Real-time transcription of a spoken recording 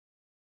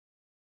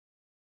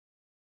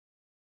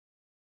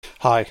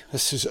Hi,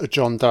 this is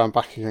John Doe. I'm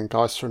back again,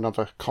 guys, for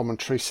another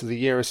commentary. So the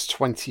year is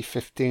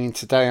 2015.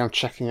 Today I'm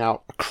checking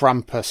out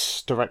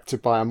Krampus,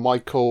 directed by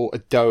Michael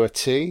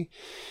Dougherty.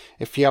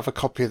 If you have a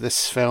copy of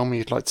this film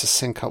you'd like to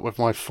sync up with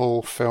my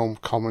full film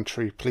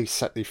commentary, please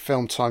set the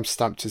film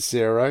timestamp to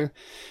 0.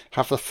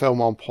 Have the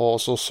film on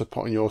pause, also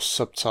put on your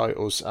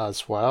subtitles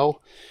as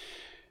well.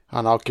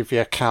 And I'll give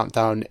you a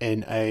countdown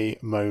in a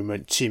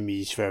moment.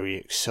 Timmy's very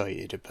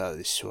excited about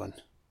this one.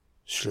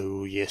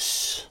 So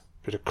yes,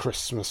 bit of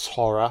Christmas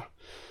horror.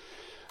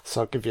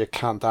 So I'll give you a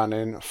countdown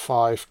in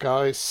 5,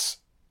 guys.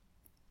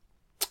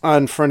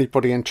 And for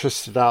anybody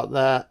interested out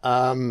there,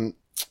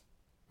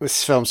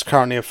 this film's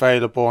currently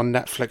available on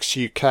Netflix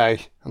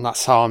UK, and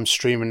that's how I'm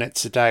streaming it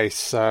today.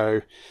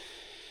 So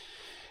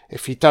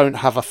if you don't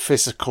have a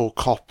physical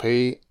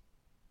copy,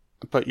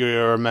 but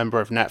you're a member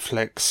of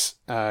Netflix,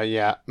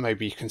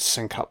 maybe you can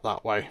sync up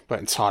that way, but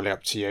entirely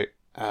up to you.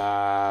 So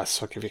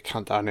I'll give you a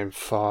countdown in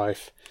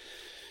 5.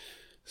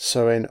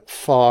 So in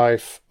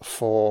 5,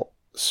 4,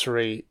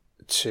 3,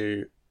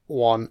 2,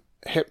 1,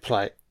 hit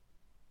play.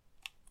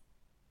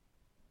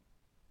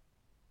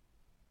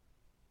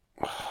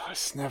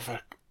 It's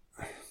never...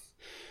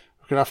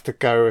 We're going to have to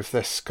go with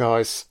this,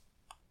 guys.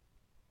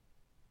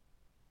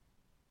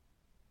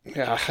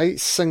 Yeah, I hate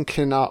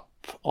syncing up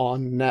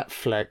on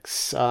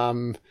Netflix.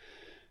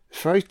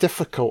 It's very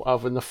difficult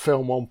having the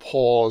film on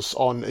pause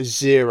on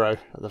 0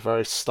 at the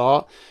very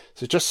start.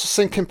 So just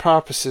for syncing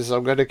purposes,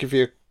 I'm going to give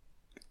you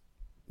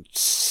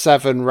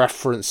 7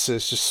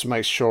 references just to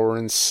make sure we're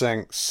in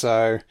sync.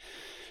 So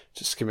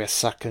just give me a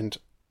second.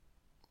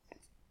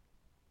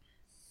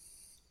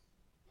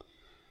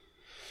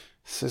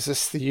 So is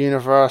this the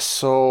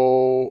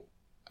Universal?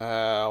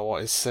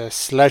 What is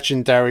this?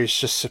 Legendary's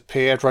just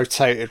appeared,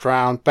 rotated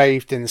round,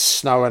 bathed in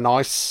snow and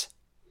ice.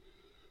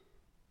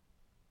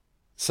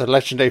 So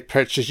Legendary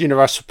Pictures,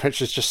 Universal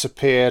Pictures just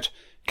appeared.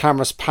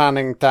 Camera's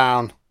panning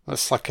down.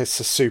 Looks like it's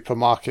a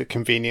supermarket,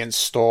 convenience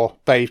store,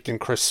 bathed in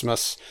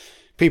Christmas.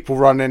 People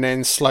running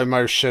in, slow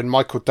motion.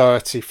 Michael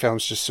Dougherty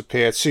films just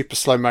appeared, super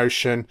slow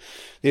motion.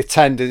 The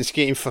attendant's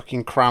getting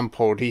fucking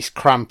crampled. He's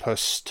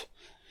Krampused.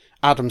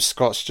 Adam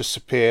Scott's just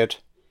appeared.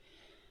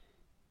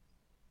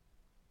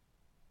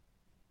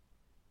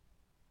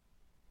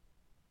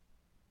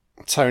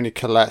 Toni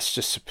Collette's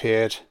just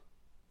appeared.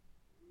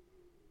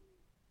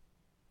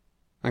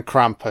 And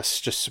Krampus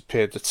just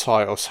appeared, the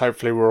titles.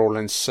 Hopefully we're all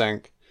in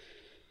sync.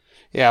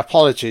 Yeah,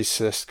 apologies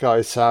for this,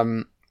 guys.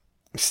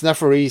 It's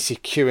never easy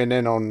queuing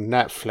in on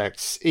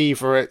Netflix.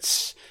 Either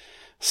it's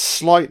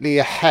slightly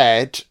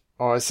ahead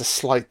or there's a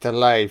slight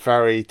delay.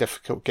 Very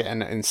difficult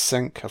getting it in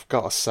sync, I've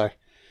got to say.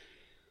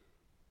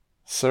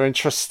 So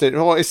interested.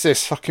 What is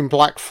this? Fucking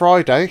Black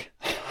Friday?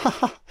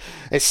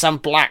 It's some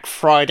Black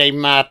Friday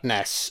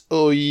madness.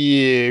 Oh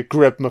yeah,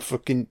 grab my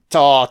fucking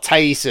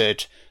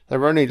tasered.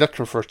 They're only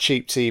looking for a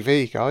cheap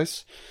TV,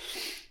 guys.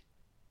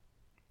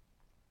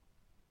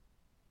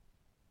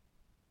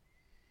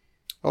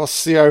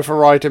 What's the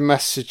overriding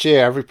message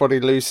here?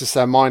 Everybody loses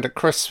their mind at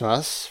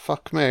Christmas.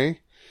 Fuck me.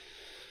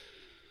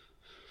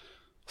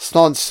 It's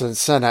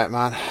nonsense, isn't it,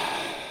 man?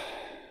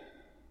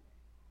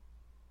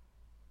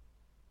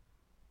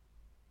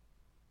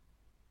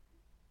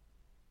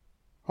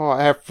 Oh,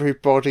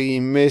 everybody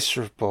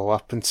miserable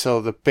up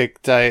until the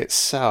big day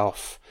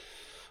itself.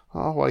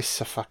 Oh, waste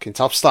of fucking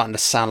time. I'm starting to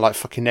sound like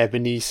fucking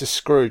Ebenezer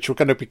Scrooge. We're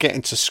going to be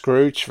getting to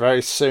Scrooge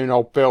very soon,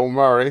 old Bill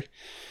Murray.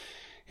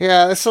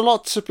 Yeah, there's a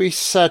lot to be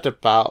said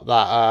about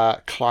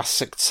that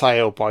classic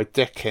tale by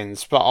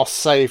Dickens, but I'll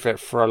save it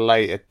for a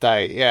later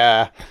date.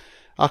 Yeah,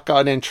 I've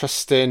got an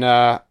interesting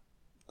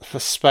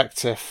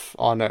perspective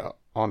on it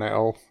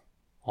all.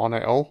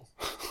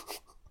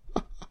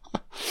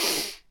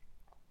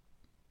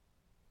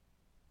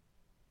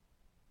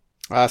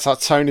 That's that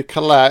Toni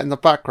Collette in the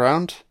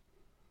background.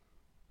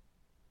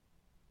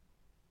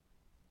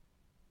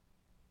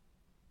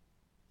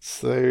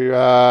 So,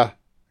 I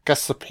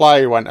guess the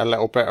play went a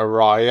little bit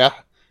awry, yeah?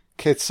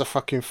 Kids are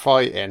fucking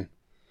fighting.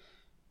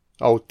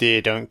 Oh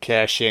dear, don't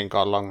care, she ain't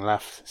got long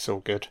left. It's all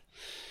good.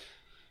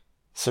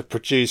 So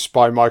produced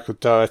by Michael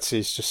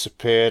Dougherty's just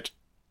appeared.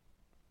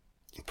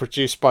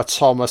 Produced by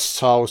Thomas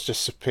Toll's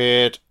just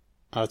appeared.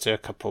 I'll do a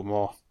couple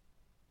more.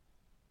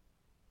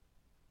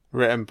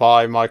 Written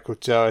by Michael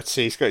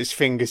Dougherty. He's got his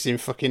fingers in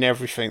fucking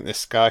everything,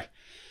 this guy.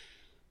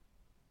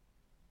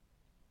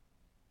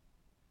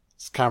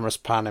 His camera's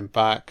panning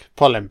back,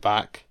 pulling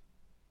back.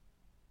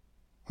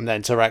 And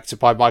then directed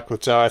by Michael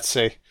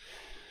Dougherty.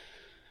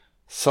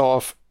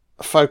 Sort of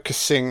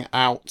focusing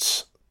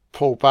out,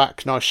 pull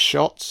back, nice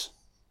shot.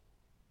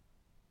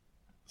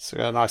 So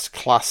a nice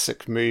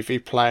classic movie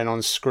playing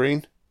on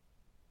screen.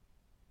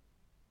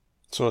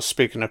 So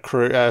speaking of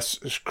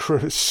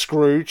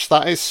Scrooge,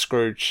 that is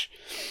Scrooge.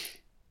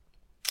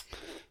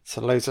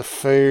 So loads of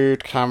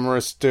food,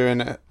 cameras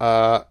doing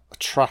a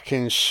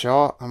tracking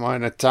shot. Am I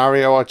in a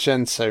Dario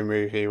Argento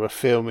movie? We're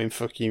filming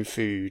fucking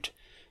food.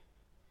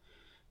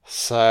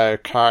 So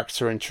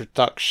character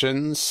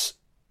introductions.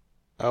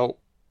 Oh,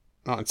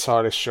 not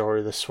entirely sure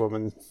who this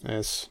woman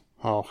is.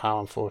 Oh, how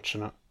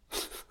unfortunate.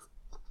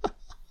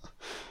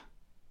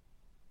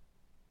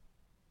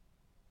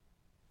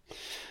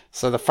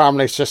 So the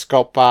family's just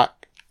got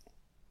back.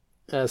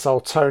 There's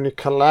old Toni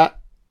Collette.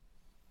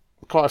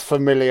 Quite a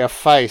familiar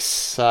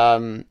face,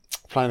 playing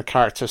the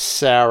character of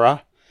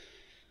Sarah.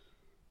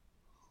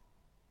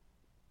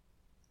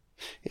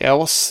 Yeah,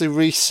 what's the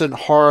recent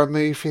horror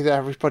movie that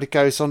everybody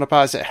goes on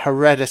about? Is it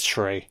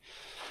Hereditary?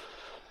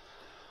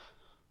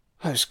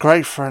 It was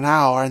great for an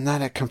hour and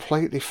then it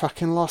completely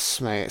fucking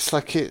lost me. It's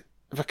like it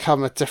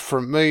become a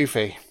different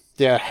movie.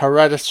 Yeah,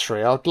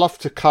 Hereditary. I'd love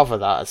to cover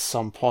that at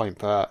some point,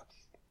 but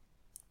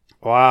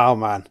wow,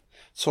 man.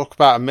 Talk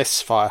about a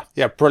misfire.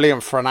 Yeah,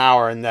 brilliant for an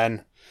hour and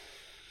then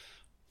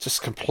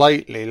just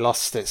completely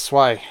lost its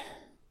way.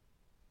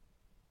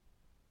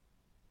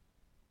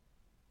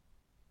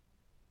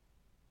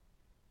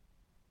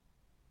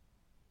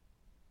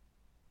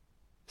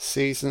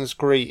 Season's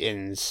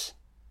greetings.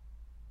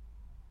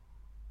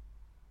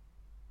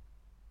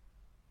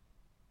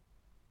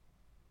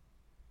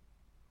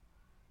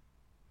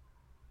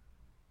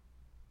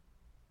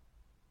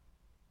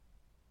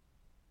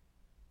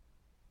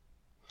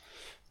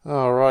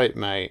 Alright,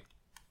 mate.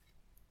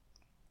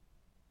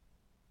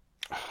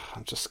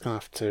 I'm just gonna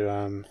have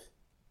to,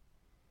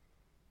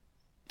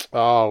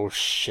 oh,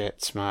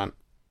 shit, man.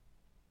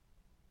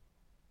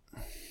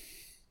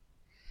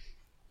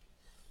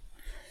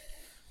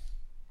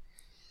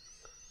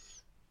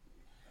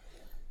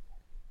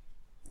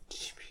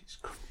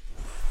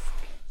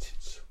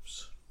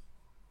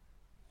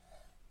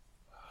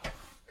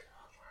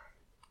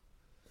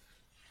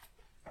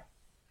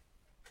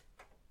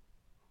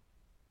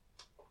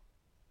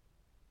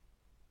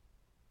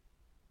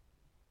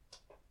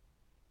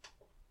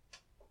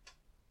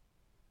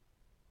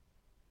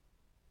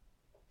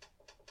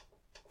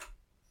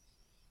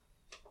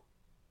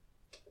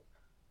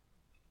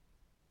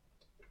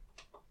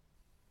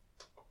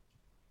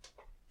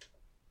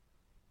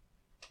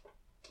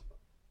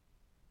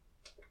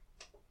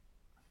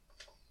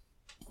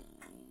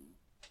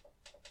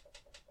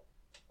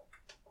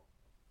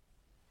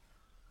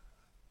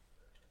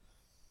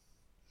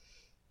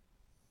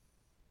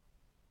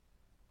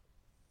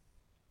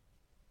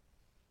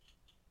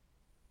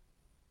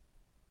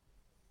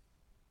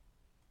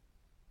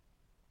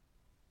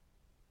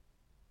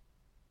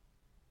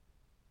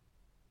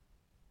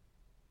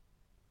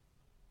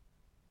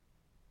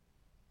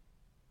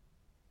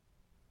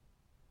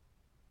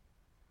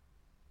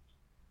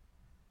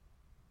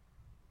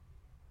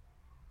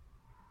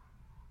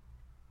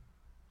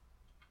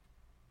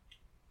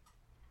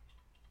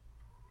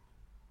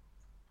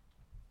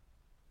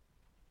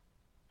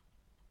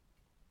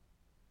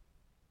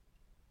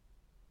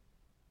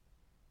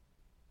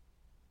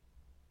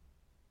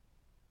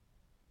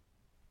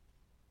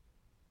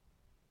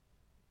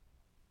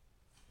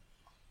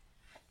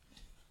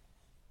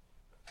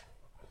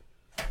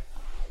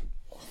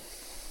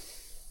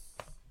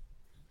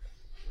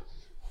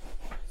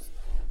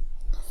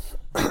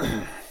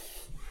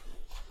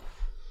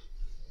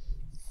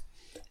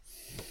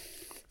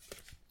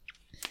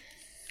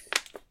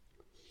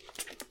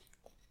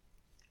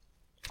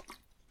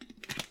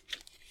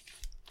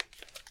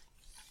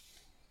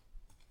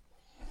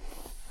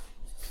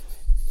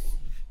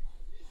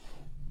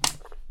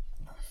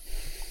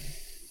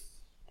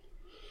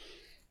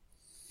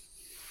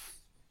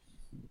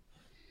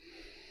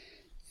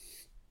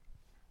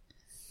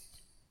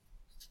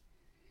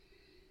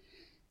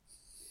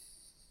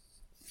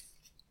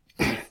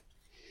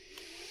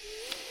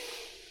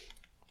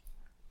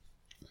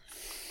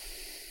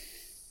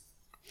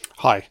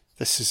 Hi,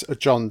 this is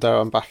John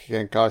Doe. I'm back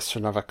again, guys, for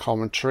another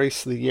commentary.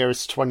 So the year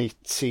is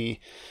 20...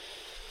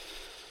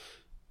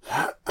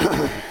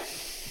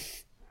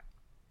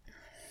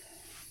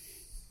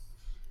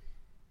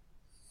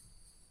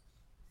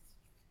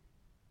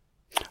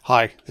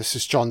 Hi, this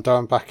is John Doe.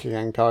 I'm back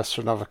again, guys,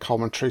 for another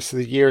commentary. So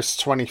the year is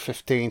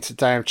 2015.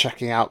 Today I'm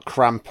checking out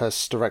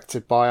Krampus,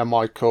 directed by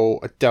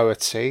Michael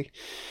Dougherty.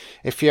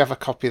 If you have a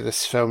copy of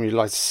this film you'd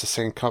like to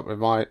sync up with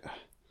my...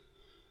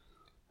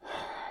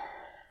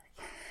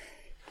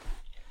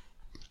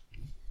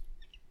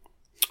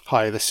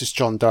 Hi, this is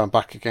John Doe. I'm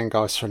back again,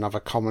 guys, for another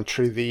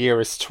commentary. The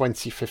year is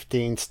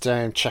 2015.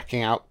 Today I'm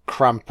checking out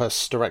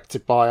Krampus,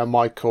 directed by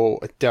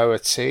Michael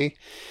Dougherty.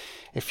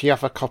 If you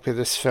have a copy of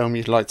this film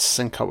you'd like to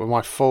sync up with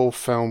my full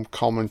film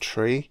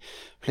commentary,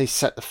 please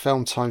set the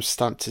film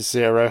timestamp to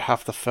 0,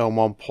 have the film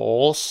on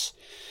pause,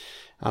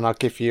 and I'll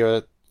give you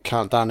a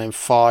countdown in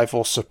 5.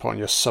 Also put on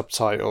your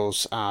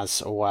subtitles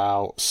as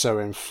well. So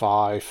in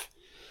 5,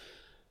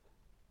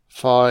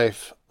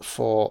 5,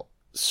 4,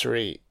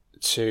 3,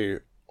 2,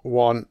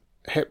 1,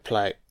 hit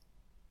play.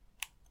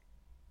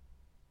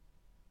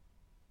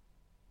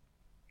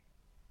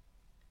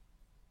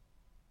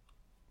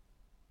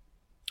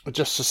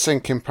 Just for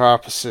syncing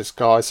purposes,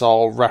 guys,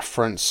 I'll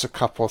reference a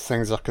couple of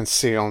things I can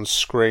see on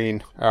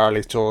screen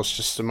early doors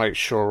just to make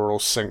sure we're all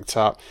synced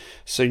up.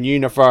 So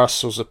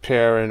Universal's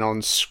appearing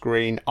on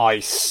screen,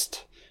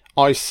 iced.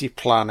 Icy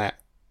planet,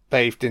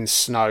 bathed in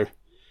snow.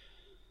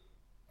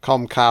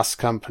 Comcast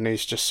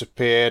company's just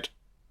appeared.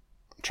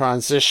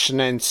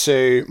 Transitioning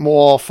to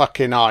more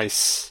fucking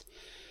ice.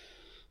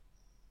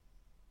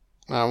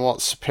 And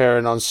what's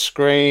appearing on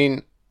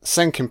screen?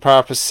 Syncing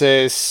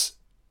purposes,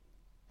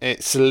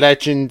 it's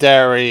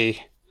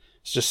legendary.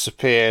 It's just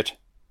appeared.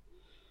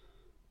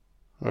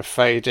 We're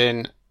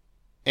fading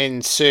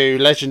into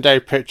Legendary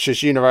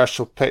Pictures,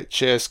 Universal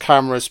Pictures,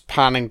 cameras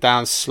panning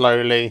down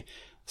slowly,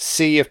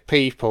 sea of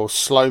people,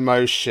 slow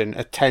motion,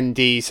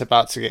 attendees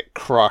about to get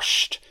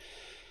crushed.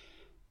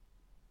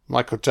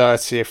 Michael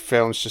Dougherty of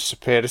films just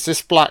appeared. Is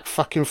this Black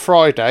fucking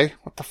Friday?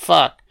 What the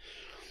fuck?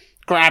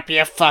 Grab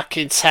your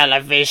fucking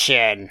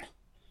television.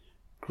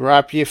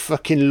 Grab your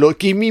fucking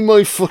give me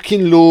my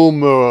fucking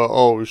lawnmower.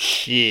 Oh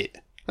shit.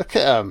 Look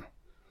at them.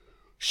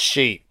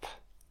 Sheep.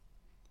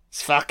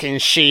 It's fucking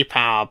sheep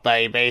hour,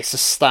 baby. It's a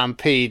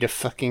stampede of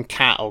fucking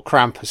cattle.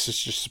 Krampus has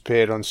just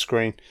appeared on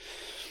screen.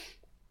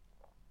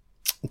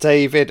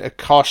 David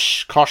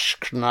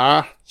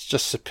Koechner has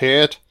just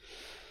appeared.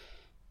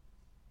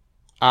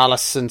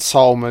 Allison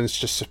Tolman's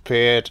just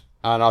appeared.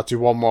 And I'll do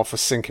one more for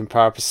syncing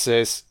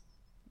purposes.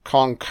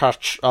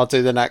 I'll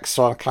do the next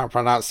one. I can't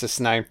pronounce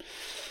this name.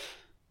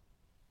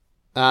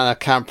 And I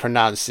can't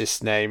pronounce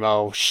this name.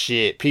 Oh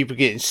shit. People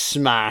getting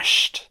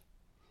smashed.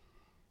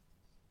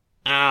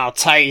 Oh,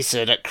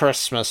 tasered at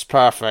Christmas.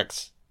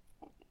 Perfect.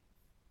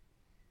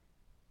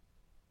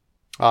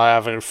 I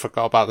haven't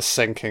forgot about the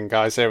syncing,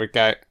 guys. Here we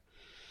go.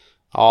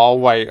 I'll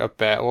wait a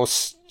bit. We'll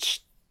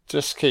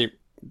just keep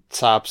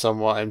tabs on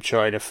what I'm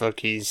trying to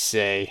fucking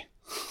say.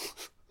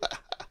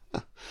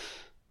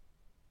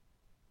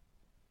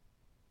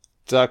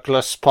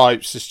 Douglas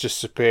Pipes has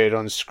just appeared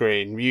on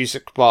screen.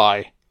 Music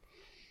by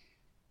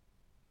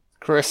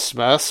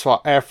Christmas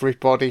for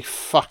everybody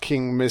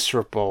fucking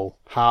miserable.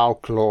 How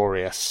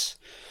glorious.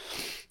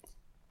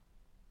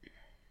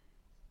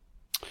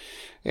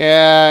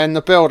 Yeah, in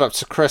the build up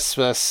to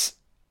Christmas,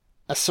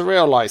 it's a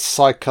real like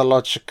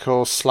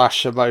psychological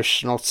 /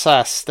 emotional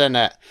test, isn't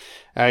it?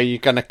 Are you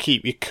going to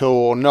keep your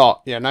cool or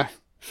not, you know?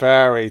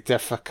 Very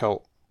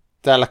difficult.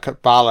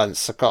 Delicate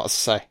balance, I've got to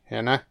say,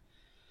 you know?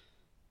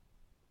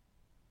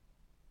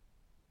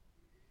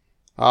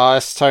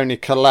 It's Toni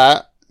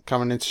Collette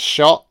coming into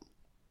shot.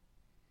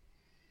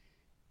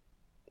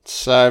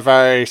 So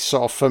very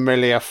sort of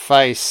familiar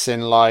face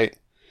in like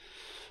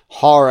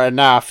horror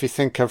now. If you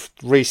think of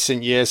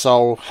recent years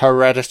old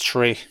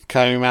Hereditary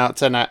came out,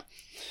 didn't it?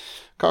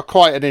 Got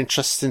quite an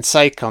interesting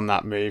take on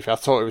that movie. I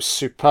thought it was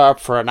superb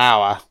for an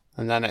hour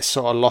and then it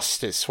sort of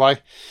lost its way.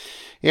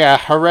 Yeah,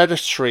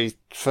 Hereditary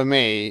to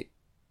me,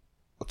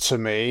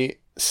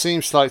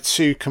 seems like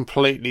two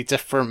completely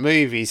different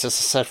movies. As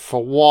I said,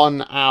 for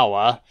 1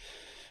 hour,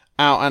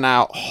 out and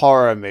out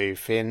horror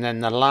movie, and then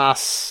the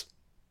last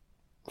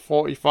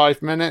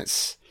 45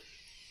 minutes,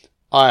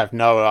 I have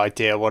no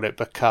idea what it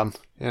become,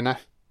 you know?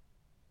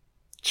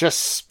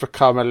 Just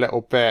become a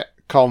little bit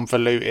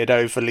convoluted,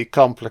 overly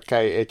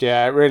complicated.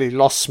 Yeah, it really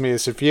lost me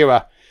as a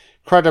viewer.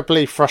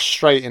 Incredibly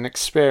frustrating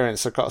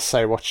experience, I've got to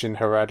say, watching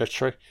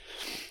Hereditary.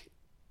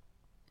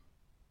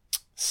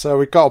 So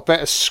we got a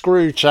bit of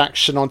Scrooge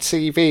action on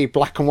TV,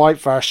 black and white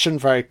version,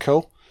 very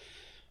cool.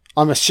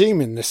 I'm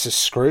assuming this is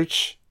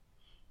Scrooge.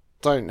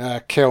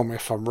 Don't kill me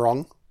if I'm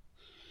wrong.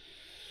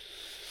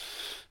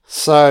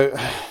 So,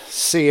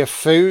 sea of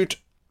food.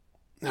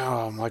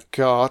 Oh my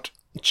god.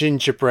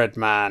 Gingerbread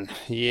man.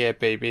 Yeah,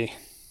 baby.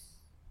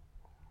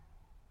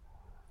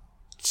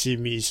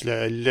 Timmy's like,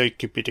 I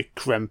like a bit of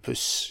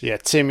Krampus. Yeah,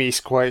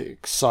 Timmy's quite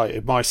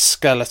excited. My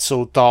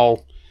skeletal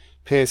doll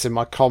appears in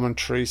my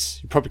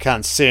commentaries. You probably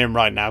can't see him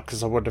right now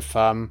because I would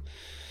have,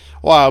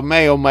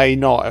 may or may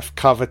not have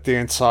covered the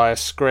entire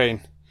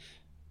screen.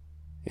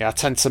 Yeah, I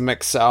tend to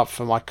mix it up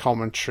for my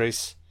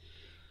commentaries.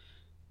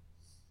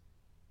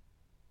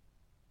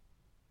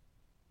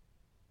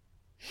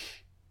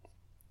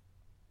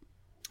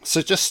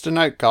 So just a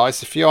note,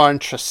 guys, if you are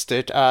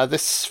interested,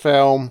 this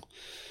film,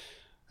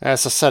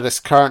 as I said, is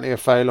currently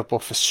available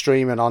for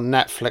streaming on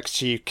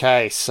Netflix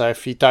UK. So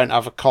if you don't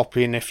have a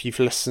copy and if you've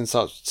listened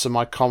to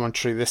my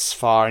commentary this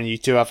far and you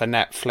do have a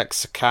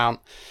Netflix account,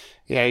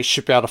 yeah, you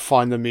should be able to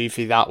find the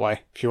movie that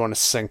way if you want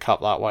to sync up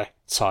that way.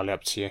 Entirely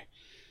up to you.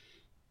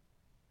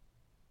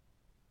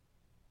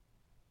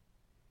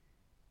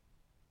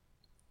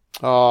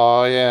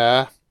 Oh,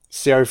 yeah.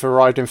 It's the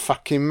overriding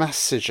fucking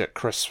message at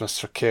Christmas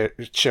for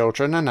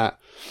children, isn't it?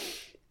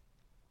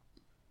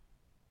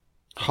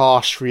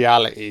 Harsh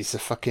realities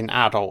of fucking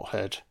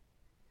adulthood.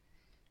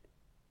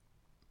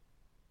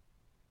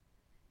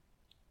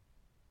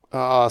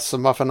 Does the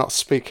mother not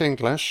speak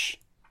English?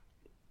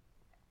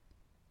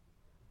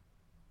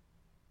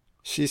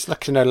 She's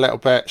looking a little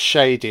bit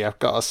shady, I've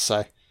got to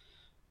say.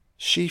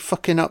 She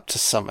fucking up to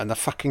something, the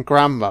fucking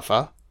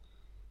grandmother.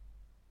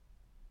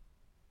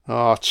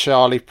 Oh,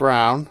 Charlie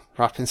Brown,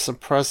 wrapping some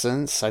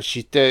presents, as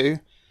you do.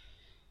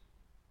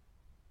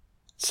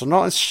 So I'm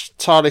not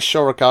entirely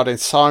sure regarding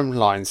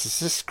timelines.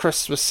 Is this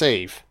Christmas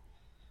Eve?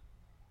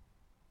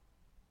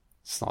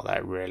 It's not that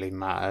it really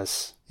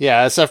matters.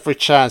 Yeah, there's every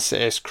chance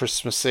it is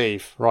Christmas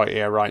Eve, right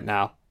here, right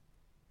now.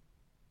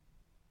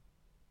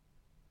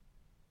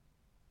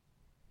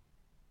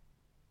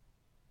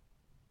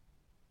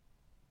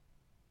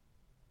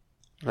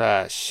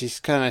 She's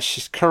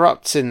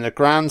corrupting the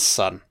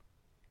grandson.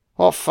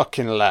 What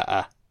fucking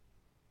letter?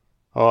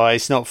 Oh,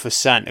 it's not for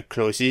Santa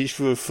Claus, it's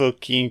for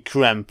fucking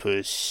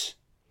Krampus.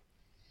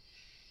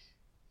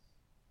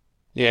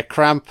 Yeah,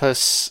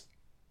 Krampus.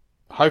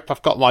 I hope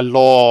I've got my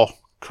lore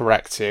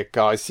correct here,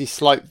 guys.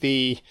 He's like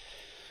the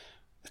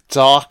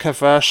darker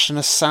version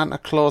of Santa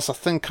Claus. I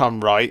think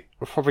I'm right.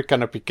 We're probably going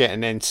to be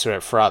getting into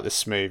it throughout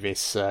this movie,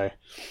 so...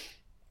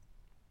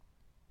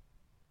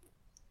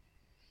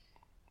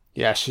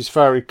 Yeah, she's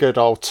very good,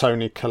 old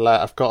Toni Collette,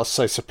 I've got to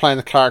say. So playing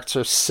the character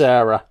of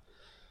Sarah.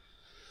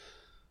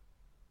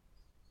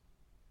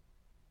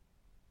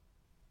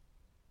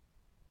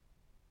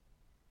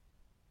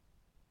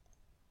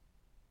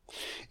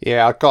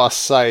 Yeah, I've got to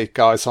say,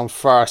 guys, on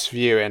first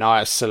viewing,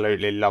 I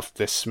absolutely loved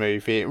this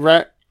movie.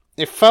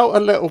 It felt a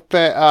little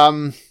bit,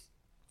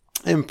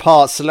 in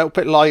parts, a little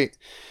bit like...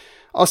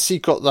 Obviously,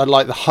 you've got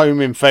the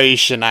home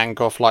invasion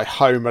angle of, like,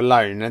 Home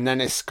Alone. And then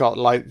it's got,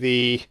 like,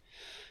 the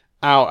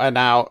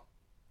out-and-out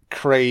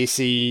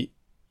crazy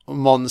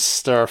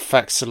monster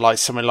effects of, like,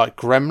 something like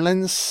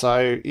Gremlins.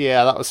 So,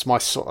 yeah, that was my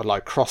sort of,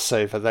 like,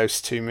 crossover, those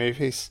two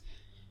movies.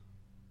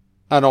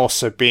 And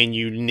also being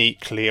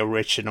uniquely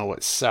original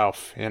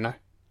itself, you know?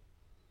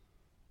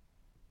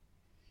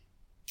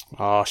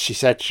 Oh,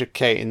 she's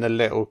educating the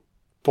little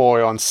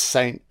boy on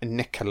Saint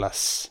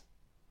Nicholas.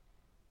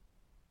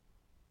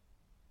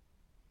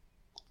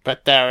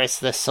 But there is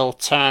this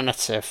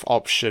alternative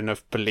option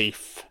of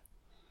belief.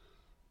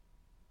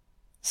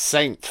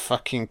 Saint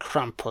fucking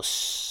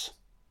Krampus.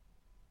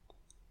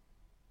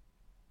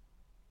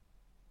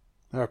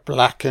 There are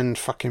blackened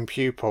fucking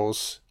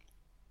pupils.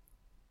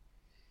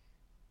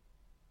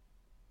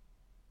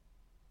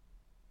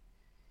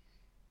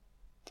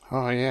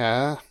 Oh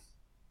yeah.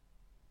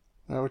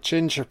 Oh,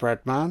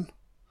 gingerbread man.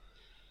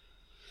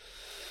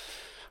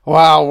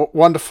 Wow,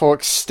 wonderful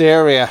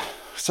exterior.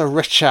 It's a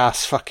rich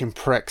ass fucking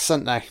pricks,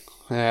 aren't they?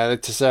 Yeah, they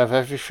deserve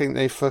everything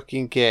they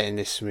fucking get in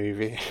this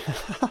movie.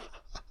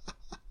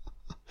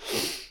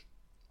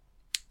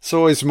 It's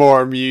always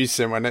more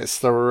amusing when it's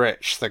the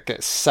rich that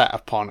get set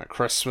upon at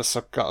Christmas,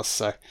 I've got to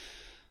say.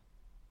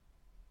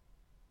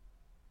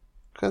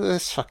 Look at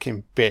this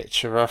fucking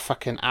bitch with her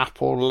fucking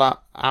Apple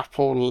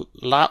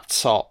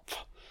laptop.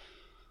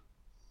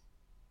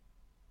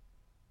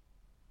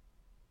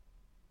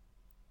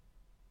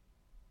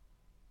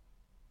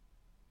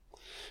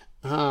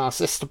 Ah, is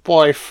this the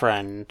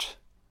boyfriend?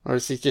 Or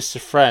is he just a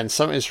friend?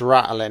 Something's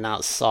rattling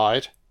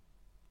outside.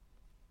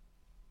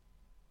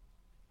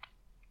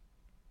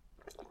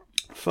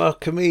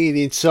 Fuck me,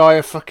 the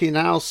entire fucking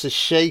house is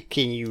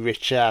shaking, you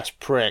rich ass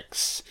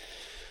pricks.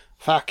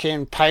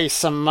 Fucking pay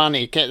some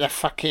money, get the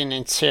fucking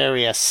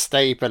interior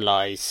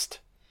stabilised.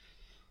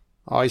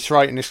 Oh, he's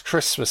writing his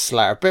Christmas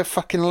letter. A bit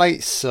fucking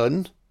late,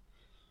 son.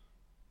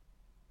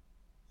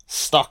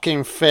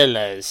 Stocking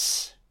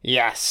fillers.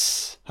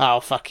 Yes. How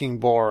fucking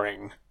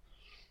boring.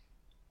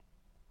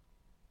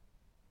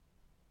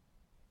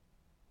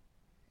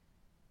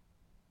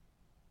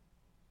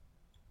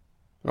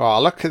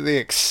 Oh, look at the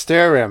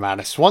exterior, man.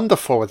 It's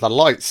wonderful with the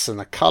lights and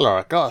the colour,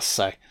 I gotta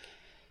say.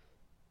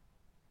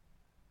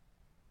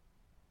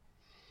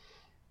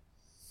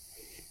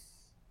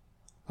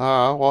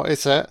 Oh, what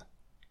is it?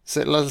 Is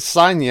it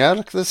lasagna?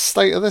 Look at the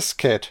state of this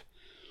kid.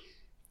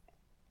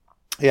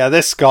 Yeah,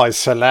 this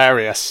guy's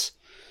hilarious.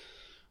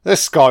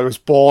 This guy was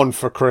born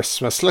for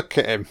Christmas. Look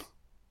at him.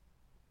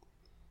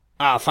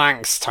 Oh,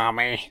 thanks,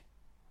 Tommy.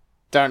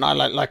 Don't I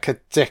look like a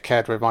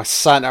dickhead with my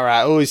Santa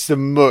hat? Oh, he's the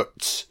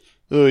mutt.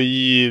 Oh,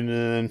 yeah,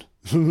 man.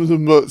 The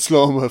mutt's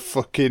like I'm a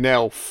fucking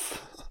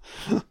elf.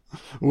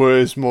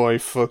 Where's my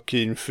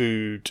fucking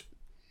food?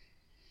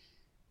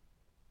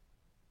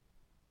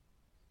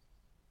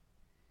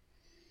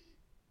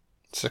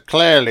 So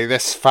clearly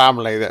this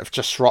family that have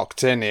just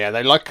rocked in here,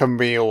 they like a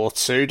meal or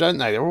two, don't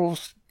they? They're all...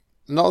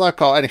 Not that I've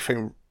got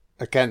anything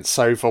against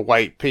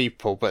overweight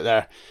people, but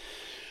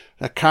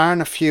they're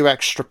carrying a few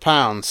extra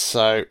pounds,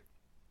 so...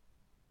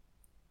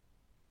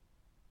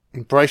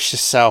 Embrace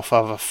yourself,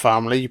 other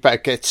family. You better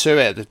get to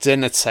it at the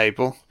dinner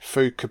table.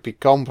 Food could be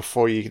gone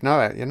before you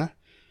know it, you know?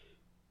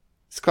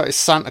 He's got his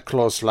Santa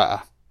Claus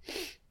letter.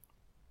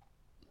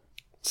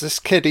 Does this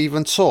kid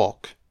even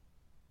talk?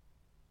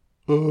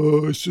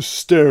 Oh, he's just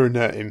staring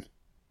at him.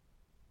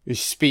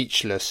 He's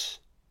speechless.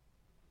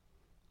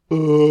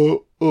 I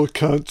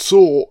can't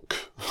talk.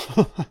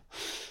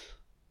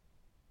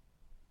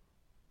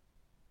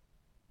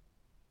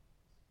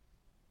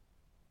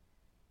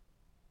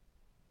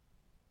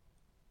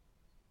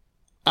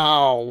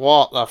 Oh,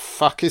 what the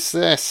fuck is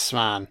this,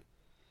 man?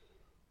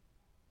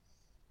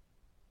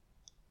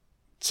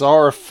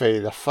 Dorothy,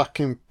 the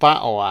fucking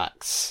battle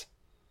axe.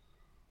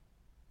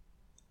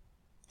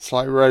 It's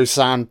like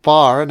Roseanne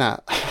Barr, isn't it?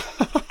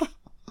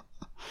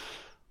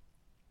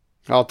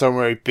 Oh, don't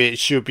worry,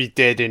 bitch. You'll be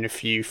dead in a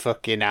few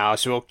fucking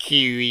hours. We'll cue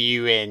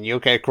you in. You'll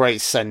get a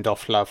great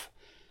send-off, love.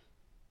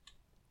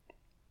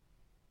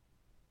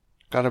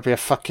 Gotta be a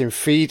fucking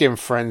feeding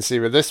frenzy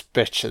with this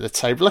bitch at the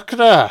table. Look at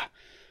her.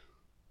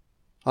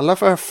 I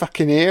love her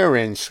fucking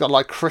earrings. She's got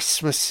like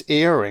Christmas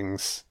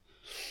earrings.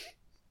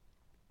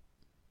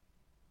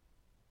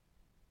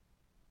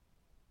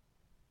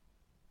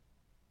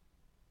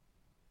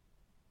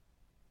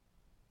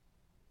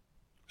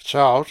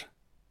 Child.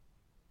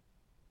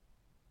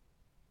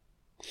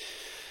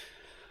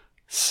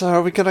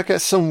 So we're going to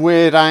get some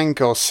weird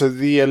angles. So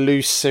the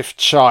elusive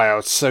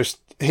child. So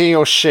he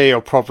or she will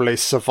probably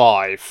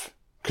survive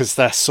because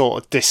they're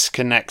sort of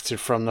disconnected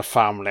from the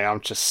family.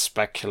 I'm just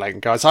speculating,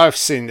 guys. I've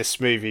seen this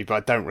movie, but I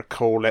don't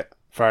recall it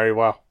very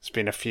well. It's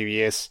been a few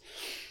years.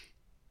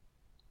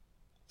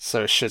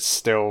 So it should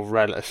still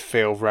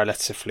feel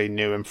relatively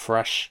new and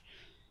fresh.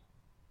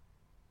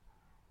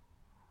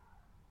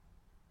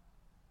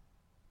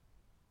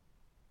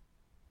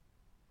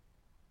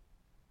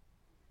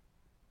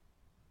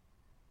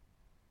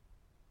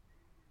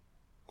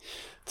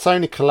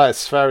 Toni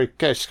Collette's very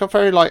good. She's got a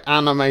very like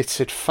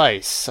animated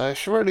face, so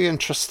she's a really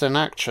interesting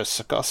actress,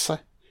 I've got to say.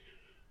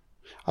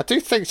 I do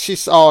think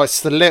she's... Oh, it's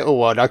the little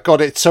one. I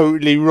got it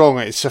totally wrong.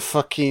 It's a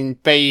fucking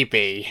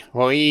baby.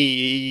 Well,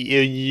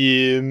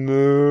 yeah,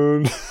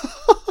 man.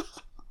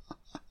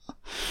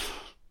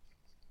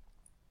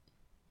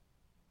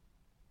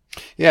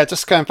 Yeah,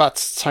 just going back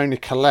to Toni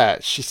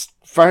Collette, she's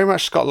very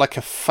much got like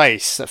a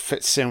face that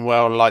fits in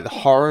well like the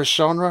horror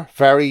genre.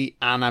 Very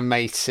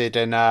animated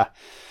and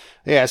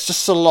yeah, it's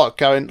just a lot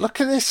going,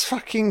 look at this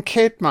fucking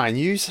kid, man.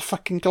 Use a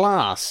fucking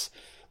glass.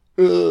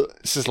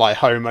 This is like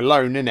Home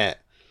Alone, innit?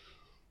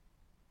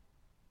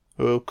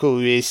 We'll call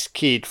this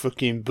kid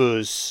fucking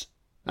Buzz.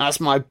 That's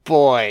my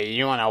boy.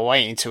 You want to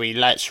wait until he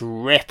lets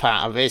rip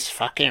out of his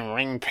fucking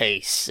ring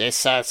piece.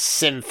 It's a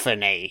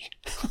symphony.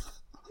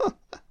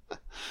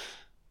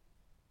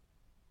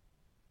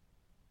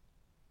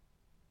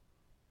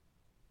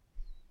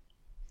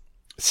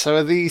 So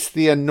are these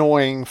the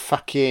annoying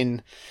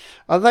fucking...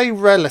 Are they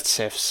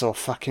relatives or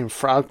fucking...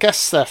 I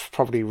guess they're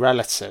probably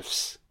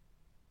relatives.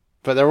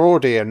 But they're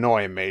already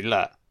annoying me,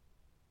 look.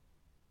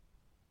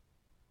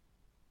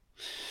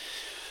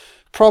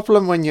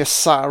 Problem when you're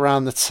sat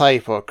around the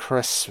table at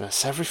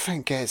Christmas,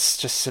 everything gets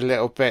just a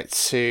little bit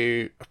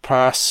too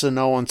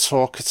personal and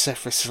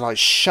talkative. It's like,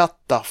 shut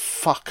the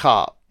fuck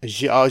up. I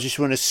just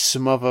want to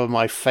smother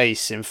my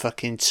face in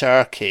fucking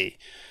turkey.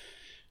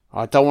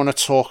 I don't want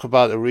to talk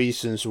about the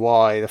reasons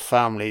why the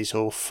family's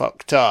all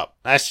fucked up.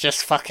 Let's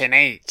just fucking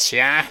eat,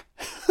 yeah?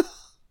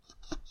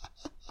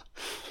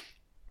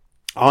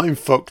 I'm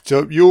fucked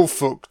up, you're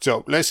fucked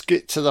up. Let's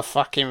get to the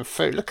fucking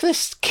food. Look at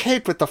this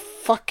kid with the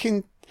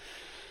fucking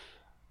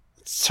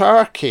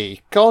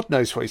turkey. God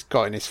knows what he's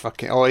got in his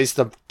fucking... Oh, he's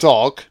the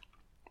dog.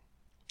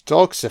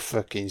 Dog's a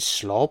fucking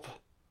slob.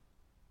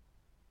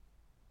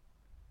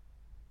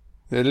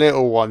 The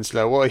little ones,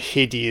 though, what a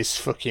hideous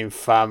fucking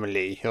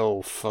family.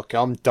 Oh, fuck,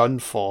 I'm done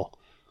for.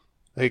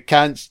 They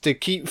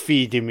keep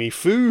feeding me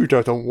food.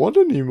 I don't want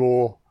any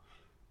more.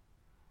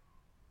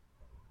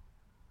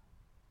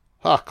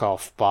 Fuck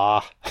off,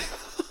 Bar.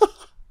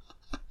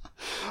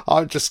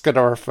 I'm just going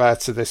to refer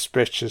to this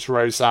bitch as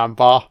Roseanne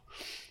Barr.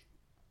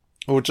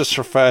 We'll just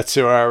refer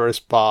to her as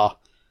Bar.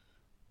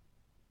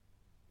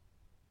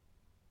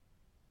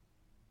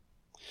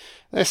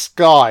 This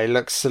guy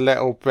looks a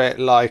little bit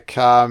like,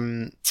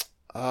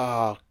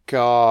 oh,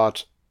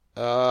 God.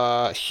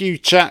 Hugh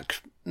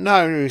Jack...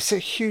 No, is it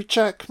Hugh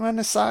Jackman?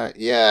 Is that...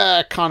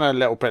 Yeah, kind of a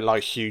little bit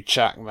like Hugh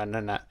Jackman,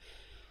 isn't it?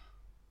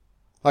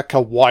 Like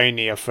a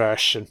whinier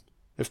version.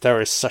 If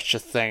there is such a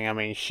thing. I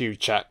mean, Hugh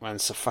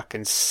Jackman's a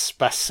fucking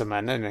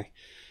specimen, isn't he?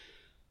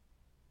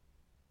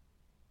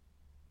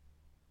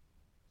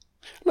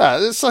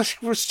 No, it's like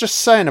I was just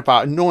saying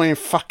about annoying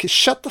fucking...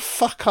 Shut the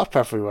fuck up,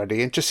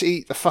 everybody, and just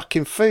eat the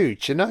fucking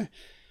food, you know?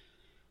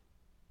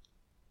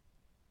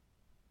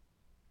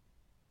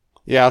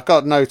 Yeah, I've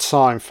got no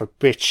time for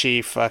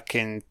bitchy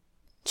fucking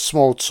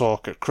small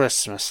talk at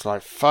Christmas.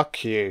 Like,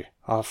 fuck you.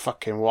 I'll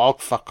fuck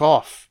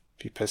off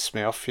if you piss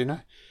me off, you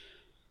know?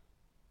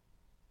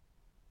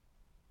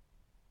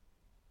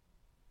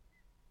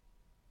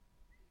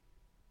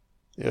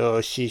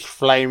 Oh, she's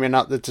flaming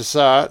up the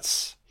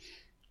desserts.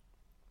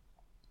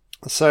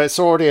 So it's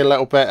already a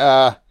little bit,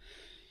 oh,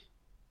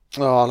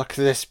 look at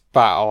this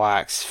battle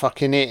axe.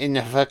 Fucking eating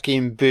the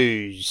fucking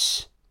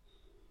booze.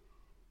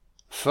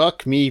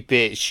 Fuck me,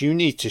 bitch. You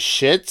need to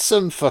shed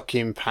some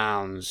fucking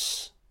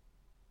pounds.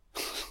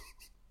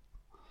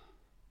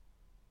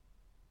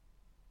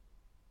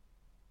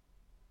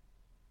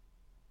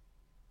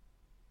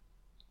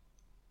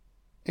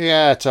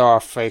 Yeah,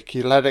 Dorothy,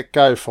 you let it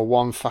go for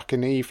one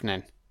fucking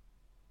evening.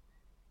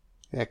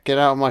 Yeah, get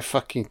out of my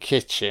fucking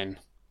kitchen.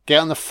 Get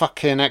on the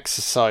fucking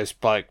exercise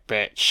bike,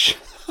 bitch.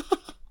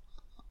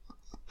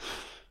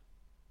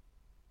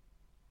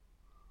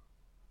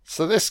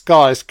 So this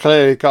guy's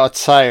clearly got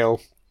a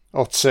tale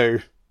or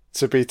two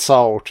to be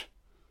told.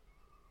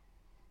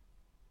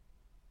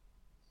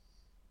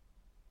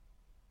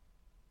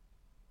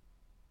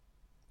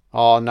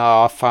 Oh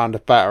no, I found a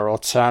better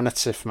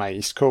alternative, mate.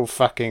 He's called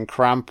fucking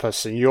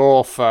Krampus and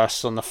you're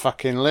first on the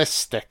fucking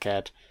list,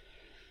 dickhead.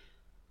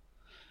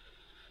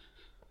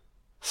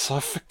 So I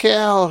forget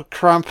how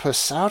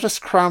does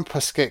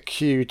Krampus get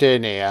cued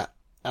in here?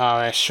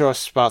 Oh, yeah, sure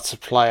it's about to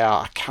play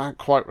out. I can't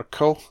quite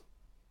recall.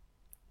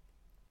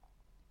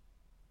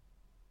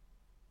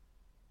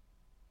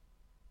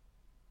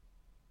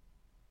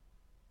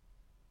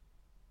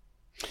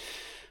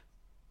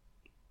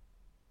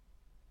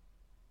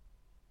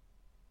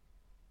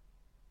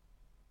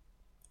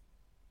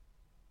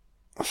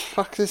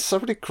 Fuck, did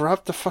somebody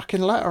grab the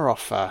fucking letter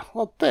off her?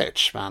 What a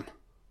bitch, man.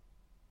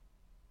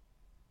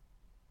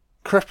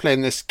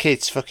 Crippling this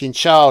kid's fucking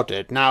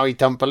childhood. Now he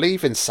don't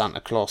believe in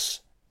Santa Claus.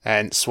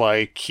 Hence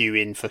why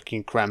queuing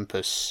fucking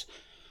Krampus.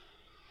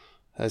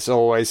 There's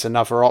always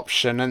another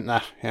option, isn't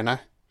there? You know?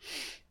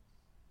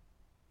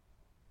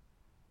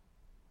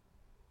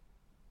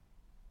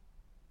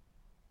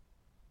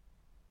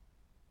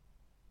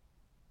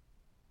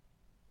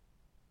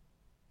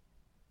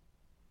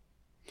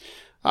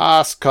 Ah,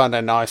 that's kind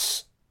of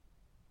nice.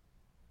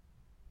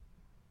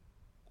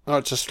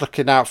 Not just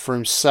looking out for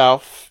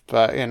himself,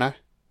 but, you know,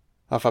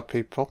 other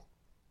people.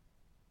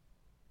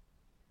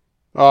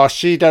 Oh,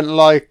 she don't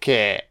like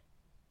it.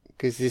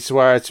 Because his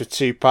words were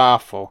too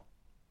powerful.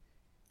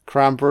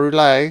 Creme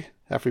brulee.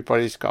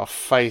 Everybody's got a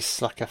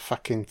face like a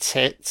fucking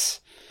tit.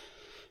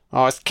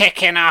 Oh, it's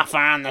kicking off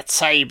on the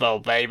table,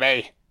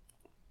 baby.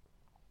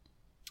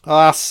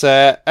 Oh, that's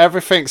it.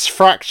 Everything's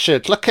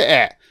fractured. Look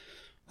at it.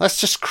 Let's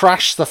just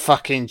crash the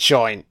fucking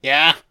joint,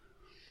 yeah?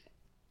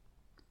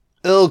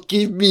 Oh,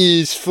 give me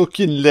his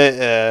fucking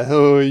letter.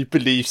 Oh, he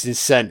believes in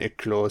Santa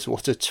Claus.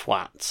 What a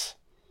twat.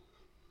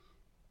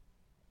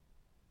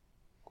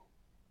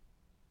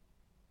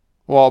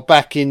 Well,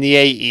 back in the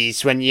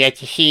 80s when you had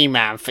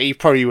He-Man, he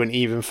probably wasn't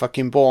even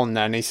fucking born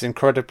then. He's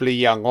incredibly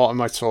young. What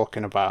am I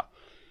talking about?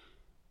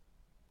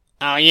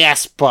 Oh,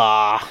 yes,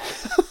 Bar.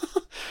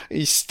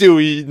 He's still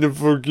eating the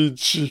fucking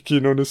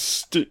chicken on a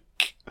stick.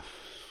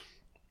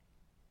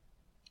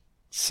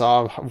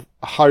 So I'm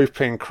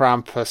hoping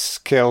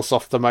Krampus kills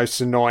off the most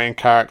annoying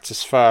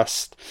characters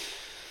first.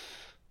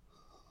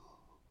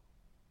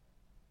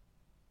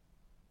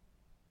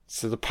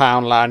 So the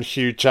Poundland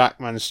Hugh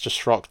Jackman's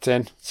just rocked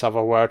in to have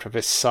a word with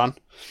his son.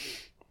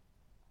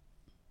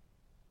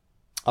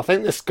 I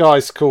think this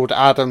guy's called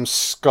Adam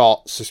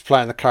Scott, so he's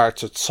playing the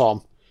character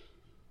Tom.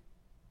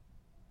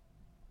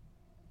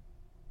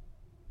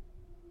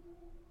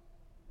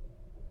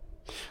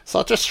 So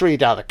I'll just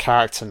read out the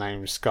character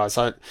names, guys.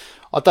 I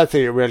don't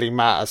think it really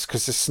matters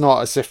because it's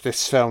not as if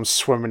this film's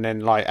swimming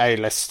in like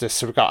A-listers.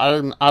 So we've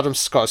got Adam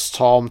Scott as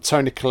Tom,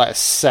 Toni Collette as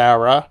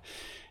Sarah,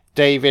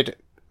 David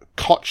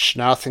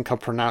Koechner, I think I'm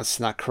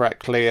pronouncing that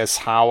correctly, as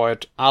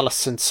Howard,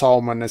 Allison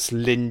Tolman as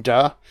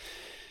Linda,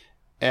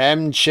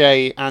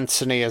 Emjay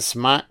Anthony as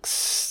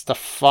Max,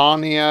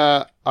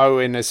 Stefania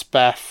Owen as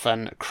Beth,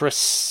 and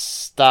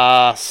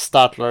Krista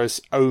Stadler as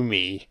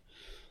Omi.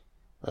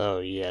 Oh,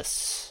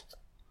 yes.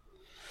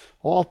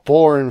 What a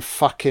boring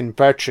fucking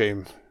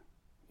bedroom.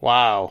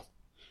 Wow.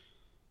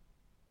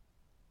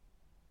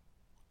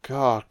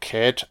 God,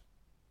 kid.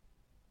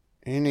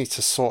 You need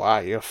to sort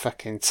out your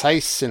fucking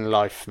tastes in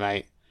life,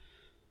 mate.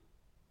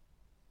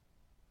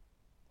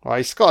 Well,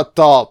 he's got a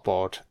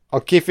dartboard. I'll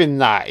give him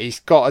that.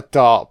 He's got a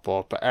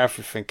dartboard, but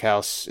everything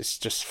else is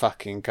just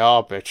fucking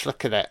garbage.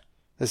 Look at it.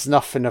 There's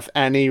nothing of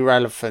any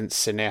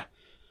relevance in here.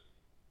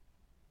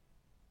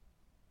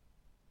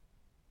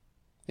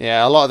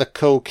 Yeah, a lot of the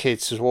cool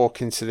kids would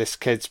walk into this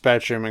kid's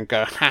bedroom and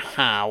go,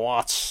 haha,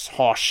 what's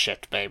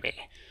horseshit, baby?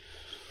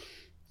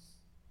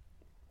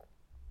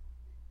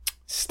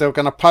 Still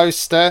gonna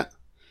post it?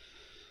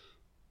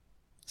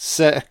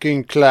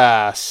 Second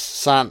class,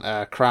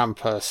 Santa,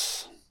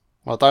 Krampus.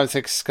 Well, I don't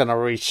think it's gonna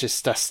reach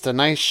its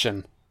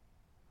destination.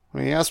 I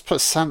mean, he has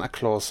put Santa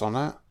Claus on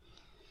it.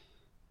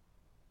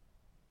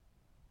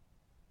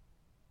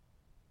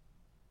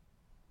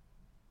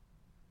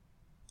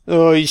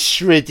 Oh, he's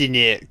shredding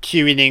it.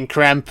 Queuing in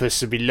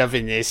Krampus will be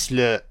loving this,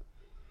 look.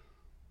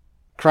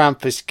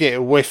 Krampus, get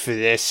a whiff of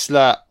this,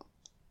 look.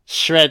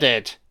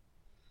 Shredded.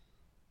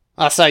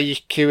 That's how you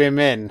queue him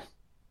in.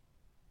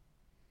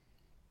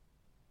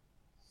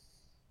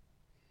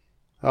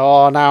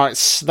 Oh, now it's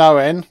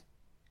snowing.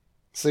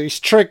 So he's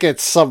triggered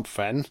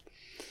something.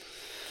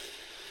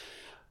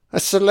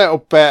 It's a little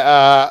bit,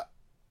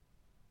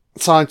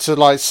 time to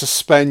like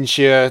suspend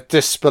your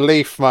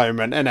disbelief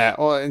moment, innit?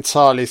 What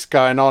entirely is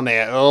going on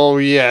here? Oh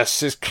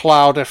yes, it's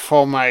clouded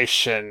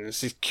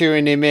formations. He's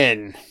queuing him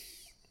in.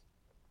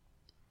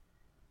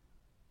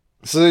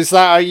 So is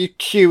that how you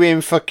queue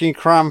in fucking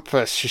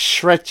Krampus? You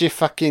shred your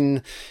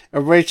fucking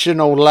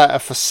original letter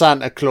for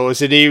Santa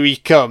Claus and here he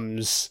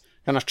comes.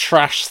 Gonna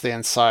trash the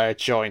entire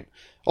joint.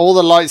 All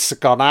the lights have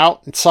gone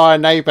out. Entire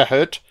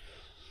neighbourhood.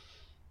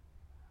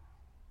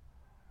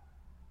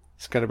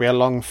 It's going to be a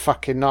long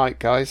fucking night,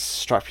 guys.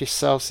 Strap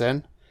yourselves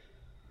in.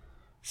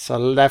 It's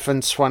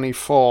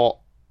 11:24.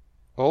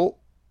 Oh.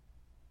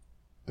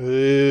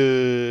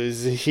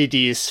 It's a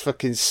hideous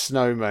fucking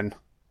snowman.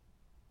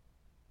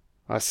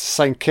 Oh, it's the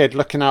same kid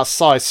looking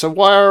outside. So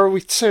where are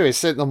we to?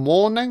 Is it the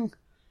morning?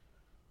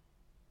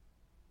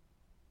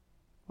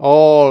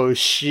 Oh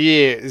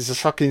shit, there's a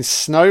fucking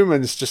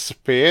snowman's just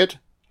appeared.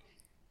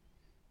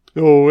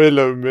 Oh,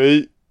 hello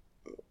mate.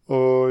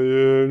 Oh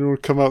yeah, you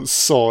want to come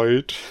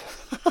outside?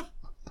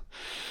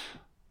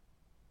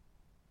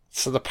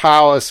 So the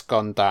power's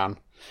gone down.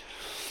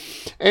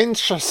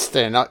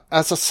 Interesting.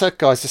 As I said,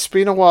 guys, it's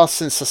been a while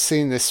since I've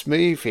seen this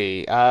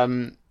movie.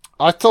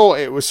 I thought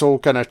it was all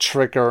going to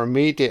trigger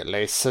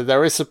immediately, so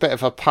there is a bit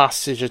of a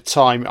passage of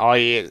time,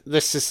 i.e.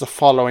 this is the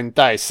following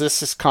day, so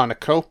this is kind of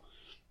cool.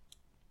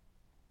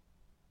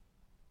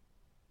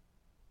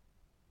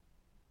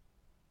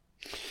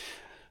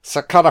 So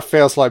it kind of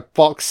feels like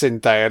Boxing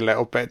Day a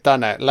little bit,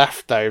 doesn't it?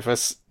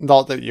 Leftovers.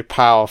 Not that your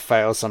power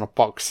fails on a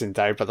Boxing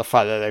Day, but the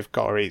fact that they've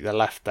got to eat the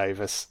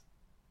leftovers.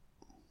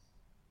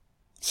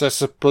 So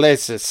it's a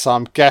blizzard, so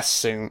I'm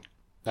guessing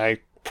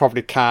they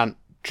probably can't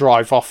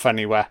drive off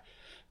anywhere.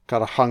 Got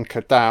to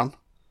hunker down.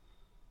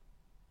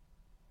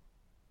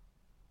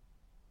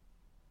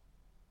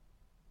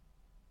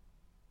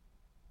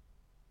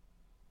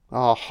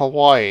 Oh,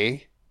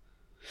 Hawaii.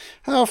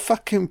 How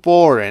fucking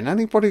boring.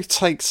 Anybody who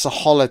takes a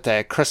holiday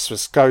at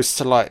Christmas goes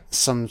to like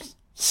some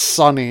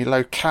sunny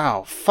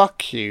locale.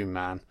 Fuck you,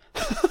 man.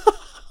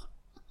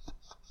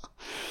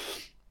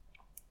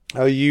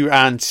 Oh, you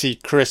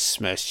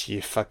anti-Christmas,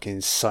 you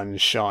fucking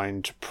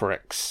sunshined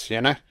pricks,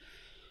 you know?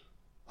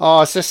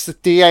 Oh, is this the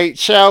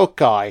DHL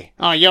guy?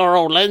 Oh, you're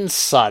all in,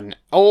 son.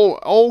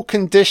 All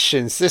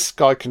conditions, this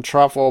guy can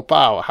travel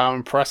about. How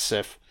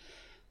impressive.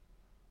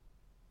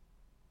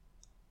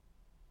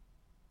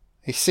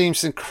 He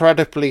seems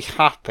incredibly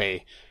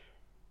happy.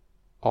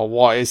 Or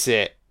what is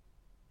it?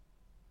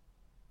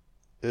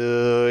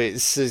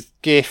 It's a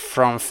gift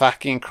from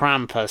fucking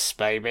Krampus,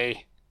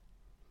 baby.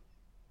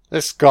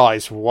 This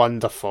guy's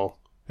wonderful.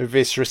 With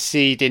his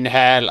receding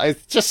hair.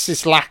 It's just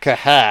his lack of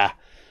hair.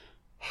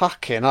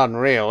 Fucking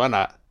unreal, isn't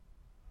it?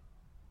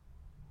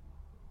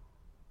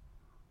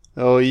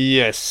 Oh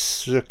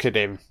yes, look at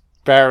him.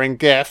 Bearing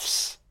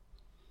gifts.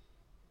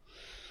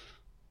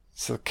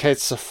 So the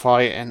kids are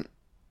fighting.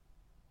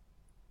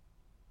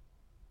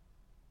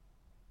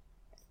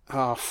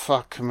 Oh,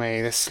 fuck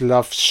me. This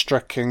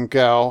love-stricken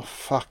girl.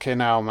 Fucking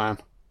hell, man.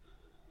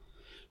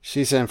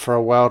 She's in for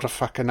a world of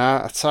fucking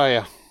hurt, I tell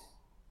you.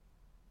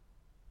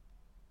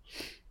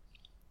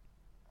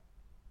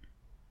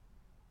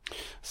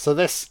 So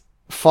this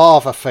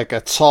father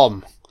figure,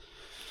 Tom,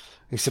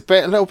 he's a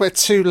little bit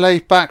too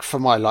laid back for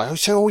my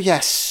life. Oh,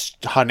 yes,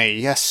 honey.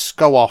 Yes,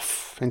 go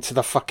off into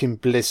the fucking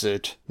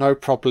blizzard. No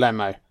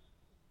problemo.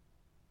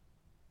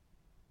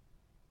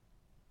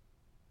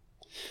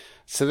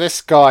 So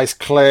this guy's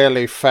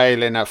clearly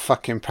failing at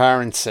fucking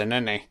parenting,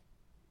 isn't he?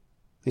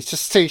 He's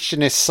just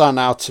teaching his son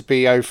how to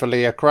be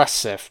overly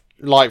aggressive.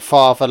 Like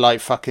father, like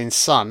fucking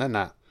son, isn't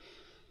it?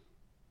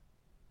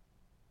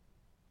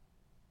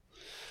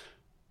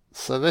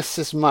 So this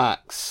is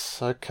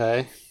Max.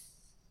 Okay.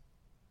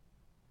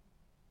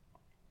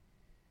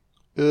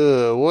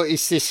 Ugh, what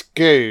is this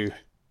goo?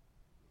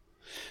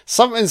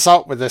 Something's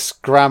up with this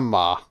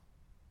grandma.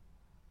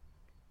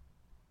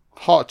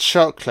 Hot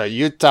chocolate,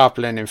 you're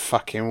dabbling in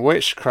fucking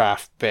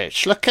witchcraft,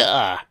 bitch. Look at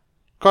her.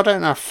 God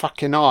in her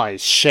fucking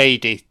eyes.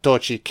 Shady,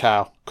 dodgy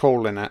cow.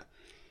 Calling it.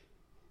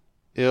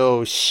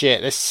 Oh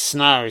shit, this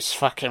snow is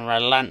fucking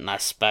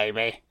relentless,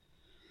 baby.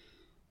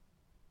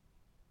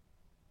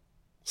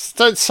 So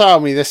don't tell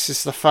me this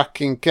is the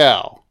fucking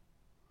girl.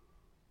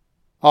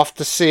 Off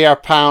to see her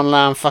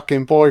Poundland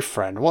fucking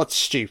boyfriend. What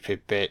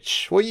stupid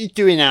bitch. What are you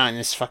doing out in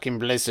this fucking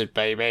blizzard,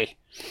 baby?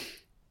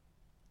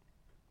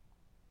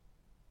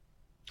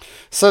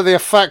 So the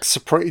effects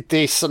are pretty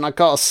decent, I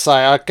gotta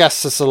say. I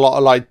guess there's a lot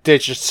of like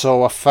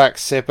digital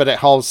effects here, but it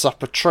holds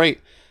up a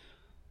treat.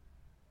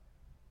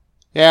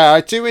 Yeah, I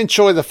do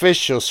enjoy the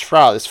visuals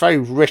throughout. It's very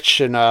rich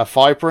and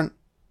vibrant.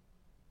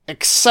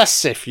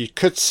 Excessive, you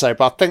could say,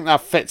 but I think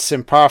that fits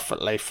in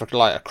perfectly for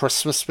like a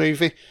Christmas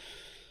movie.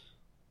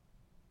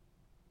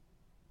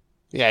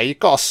 Yeah, you've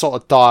got to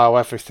sort of dial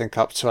everything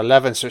up to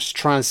 11, so it's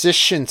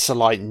transitioned to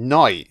like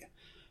night.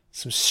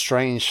 Some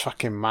strange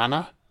fucking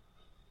manner.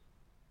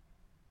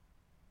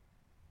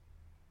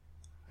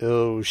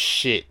 Oh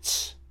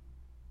shit.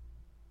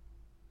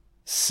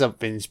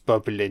 Something's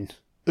bubbling.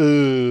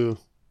 Ooh.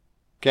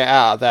 Get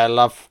out of there,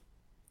 love.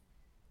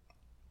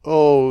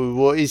 Oh,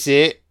 what is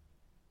it?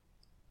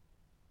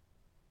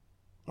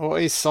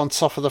 What is on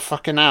top of the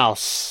fucking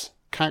house?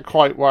 Can't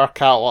quite work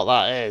out what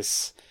that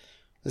is.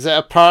 Is it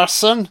a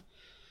person?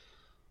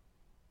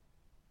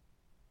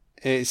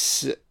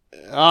 It's...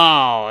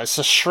 Oh, it's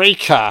a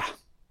shrieker.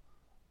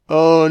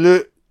 Oh,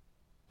 look.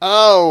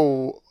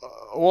 Oh,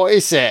 what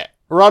is it?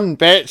 Run,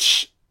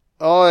 bitch.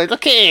 Oh,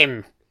 look at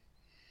him.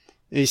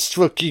 He's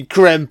fucking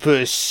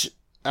Krampus.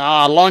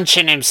 Ah,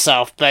 launching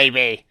himself,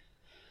 baby.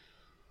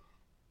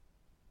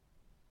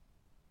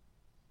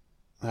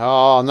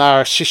 Oh,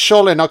 no. She's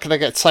surely not going to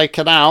get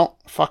taken out.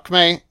 Fuck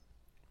me.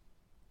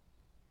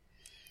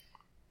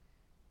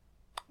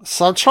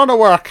 So I'm trying to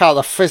work out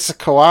the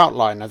physical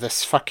outline of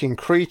this fucking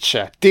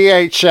creature.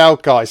 DHL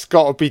guy's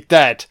got to be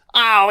dead.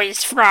 Oh,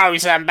 he's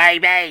frozen,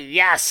 baby.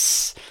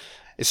 Yes.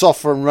 It's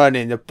off and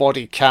running. The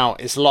body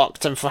count is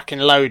locked and fucking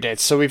loaded.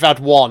 So we've had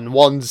one.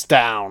 One's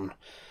down.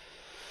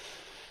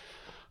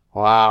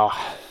 Wow.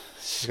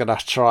 She's gonna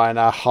try and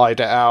hide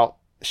it out.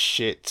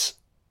 Shit.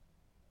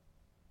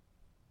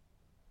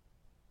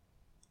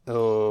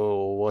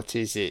 Oh, what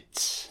is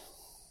it?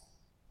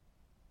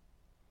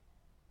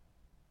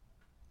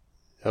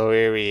 Oh,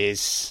 here he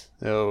is.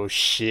 Oh,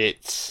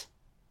 shit.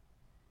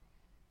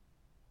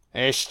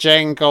 It's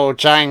Jangle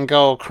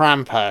Jangle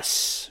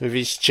Krampus with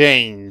his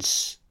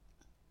chains.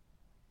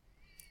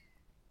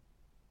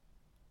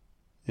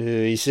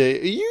 He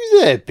said, "Are you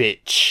there,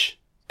 bitch?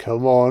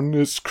 Come on,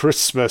 it's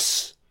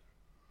Christmas.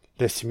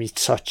 Let me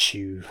touch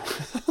you."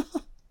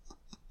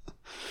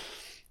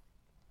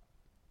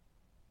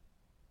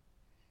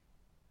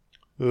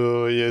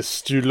 Oh,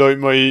 yes, do you like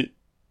my...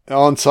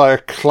 Aren't I a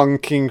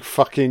clunking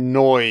fucking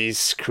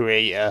noise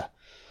creator?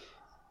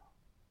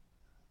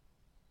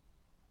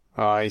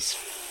 Oh, he's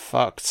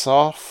fucked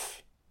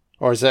off?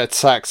 Or is it a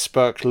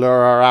textbook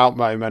lure her out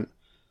moment?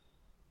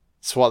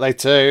 It's what they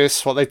do.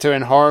 It's what they do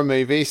in horror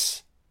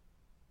movies.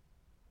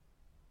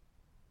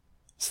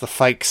 It's the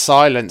fake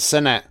silence,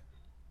 innit?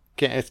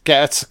 Get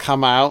her to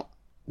come out,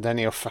 then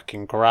he'll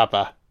fucking grab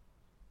her.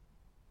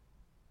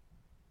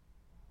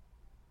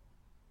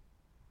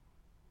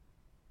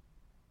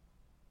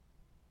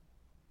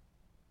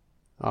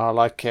 Oh, I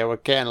like it. We're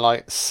getting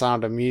like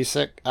Sound of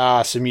Music. Ah,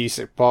 it's a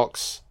music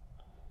box.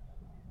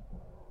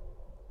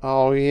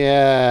 Oh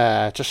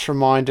yeah, just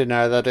reminding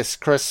her that it's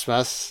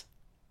Christmas.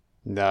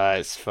 No,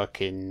 it's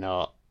fucking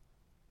not.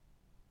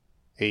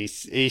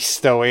 He's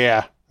still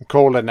here. I'm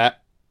calling it.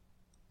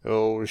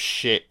 Oh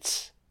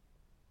shit.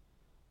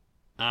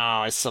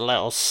 Oh, it's a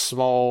little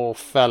small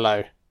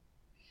fellow.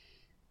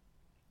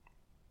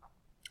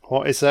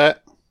 What is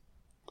it?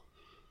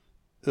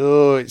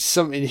 Oh, it's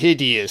something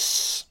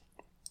hideous.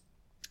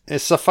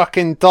 It's a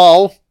fucking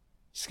doll.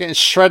 It's getting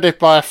shredded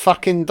by a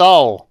fucking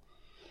doll.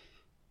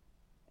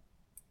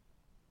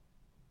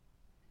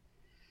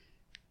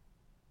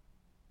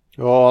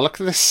 Oh, look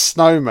at this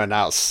snowman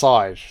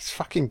outside. It's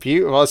fucking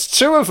beautiful. There's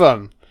two of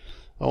them.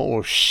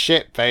 Oh,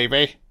 shit,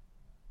 baby.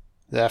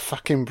 They're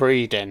fucking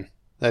breeding.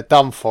 They're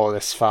done for,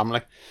 this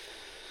family.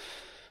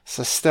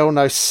 So still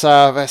no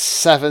service.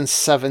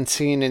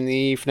 7:17 in the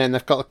evening.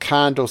 They've got the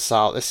candles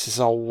out. This is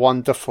a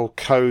wonderful,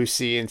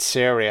 cosy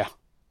interior.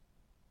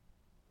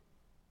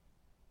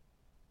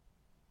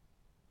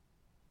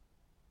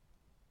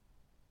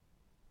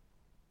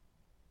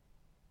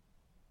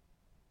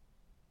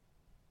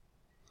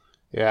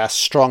 Yeah,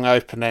 strong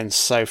openings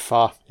so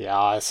far.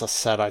 Yeah, as I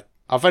said,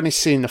 I've only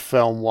seen the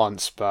film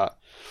once, but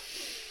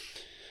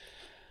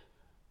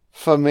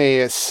for me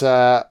it's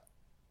without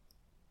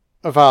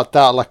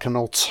doubt like an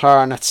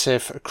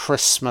alternative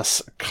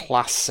Christmas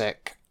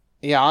classic.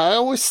 Yeah, I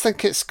always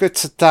think it's good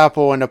to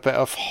dabble in a bit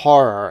of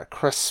horror at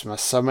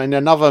Christmas. I mean,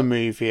 another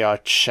movie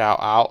I'd shout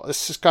out,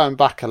 this is going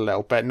back a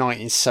little bit,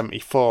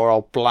 1974,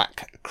 old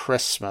Black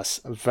Christmas.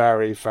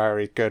 Very,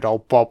 very good.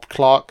 Old Bob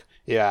Clark.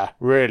 Yeah,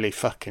 really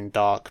fucking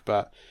dark,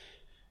 but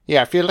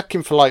yeah, if you're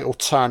looking for like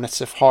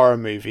alternative horror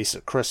movies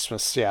at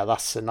Christmas, yeah,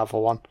 that's another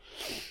one.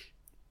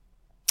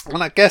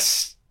 And I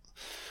guess,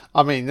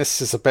 I mean,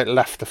 this is a bit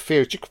left of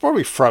field. You could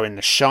probably throw in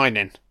The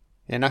Shining,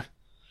 you know?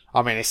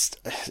 I mean, it's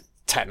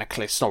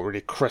technically it's not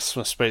really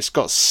Christmas, but it's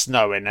got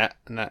snow in it,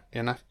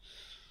 you know?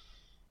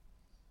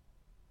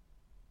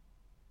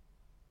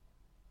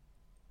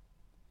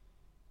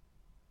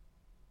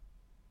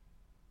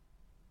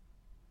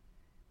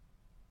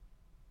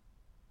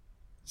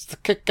 Is the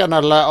kid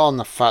gonna let on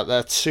the fact there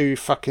are two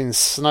fucking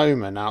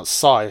snowmen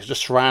outside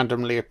just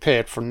randomly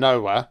appeared from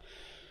nowhere?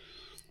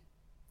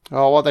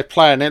 Oh, what are they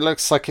playing? It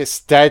looks like it's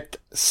Dead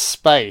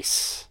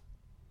Space.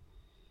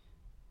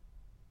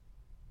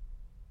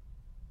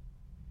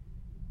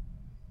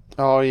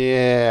 Oh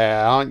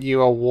yeah, aren't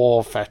you a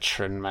war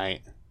veteran,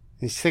 mate?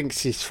 He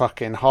thinks he's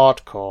fucking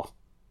hardcore.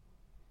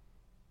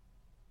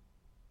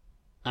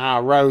 Ah,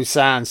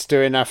 Roseanne's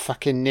doing her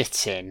fucking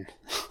knitting.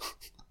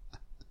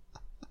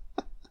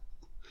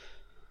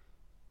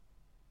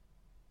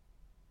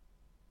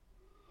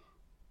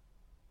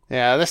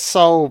 Yeah, this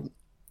whole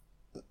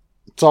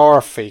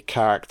Dorothy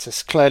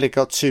character's clearly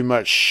got too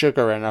much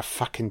sugar in her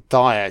fucking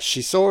diet.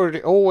 She's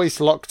always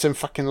locked and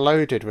fucking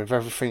loaded with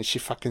everything she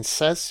fucking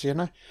says, you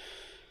know?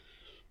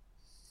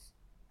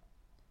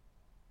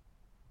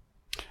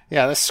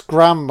 Yeah, this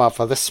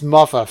grandmother, this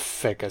mother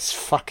figure's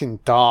fucking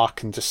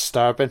dark and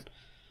disturbing.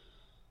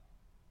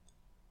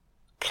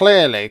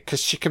 Clearly,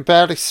 because she can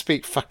barely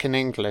speak fucking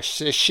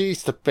English.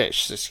 She's the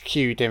bitch that's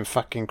cued in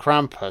fucking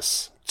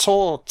Krampus.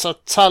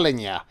 Telling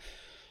ya.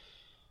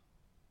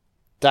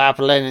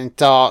 Dabbling in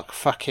dark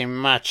fucking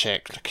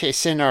magic. Look,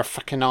 it's in her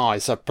fucking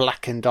eyes, her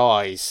blackened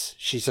eyes.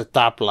 She's a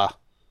dabbler.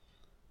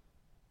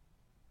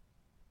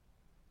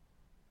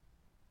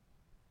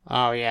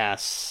 Oh,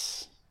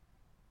 yes.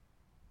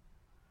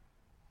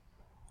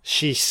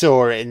 She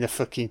saw it in the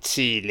fucking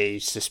tea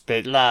leaves, this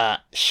bit.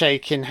 Like,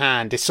 shaking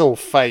hand, it's all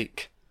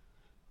fake.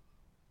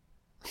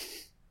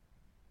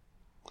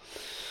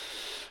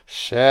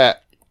 Shit.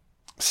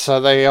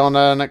 So they on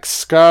an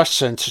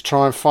excursion to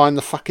try and find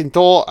the fucking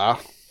daughter.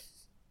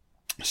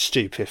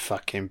 Stupid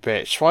fucking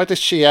bitch. Why does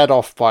she head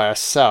off by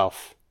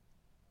herself?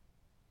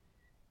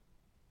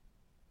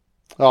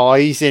 Oh,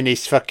 he's in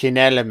his fucking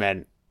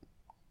element.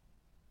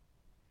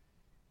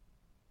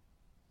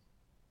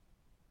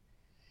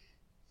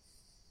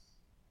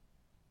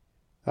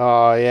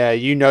 Oh, yeah,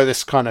 you know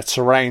this kind of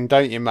terrain,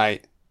 don't you,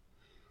 mate?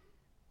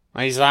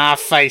 He's like, I've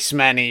faced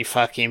many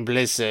fucking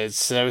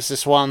blizzards. There was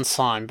this one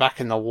time back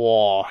in the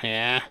war,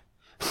 yeah?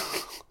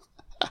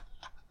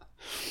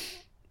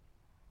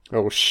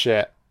 Oh,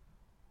 shit.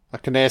 I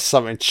can hear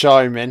something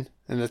chiming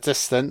in the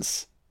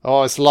distance.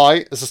 Oh, it's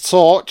light. There's a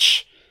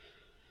torch.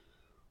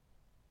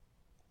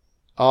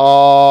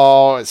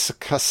 Oh, it's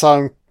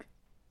some...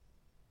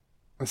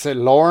 Is it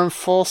law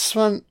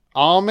enforcement?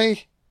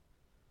 Army?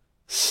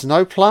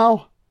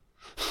 Snowplow?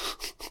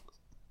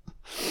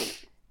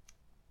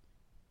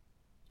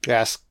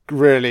 Yeah, it's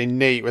really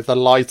neat with the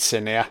lights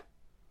in here.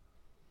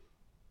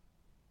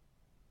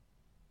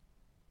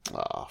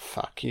 Oh,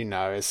 fuck, you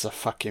know, it's a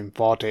fucking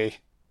body.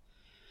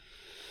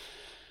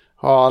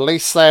 Oh, at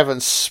least they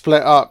haven't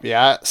split up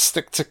yet.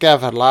 Stick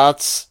together,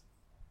 lads.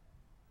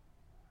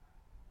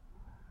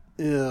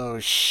 Oh,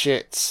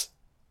 shit.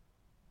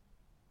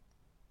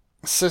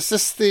 So is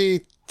this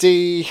the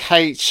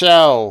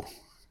DHL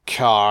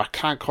car? I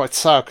can't quite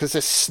tell because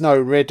it's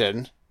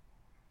snow-ridden.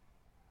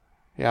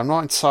 Yeah, I'm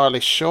not entirely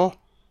sure.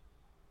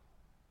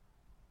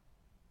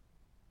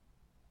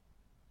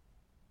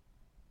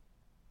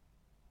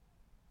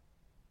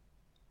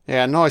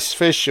 Yeah, nice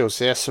visuals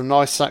here. Some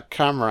nice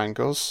camera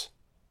angles.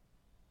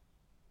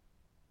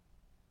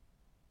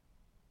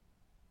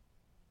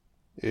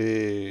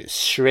 Ooh,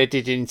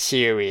 shredded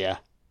interior.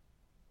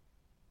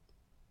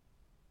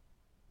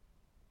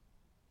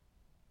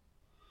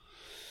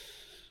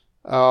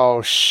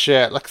 Oh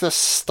shit, look at the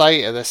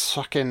state of this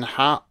fucking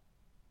hat.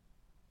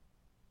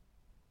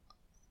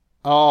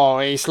 Oh,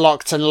 he's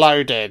locked and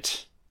loaded.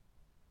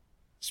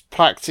 He's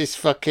packed his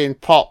fucking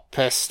pop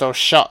pistol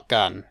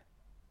shotgun.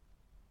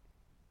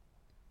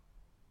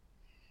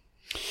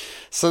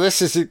 So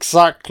this is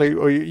exactly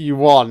what you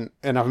want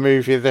in a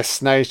movie of this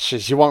nature.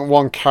 You want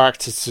one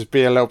character to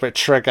be a little bit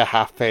trigger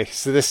happy.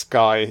 So this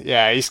guy,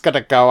 yeah, he's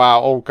gonna go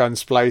out all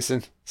guns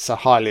blazing. So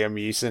highly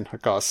amusing, I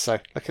gotta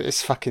say. Look at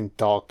this fucking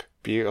dog.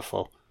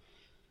 Beautiful.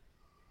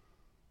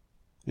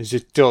 There's a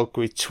dog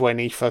with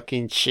 20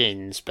 fucking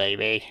chins,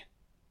 baby.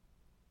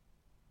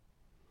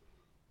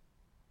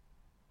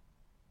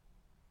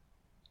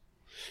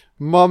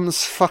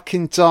 Mum's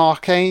fucking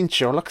dark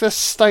angel. Look at the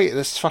state of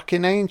this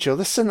fucking angel.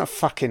 This isn't a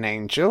fucking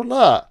angel.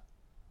 Look.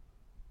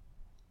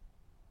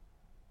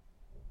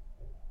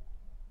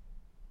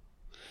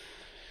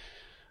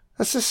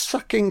 There's this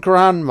fucking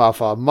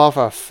grandmother,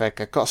 mother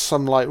figure, got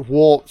some like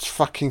warped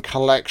fucking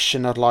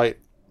collection of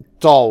like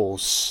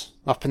dolls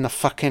up in the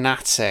fucking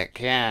attic.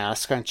 Yeah,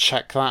 let's go and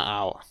check that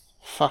out.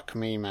 Fuck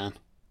me, man.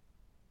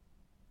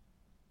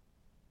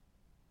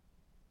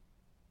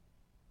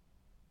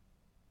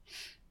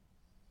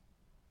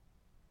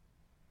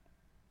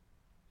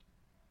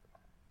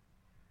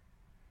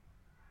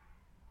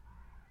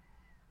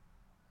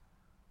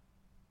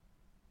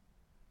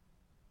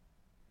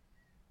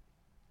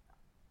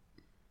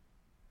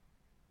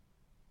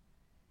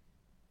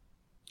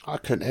 I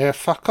couldn't hear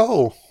fuck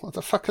all. What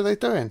the fuck are they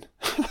doing?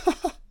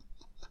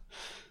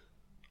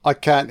 I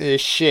can't hear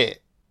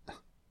shit.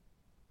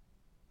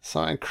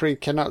 Something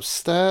creaking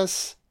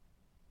upstairs.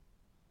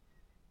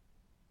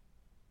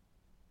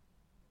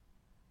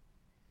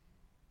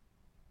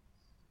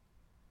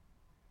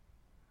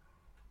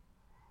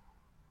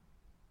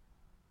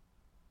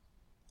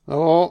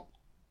 Oh.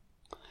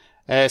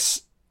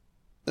 It's...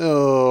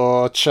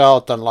 Oh,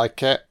 child don't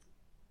like it.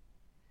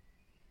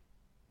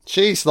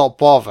 She's not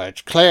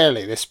bothered.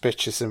 Clearly this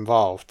bitch is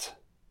involved.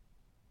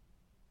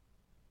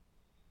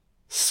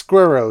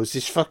 Squirrels,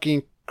 he's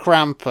fucking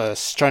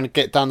Krampus trying to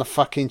get down the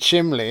fucking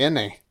chimney, isn't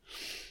he?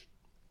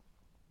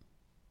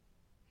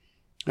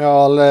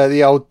 Oh,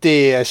 the old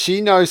dear.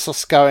 She knows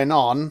what's going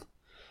on.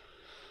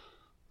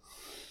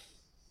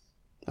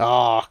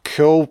 Oh,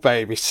 cool,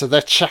 baby. So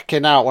they're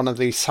checking out one of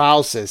these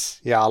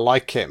houses. Yeah, I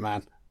like it,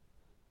 man.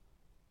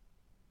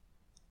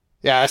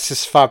 Yeah, this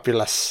is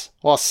fabulous.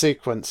 What a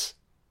sequence.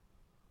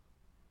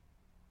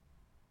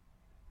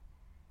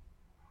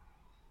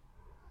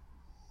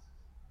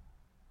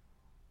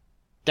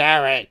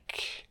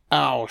 Derek.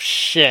 Oh,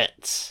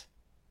 shit.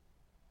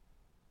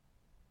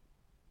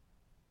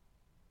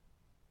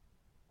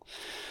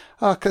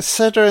 Oh,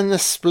 considering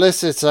this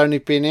blizzard's only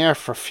been here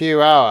for a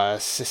few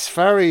hours, it's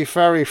very,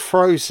 very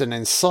frozen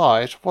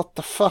inside. What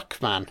the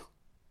fuck, man?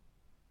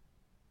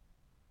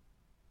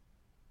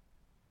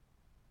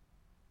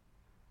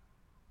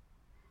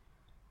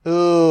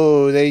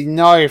 Ooh, they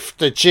knifed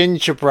the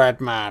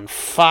gingerbread man.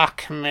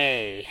 Fuck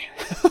me.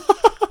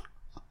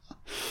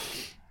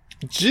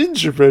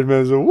 Gingerbread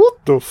man's like,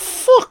 what the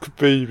fuck,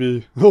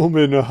 baby? I'm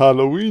in a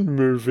Halloween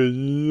movie.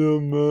 Yeah,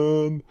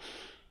 man.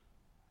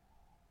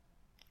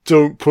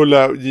 Don't pull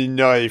out your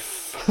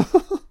knife.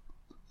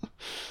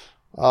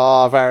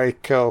 Oh, very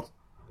cool.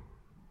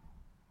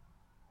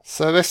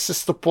 So this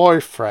is the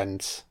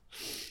boyfriend.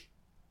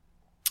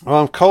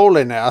 Well, I'm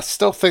calling it. I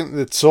still think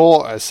the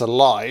daughter's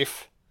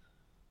alive.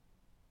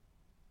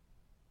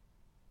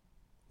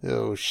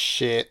 Oh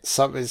shit,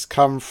 something's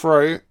come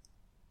through.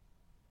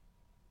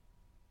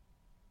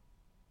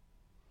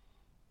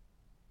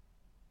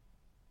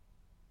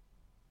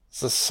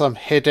 Is there some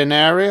hidden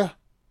area?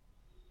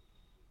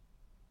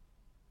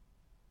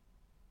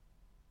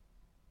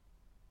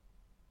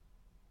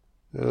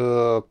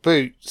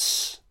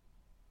 Boots.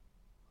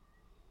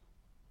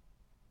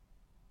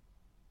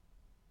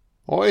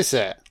 What is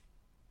it?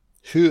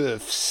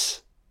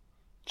 Hoofs.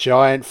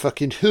 Giant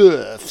fucking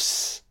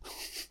hoofs.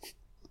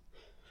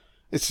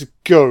 It's a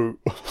goat.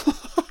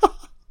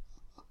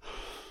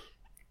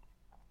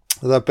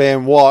 They're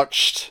being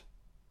watched.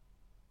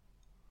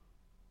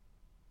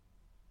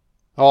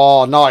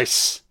 Oh,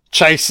 nice.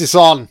 Chase is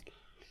on.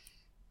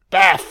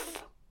 Beth.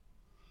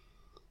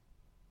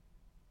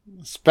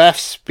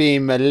 Beth's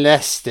being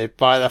molested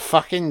by the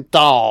fucking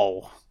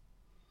doll.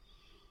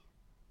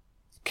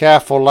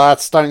 Careful,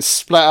 lads. Don't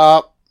split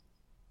up.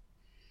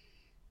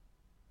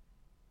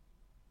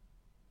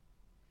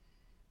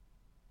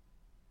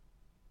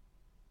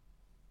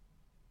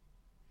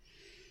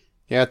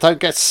 Yeah, don't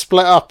get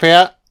split up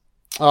here.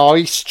 Oh,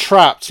 he's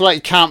trapped. Like,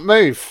 he can't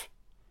move.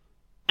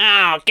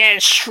 Oh,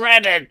 get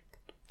shredded.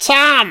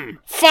 Tom!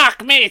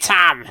 Fuck me,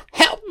 Tom!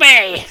 Help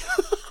me!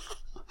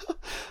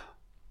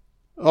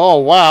 Oh,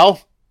 wow.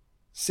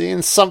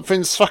 Seeing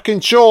something's fucking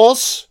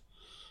jaws.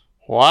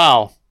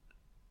 Wow.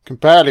 Can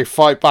barely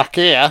fight back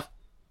here.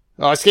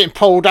 Oh, it's getting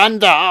pulled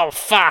under. Oh,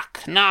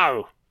 fuck.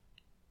 No.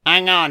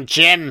 Hang on,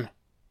 Jim.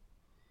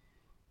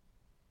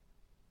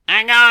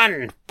 Hang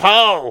on.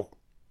 Pull.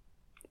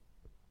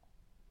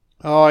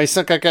 Oh, he's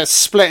not going to get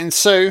split in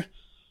two.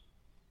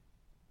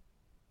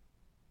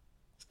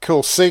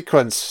 Cool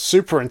sequence.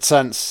 Super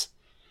intense.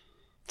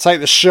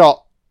 Take the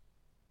shot.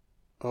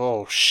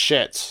 Oh,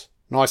 shit.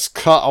 Nice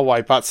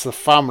cutaway back to the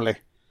family.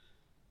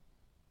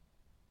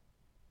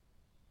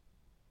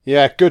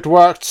 Yeah, good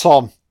work,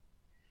 Tom.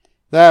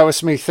 There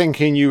was me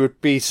thinking you would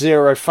be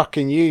zero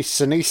fucking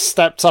use, and he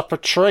stepped up a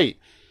treat.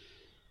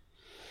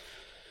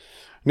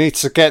 Need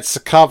to get to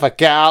cover.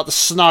 Get out the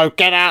snow.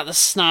 Get out the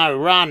snow.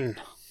 Run.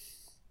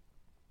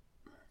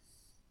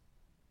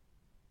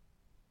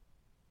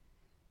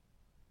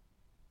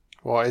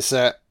 What is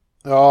it?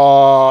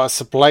 Oh,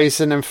 it's a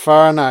blazing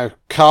inferno.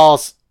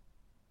 Cars.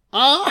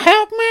 Oh,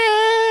 help me!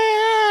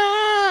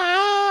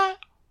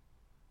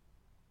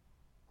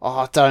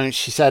 Oh, don't.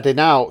 She's heading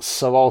out.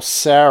 So old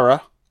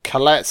Sarah.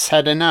 Colette's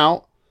heading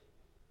out.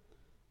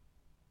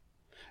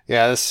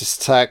 Yeah, this is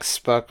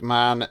textbook,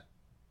 man.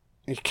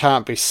 You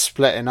can't be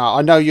splitting up.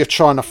 I know you're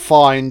trying to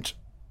find...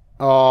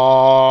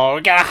 Oh,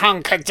 we gotta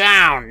hunker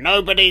down.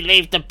 Nobody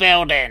leave the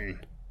building.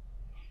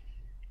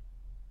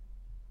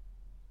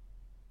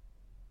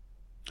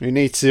 We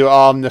need to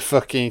arm the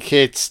fucking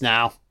kids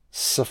now.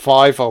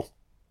 Survival.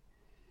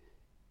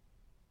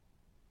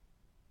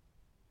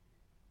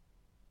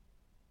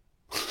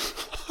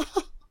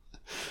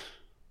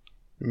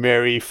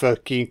 Merry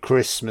fucking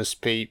Christmas,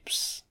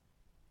 peeps.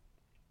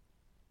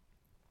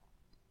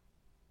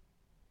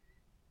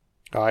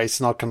 Oh, he's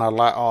not gonna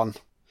let on.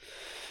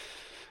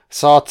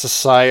 It's hard to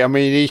say. I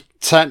mean,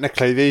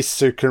 technically, these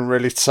two couldn't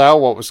really tell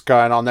what was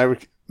going on. They were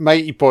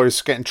matey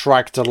boys getting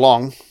dragged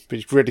along, but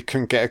you really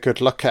couldn't get a good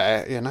look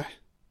at it, you know?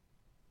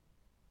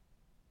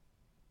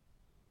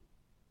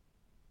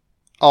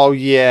 Oh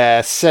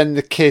yeah, send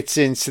the kids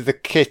into the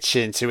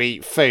kitchen to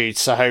eat food,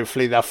 so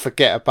hopefully they'll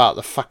forget about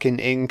the fucking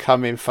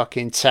incoming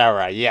fucking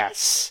terror,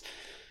 yes.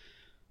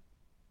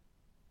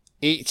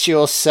 Eat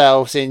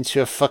yourselves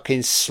into a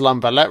fucking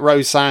slumber. Let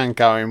Roseanne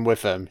go in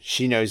with them.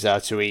 She knows how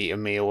to eat a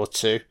meal or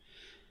two.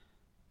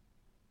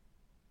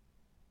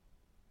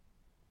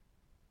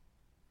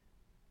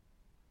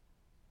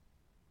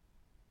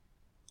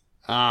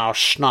 Oh,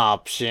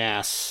 schnapps,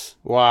 yes.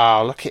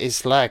 Wow, look at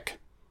his leg.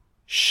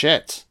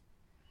 Shit.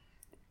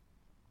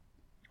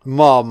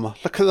 Mum,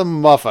 look at the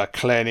mother,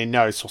 clearly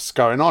knows what's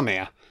going on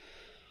here.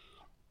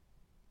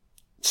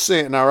 See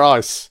it in her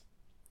eyes.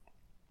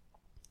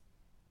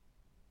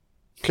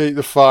 Keep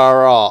the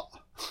fire up.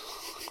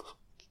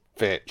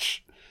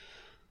 Bitch.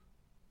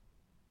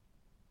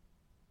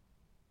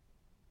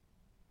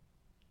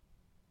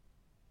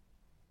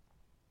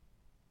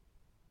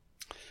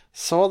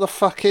 So what the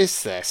fuck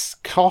is this?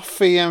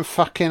 Coffee and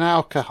fucking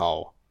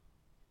alcohol.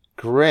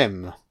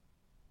 Grim.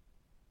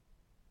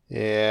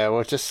 Yeah,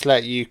 we'll just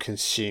let you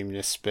consume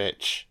this,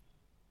 bitch.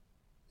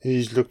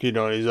 He's looking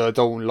on his, I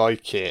don't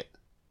like it.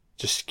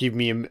 Just give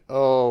me a...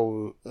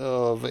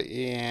 but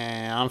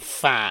yeah, I'm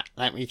fat.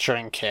 Let me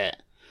drink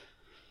it.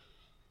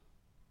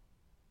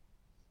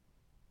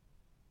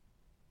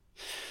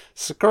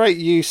 It's a great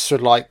use for,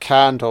 like,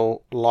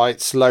 candle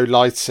lights, low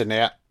lights in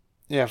it.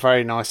 Yeah,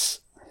 very nice.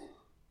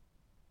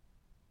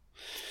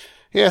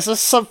 Yes, there's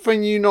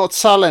something you're not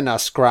telling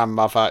us,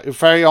 grandmother.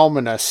 Very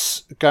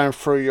ominous, going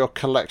through your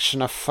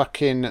collection of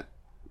fucking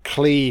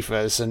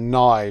cleavers and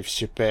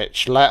knives, you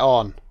bitch. Let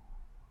on.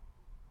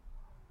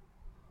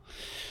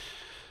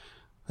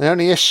 The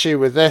only issue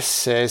with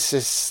this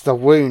is the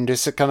wound.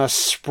 Is it going to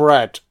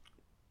spread?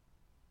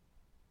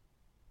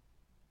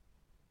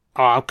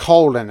 Oh, I'm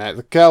calling it.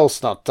 The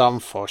girl's not done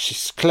for.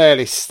 She's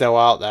clearly still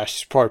out there.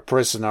 She's probably a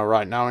prisoner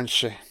right now, isn't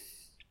she?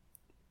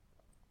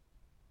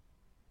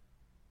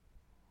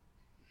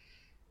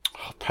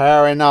 Oh,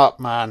 pairing up,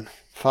 man.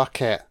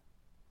 Fuck it.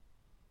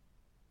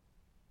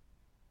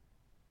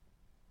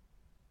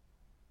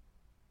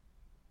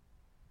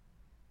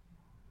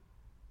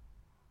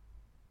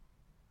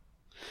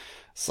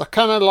 So I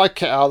kind of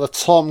like it how the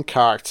Tom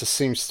character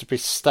seems to be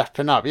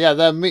stepping up. Yeah,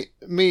 I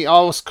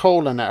was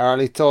calling it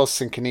early doors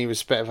thinking he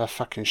was a bit of a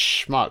fucking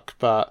schmuck,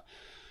 but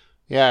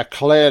yeah,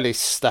 clearly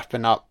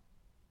stepping up.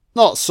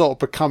 Not sort of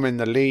becoming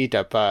the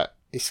leader, but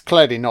he's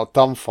clearly not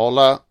done for.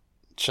 Look,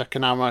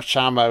 checking how much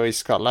ammo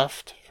he's got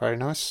left. Very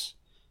nice.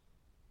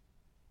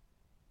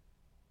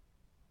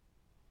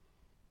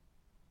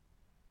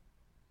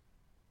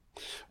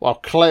 Well,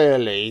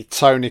 clearly,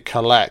 Toni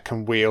Collette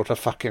can wield a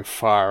fucking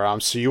firearm,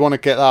 so you want to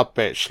get that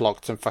bitch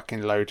locked and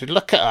fucking loaded.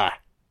 Look at her.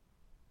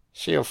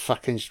 She'll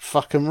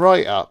fucking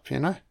right up, you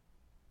know?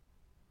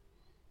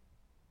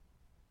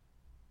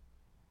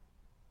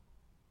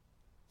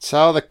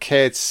 Tell the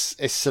kids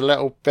it's a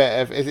little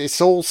bit of... It's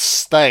all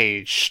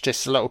staged.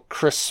 It's a little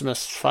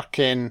Christmas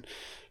fucking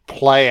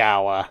play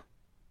hour.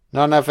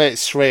 None of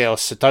it's real,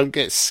 so don't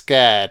get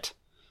scared.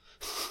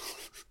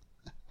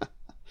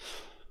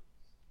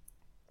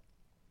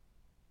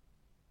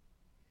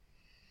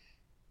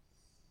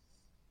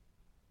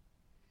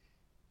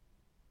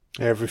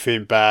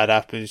 Everything bad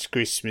happens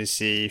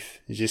Christmas Eve.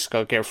 You just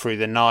gotta get through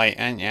the night,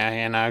 ain't you?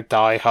 You know,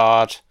 Die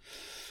Hard.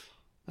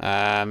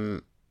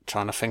 Trying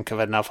to think of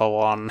another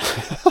one.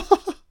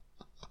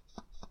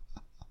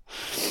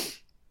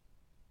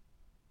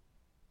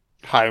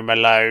 Home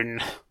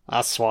Alone.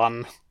 That's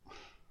one.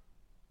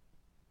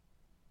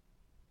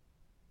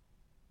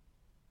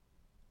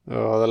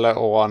 Oh, the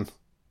little one.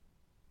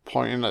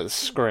 Pointing at the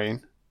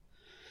screen.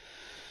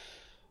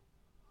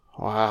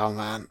 Wow,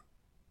 man.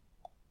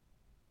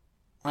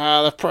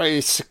 They're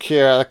pretty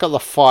secure. They've got the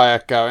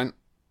fire going.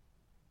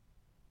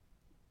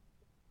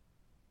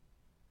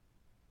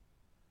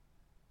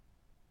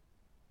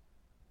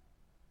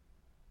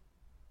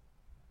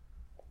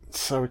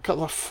 So we've got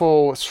the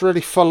full... It's really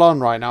full on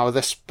right now with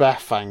this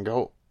Beth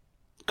angle.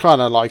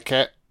 Kind of like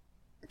it.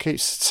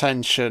 Keeps the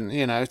tension,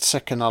 you know,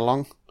 ticking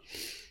along.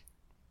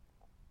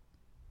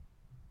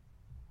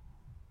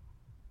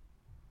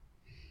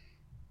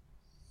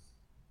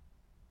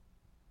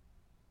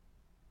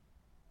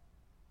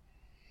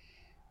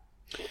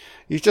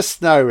 You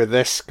just know with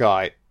this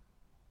guy...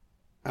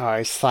 Oh,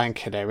 he's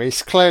thanking him.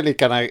 He's clearly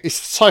gonna... He's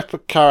the type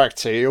of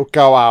character he'll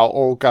go out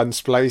all guns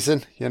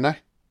blazing, you know?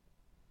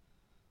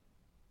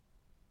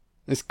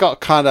 He's got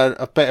kind of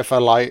a bit of a,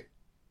 like,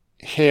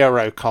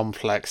 hero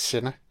complex,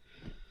 you know?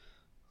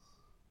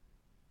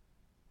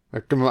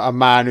 A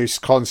man who's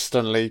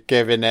constantly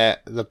giving it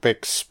the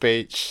big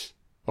speech.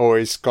 Or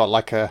he's got,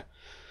 like, a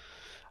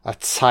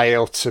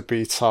tale to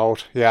be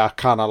told. Yeah, I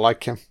kind of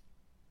like him.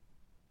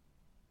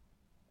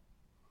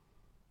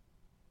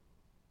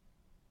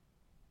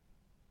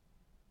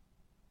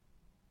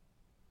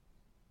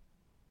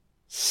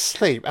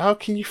 Sleep? How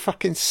can you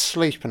fucking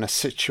sleep in a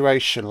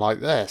situation like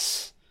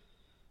this?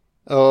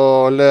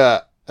 Oh,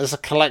 look. There's a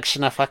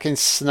collection of fucking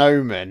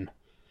snowmen.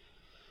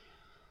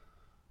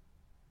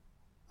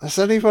 Has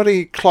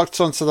anybody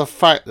clocked onto the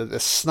fact that the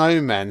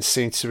snowmen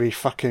seem to be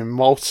fucking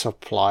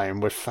multiplying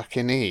with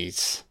fucking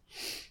ease?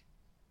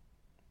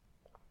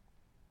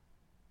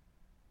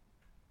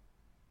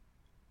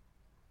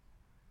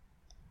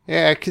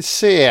 Yeah, I can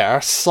see it.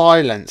 Her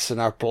silence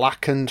and her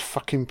blackened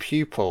fucking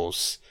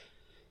pupils.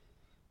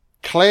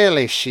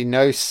 Clearly she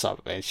knows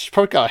something. She's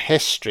probably got a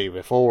history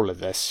with all of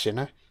this, you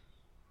know?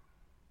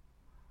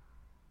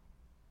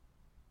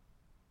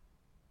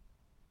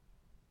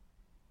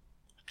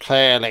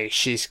 Clearly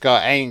she's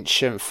got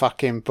ancient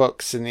fucking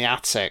books in the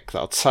attic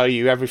that'll tell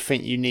you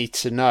everything you need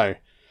to know.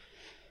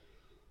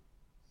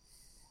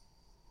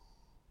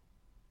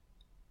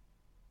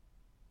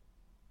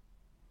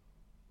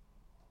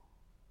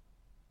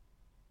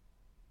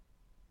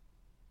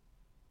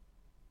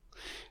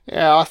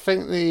 Yeah, I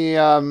think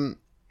the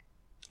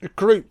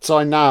group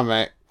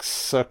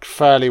dynamics are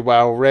fairly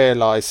well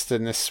realised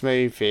in this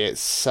movie.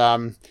 It's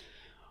I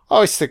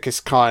always think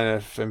it's kind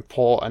of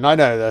important. I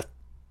know that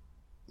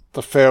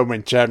the film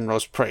in general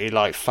is pretty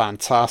like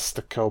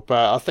fantastical,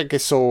 but I think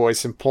it's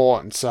always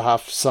important to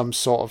have some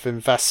sort of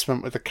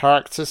investment with the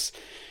characters,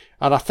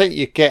 and I think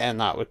you're getting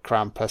that with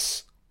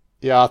Krampus.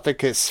 Yeah, I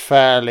think it's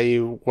fairly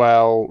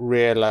well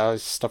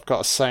realised. I've got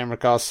to say in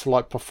regards to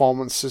like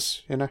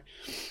performances, you know.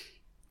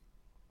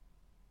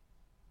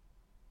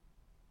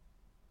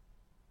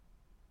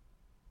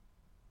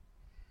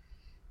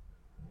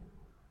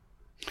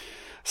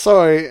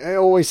 Sorry, it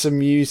always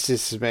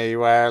amuses me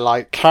where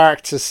like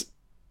characters,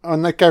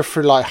 when they go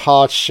through like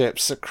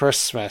hardships at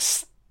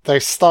Christmas, they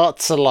start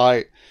to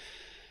like,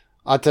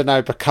 I don't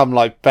know, become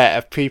like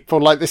better people.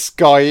 Like this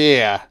guy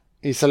here,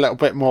 he's a little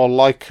bit more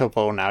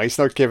likable now. He's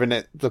not giving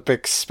it the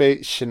big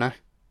speech, you know.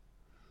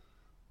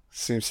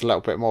 Seems a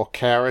little bit more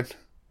caring.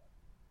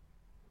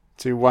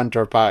 Do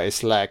wonder about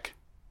his leg.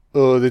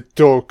 Oh, the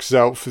dog's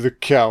out for the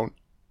count.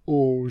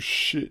 Oh,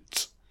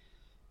 shit.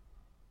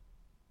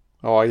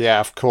 Oh, yeah,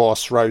 of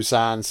course.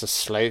 Roseanne's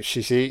asleep.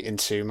 She's eating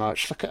too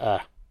much. Look at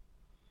her.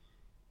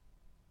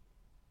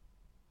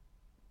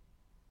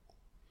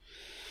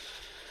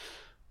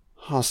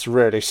 I was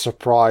really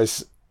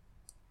surprised.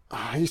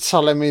 Are you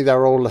telling me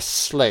they're all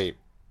asleep?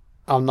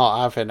 I'm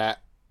not having it.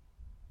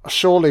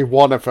 Surely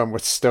one of them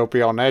would still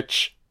be on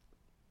edge.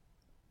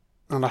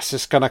 Unless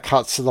it's going to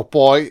cut to the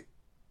boy.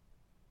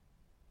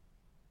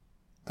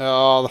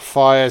 Oh, the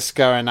fire's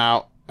going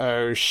out.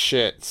 Oh,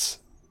 shit.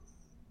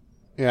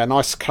 Yeah,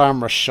 nice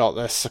camera shot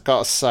this, I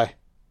gotta say.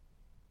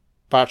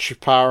 Battery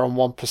power on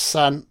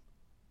 1%.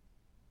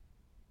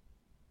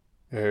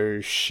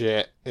 Oh,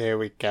 shit. Here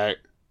we go.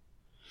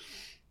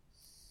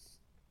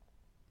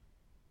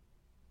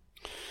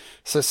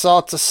 So it's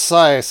hard to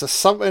say. Is there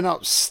something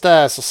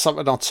upstairs or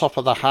something on top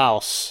of the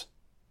house?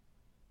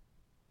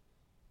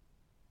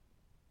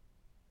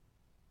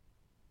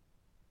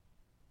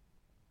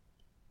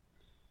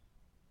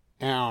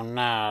 Oh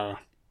no.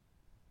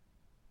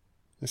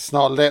 It's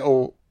not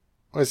little...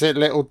 Is it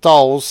little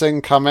dolls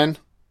incoming?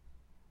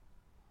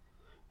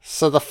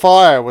 So the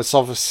fire was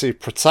obviously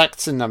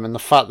protecting them, and the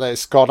fact that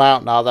it's gone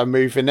out now, they're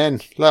moving in.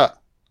 Look.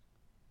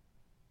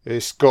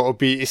 It's gotta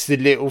be... It's the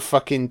little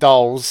fucking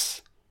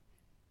dolls.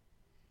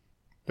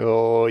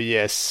 Oh,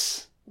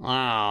 yes.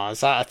 Wow,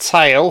 is that a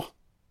tail?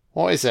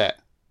 What is it?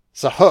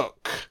 It's a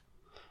hook.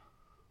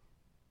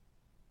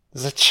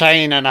 There's a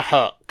chain and a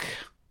hook.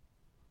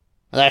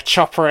 They're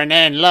choppering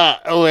in,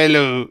 look. Oh,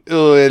 hello.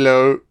 Oh,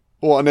 hello.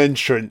 What an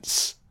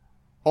entrance.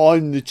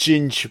 I'm the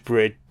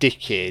gingerbread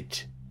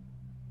dickhead.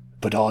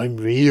 But I'm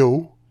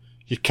real.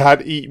 You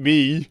can't eat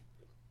me.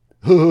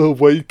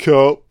 Wake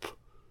up.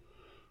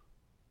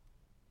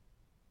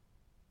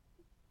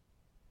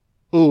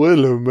 Oh,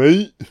 hello,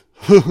 mate.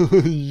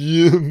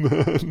 Yeah,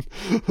 man.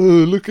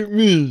 Look at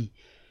me.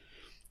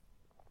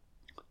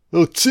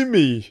 Oh,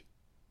 Timmy.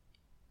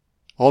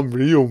 I'm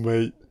real,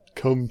 mate.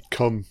 Come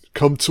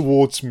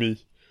towards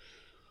me.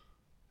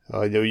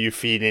 I know you're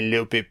feeling a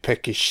little bit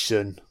peckish,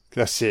 son.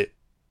 That's it.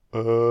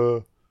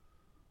 You're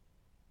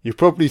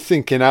probably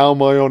thinking, how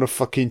am I on a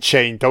fucking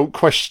chain? Don't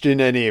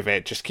question any of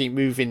it. Just keep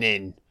moving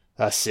in.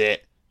 That's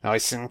it.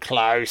 Nice and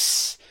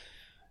close.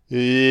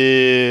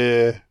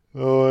 Yeah.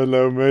 Oh,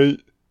 hello,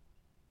 mate.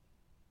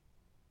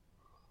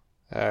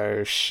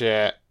 Oh,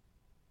 shit.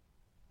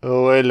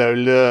 Oh, hello,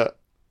 look.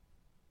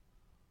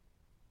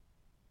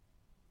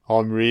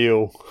 I'm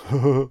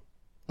real.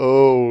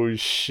 Oh,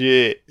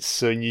 shit,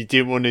 son, you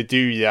didn't want to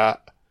do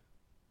that.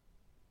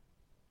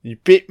 You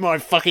bit my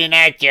fucking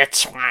head, you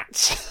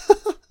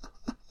twat.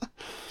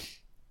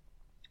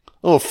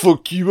 I'll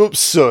fuck you up,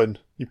 son.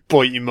 You're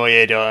biting my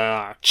head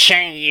off. I'll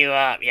chain you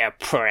up, you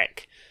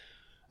prick.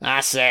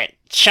 That's it.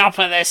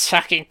 Chopper this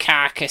fucking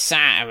carcass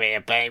out of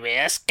here, baby.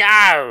 Let's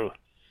go.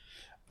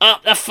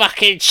 Up the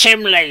fucking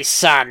chimney,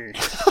 son.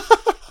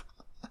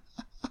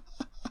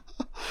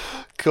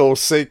 Cool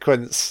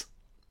sequence.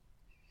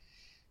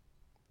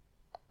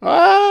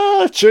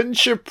 Ah,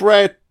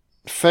 gingerbread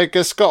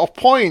figure's got a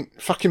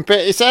point. Fucking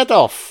bit his head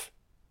off.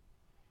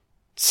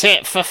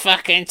 Tit for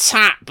fucking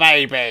tat,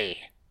 baby.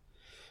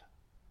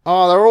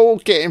 Oh, they're all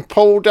getting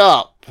pulled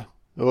up.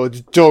 Oh,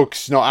 the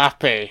dog's not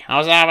happy. I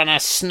was having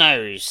a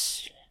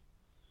snooze.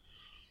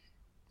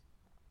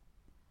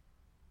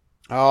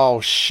 Oh,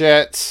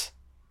 shit.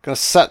 Gonna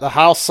set the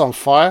house on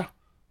fire.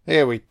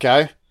 Here we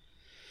go.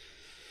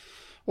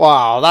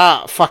 Wow,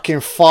 that fucking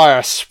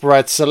fire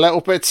spreads a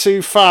little bit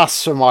too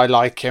fast for my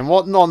liking.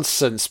 What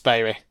nonsense,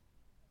 baby.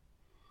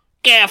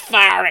 Get a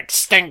fire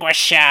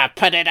extinguisher,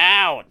 put it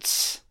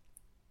out.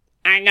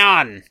 Hang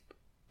on.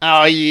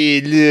 Oh,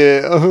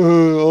 yeah,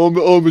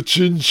 I'm a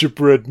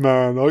gingerbread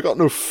man. I got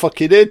no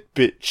fucking head,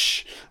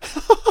 bitch.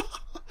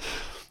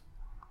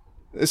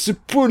 It's a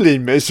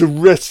bullying me. It's a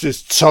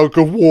restless tug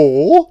of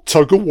war.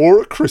 Tug of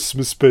war at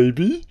Christmas,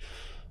 baby.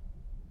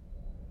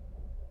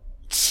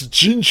 It's a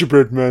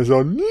gingerbread man.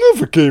 I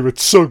love a game of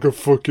tug of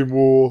fucking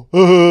war.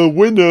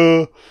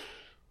 Winner.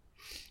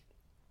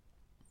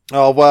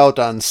 Oh, well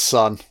done,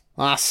 son.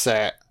 That's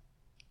it.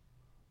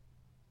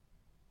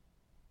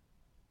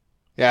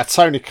 Yeah,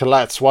 Toni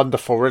Collette's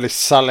wonderful. Really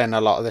selling a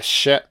lot of this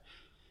shit.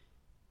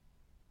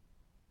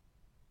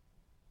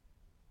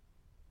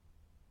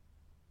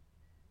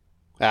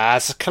 Yeah,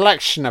 it's a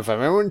collection of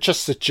them. It wasn't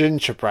just the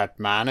gingerbread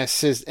man.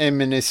 It's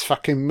him and his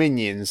fucking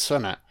minions,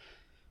 isn't it?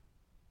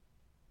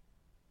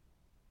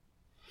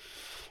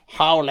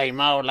 Holy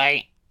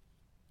moly.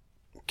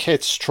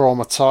 Kids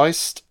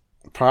traumatised.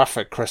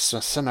 Perfect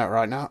Christmas, isn't it,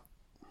 right now?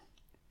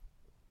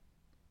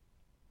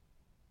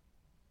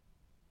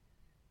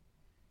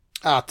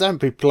 Ah,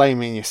 don't be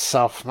blaming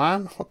yourself,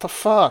 man. What the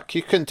fuck?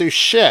 You couldn't do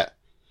shit.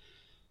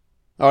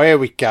 Oh, here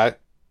we go.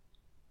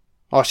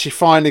 Oh, is she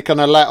finally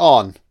gonna let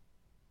on?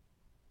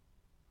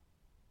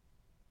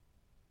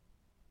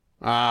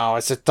 Oh,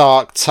 it's a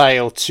dark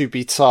tale to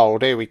be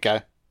told. Here we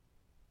go.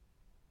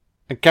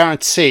 I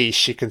guarantee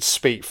she can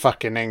speak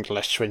fucking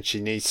English when she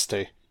needs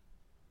to.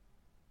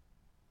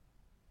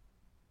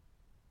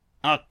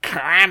 Oh,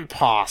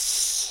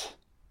 Krampus.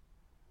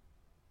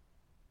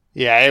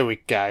 Yeah, here we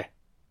go.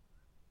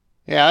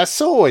 Yeah, that's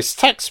always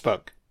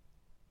textbook.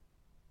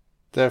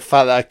 The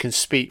fact that I can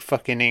speak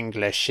fucking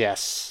English,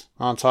 yes.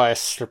 Aren't I a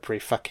slippery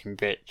fucking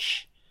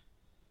bitch?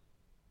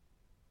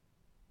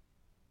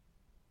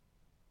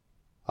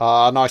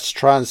 Nice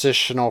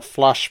transitional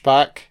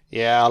flashback.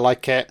 Yeah, I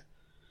like it.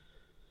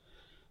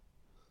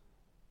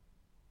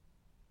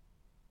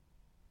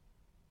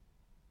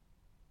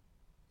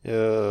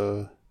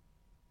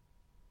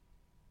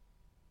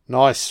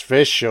 Nice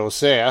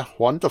visuals here.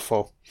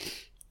 Wonderful.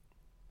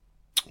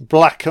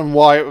 Black and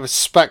white with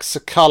specks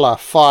of colour.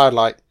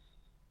 Firelight.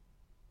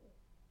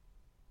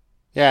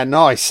 Yeah,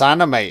 nice.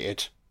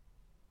 Animated.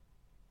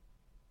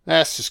 Yeah,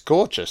 this is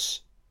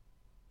gorgeous.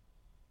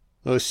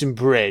 Oh, some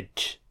bread.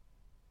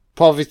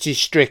 Poverty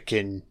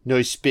stricken.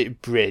 Nice bit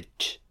of bread.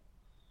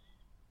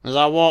 As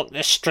I walk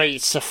the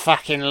streets of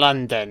fucking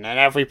London and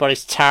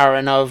everybody's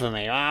towering over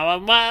me.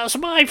 Oh, where's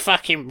my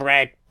fucking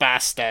bread,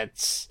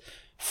 bastards?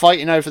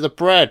 Fighting over the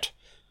bread.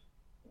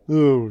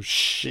 Oh,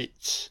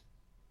 shit.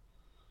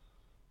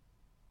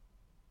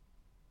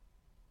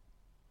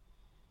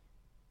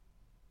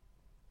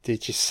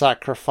 Did you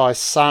sacrifice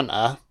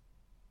Santa?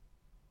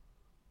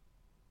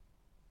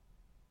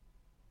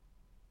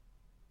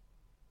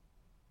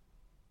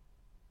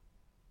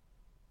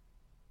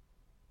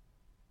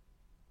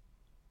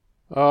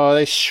 Oh,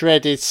 they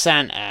shredded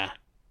Santa.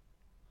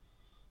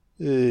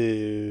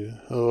 Ooh.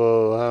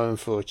 Oh, how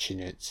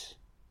unfortunate.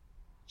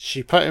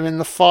 She put him in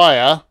the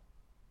fire?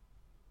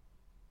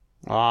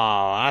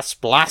 Oh, that's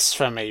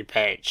blasphemy,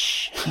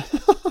 bitch.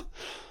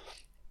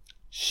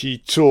 She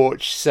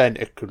torched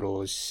Santa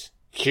Claus.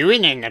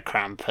 Queuing in the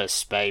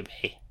Krampus,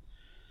 baby.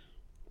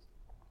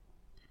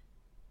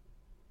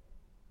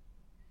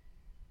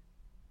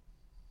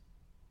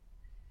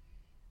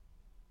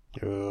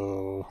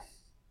 Oh.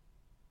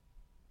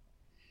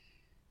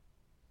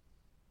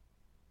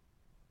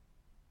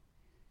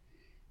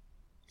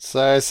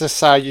 So is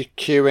this how you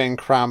queue in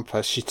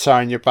Krampus? You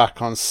turn your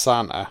back on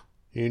Santa.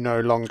 You no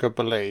longer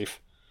believe.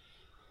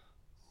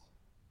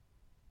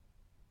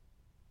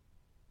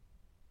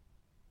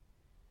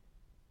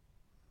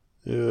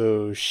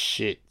 Oh,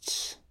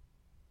 shit.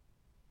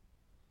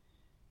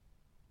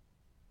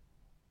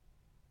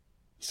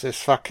 It's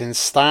this fucking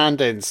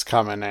stand-ins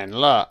coming in,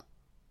 look.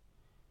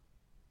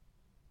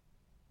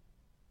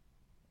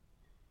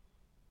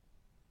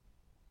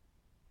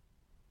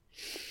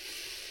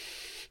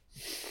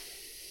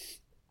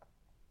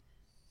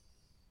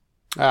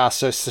 Ah,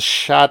 so it's the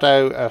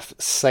shadow of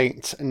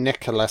Saint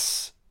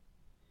Nicholas.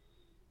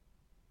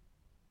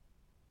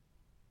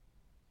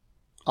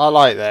 I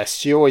like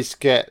this. You always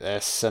get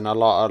this in a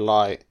lot of,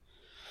 like,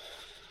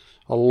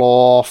 a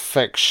law,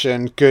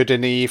 fiction, good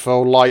and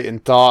evil, light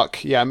and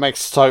dark. Yeah, it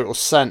makes total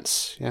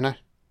sense, you know?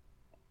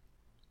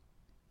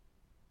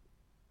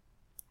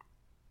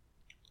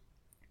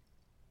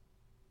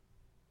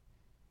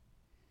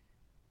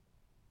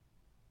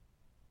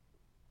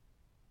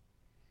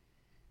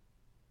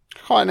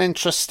 Quite an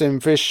interesting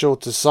visual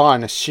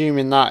design,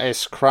 assuming that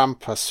is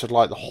Krampus with,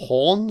 like, the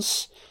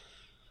horns.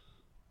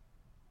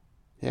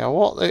 Yeah,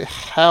 what the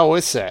hell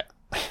is it?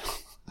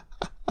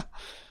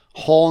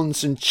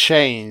 Horns and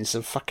chains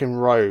and fucking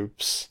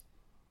robes.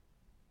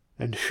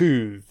 And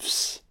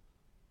hooves.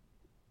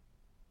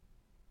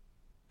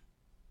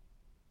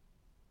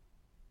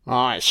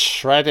 Alright,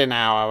 shredding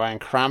hour when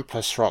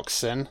Krampus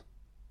rocks in.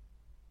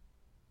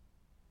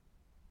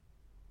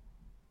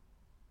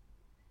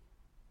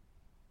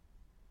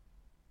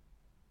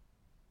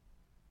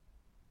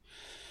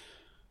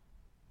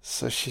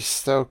 So she's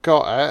still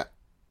got it.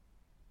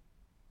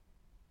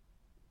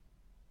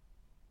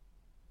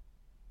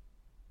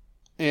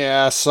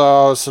 Yeah, so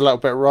I was a little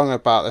bit wrong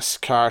about this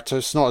character.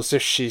 It's not as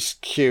if she's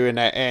queuing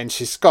it in.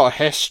 She's got a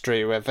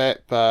history with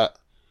it, but...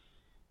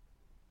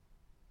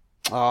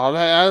 Oh,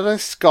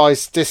 this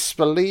guy's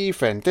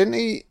disbelieving, didn't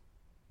he?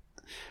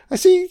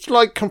 Has he,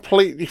 like,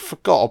 completely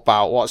forgot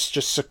about what's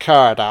just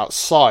occurred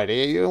outside?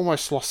 He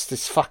almost lost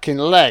his fucking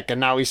leg and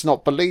now he's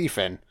not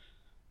believing.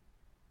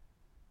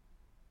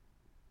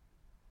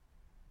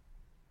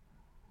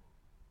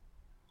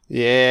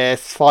 Yeah,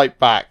 fight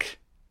back.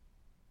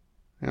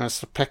 He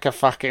wants to pick a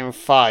fucking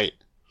fight.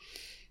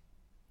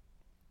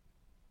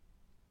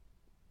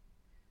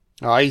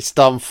 Oh, he's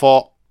done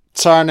for.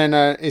 Turning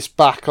his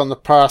back on the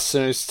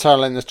person who's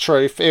telling the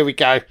truth. Here we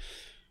go.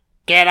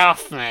 Get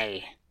off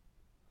me.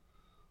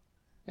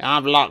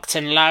 I'm locked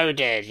and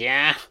loaded,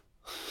 yeah?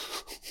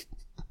 If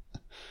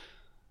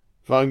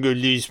I'm going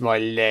to lose my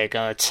leg,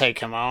 I'm going to take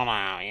them all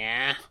out,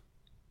 yeah?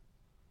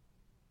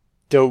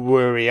 Don't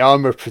worry,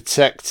 I'm a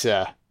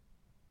protector.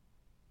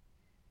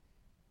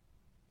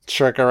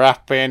 Trigger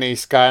happy and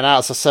he's going out.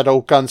 As I said, all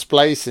guns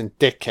blazing,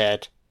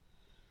 dickhead.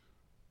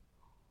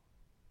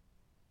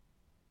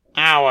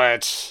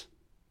 Howard.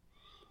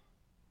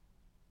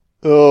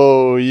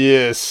 Oh,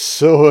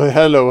 yes. Oh,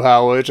 hello,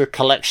 Howard. A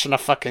collection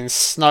of fucking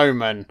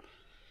snowmen.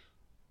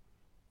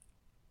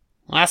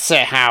 That's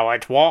it,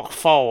 Howard. Walk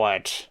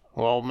forward.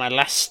 We'll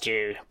molest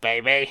you,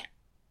 baby.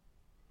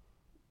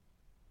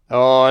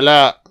 Oh,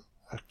 look.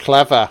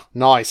 Clever.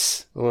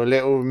 Nice. Or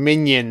little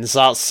minions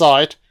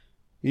outside.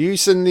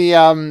 Using the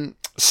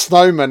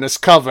snowmen as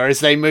cover as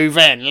they move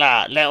in.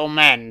 Look, little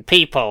men,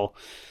 people.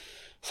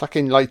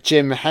 Fucking like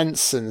Jim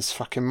Henson's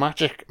fucking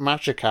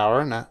magic hour,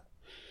 isn't it?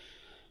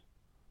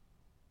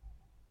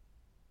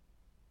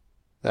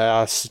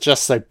 I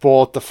suggest they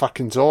board the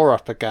fucking door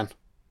up again.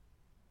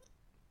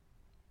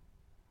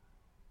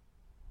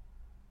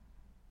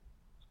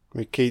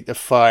 We keep the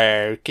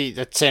fire, we keep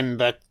the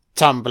timber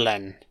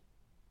tumbling.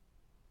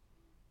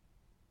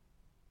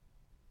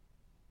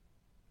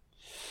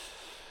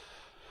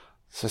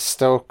 So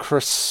still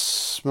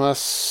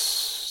Christmas.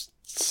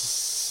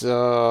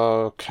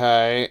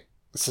 Okay.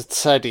 It's a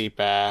teddy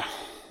bear.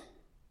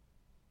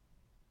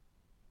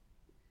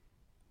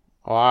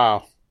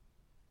 Wow.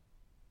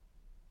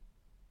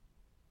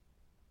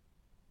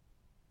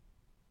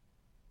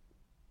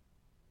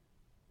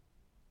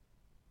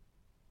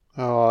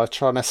 Oh,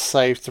 trying to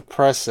save the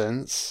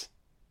presents.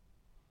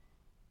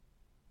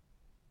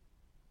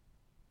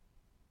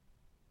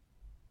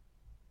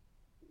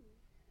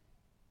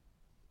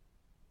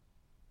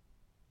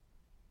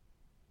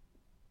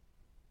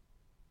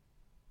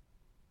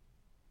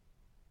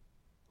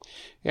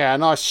 Yeah, a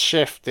nice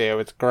shift here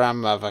with the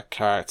grandmother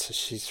character.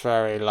 She's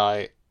very,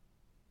 like,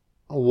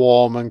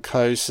 warm and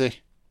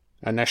cozy.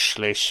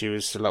 Initially, she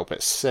was a little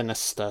bit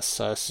sinister,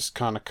 so this is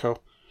kind of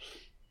cool.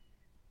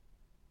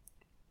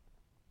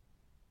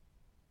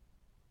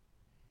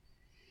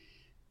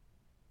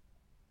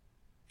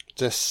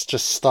 Just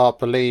start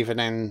believing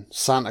in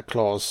Santa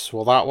Claus.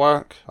 Will that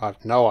work? I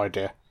have no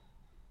idea.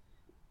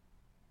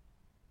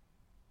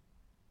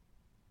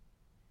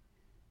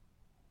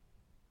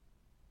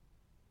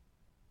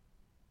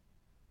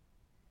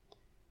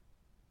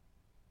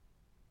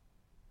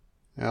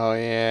 Oh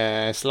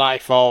yeah, has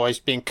life always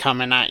been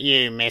coming at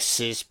you,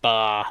 Mrs.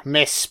 Barr?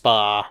 Miss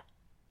Barr?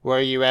 Were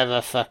you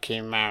ever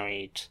fucking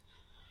married?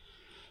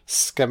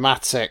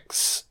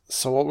 Schematics.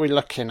 So what are we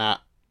looking at?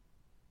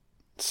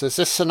 So is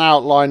this an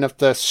outline of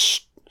the...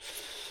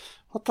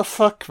 What the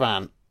fuck,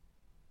 man?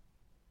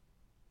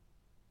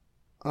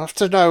 I have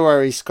to know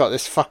where he's got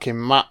this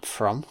fucking map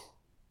from.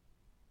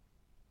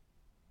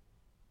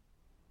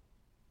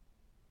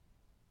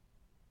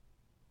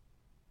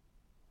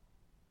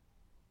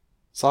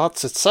 It's hard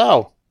to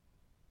tell.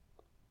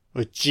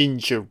 A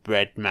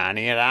gingerbread man,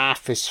 he had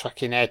half his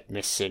fucking head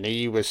missing.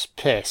 He was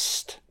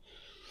pissed.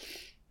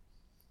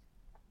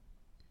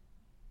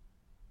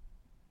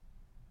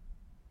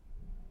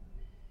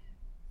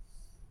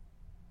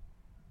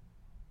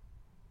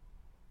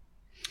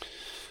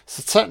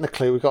 So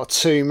technically we've got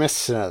 2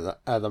 missing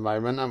at the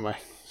moment, haven't we?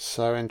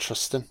 So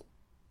interesting.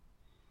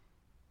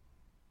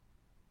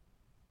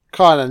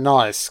 Kind of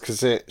nice,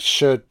 because it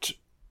should...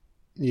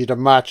 You'd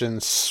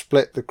imagine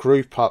split the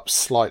group up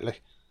slightly.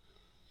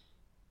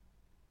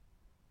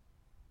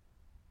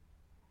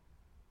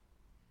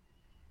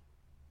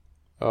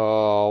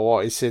 Oh,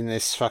 what is in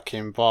this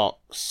fucking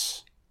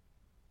box?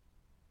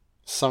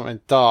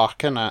 Something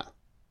dark, isn't it?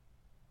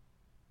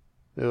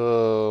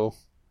 Oh.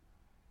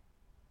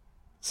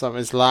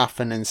 Something's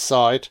laughing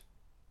inside.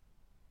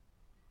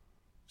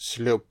 It's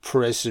a little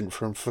present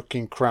from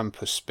fucking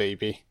Krampus,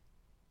 baby.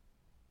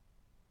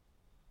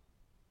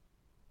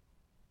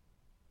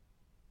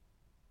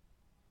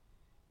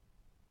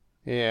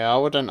 Yeah, I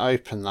wouldn't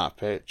open that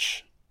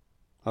bitch.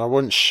 I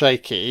wouldn't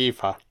shake it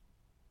either.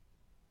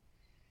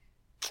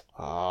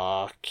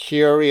 Ah, oh,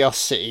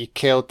 curiosity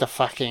killed the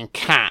fucking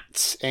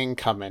cat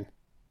incoming.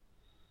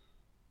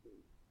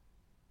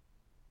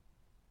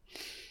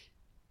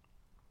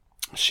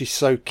 She's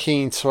so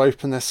keen to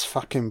open this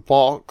fucking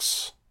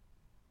box.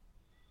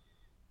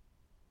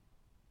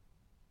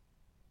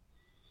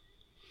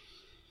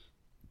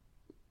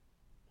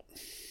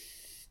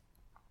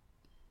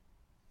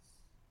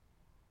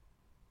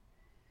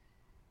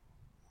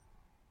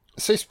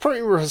 So he's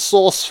pretty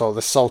resourceful,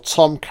 this old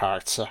Tom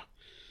character.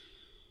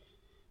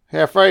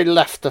 Yeah, very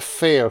left of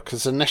field,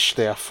 because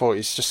initially I thought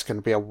he's just going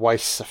to be a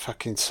waste of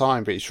fucking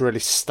time, but he's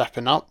really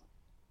stepping up.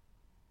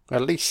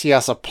 At least he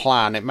has a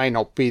plan. It may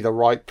not be the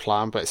right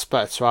plan, but it's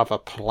better to have a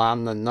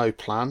plan than no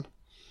plan.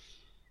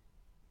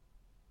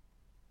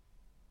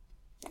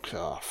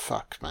 Oh,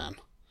 fuck, man.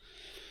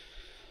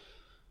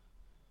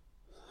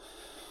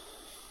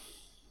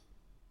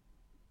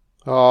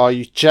 Oh,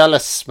 you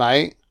jealous,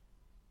 mate?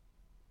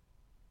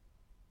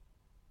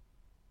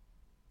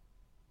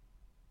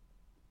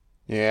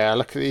 Yeah,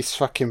 look at these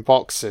fucking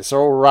boxes. They're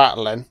all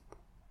rattling.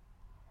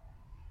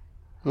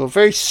 Well,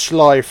 very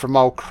sly from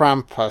old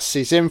Krampus.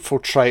 He's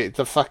infiltrated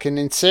the fucking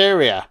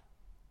interior.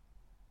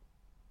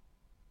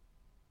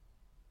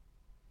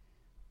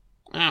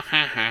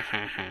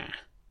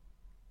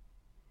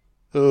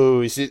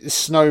 Oh, is it the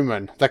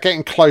snowman? They're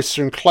getting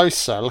closer and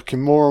closer,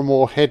 looking more and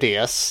more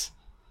hideous.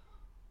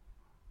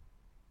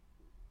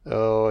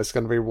 Oh, it's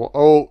going to be...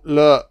 Oh,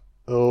 look.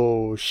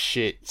 Oh,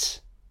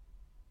 shit.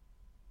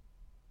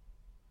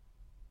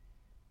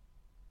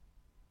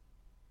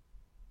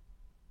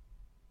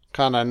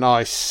 Kind of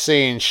nice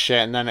seeing shit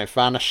and then it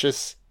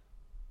vanishes.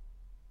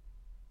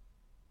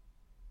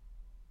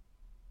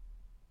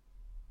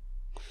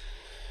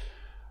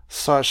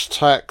 Such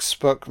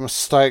textbook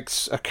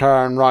mistakes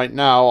occurring right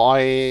now.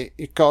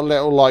 It got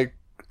little like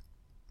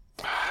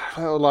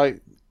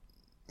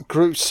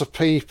groups of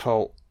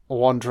people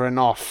wandering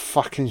off,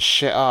 fucking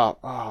shit up.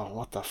 Oh,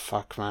 what the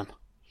fuck, man.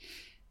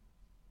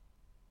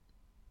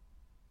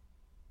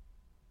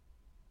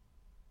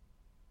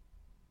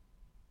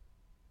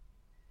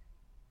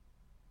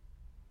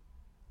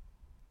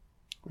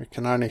 We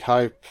can only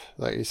hope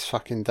that he's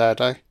fucking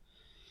dead, eh?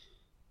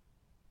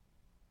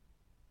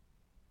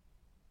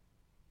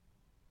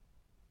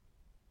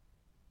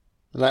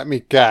 Let me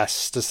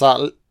guess, does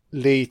that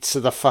lead to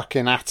the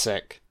fucking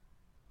attic?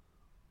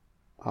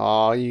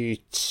 Oh, you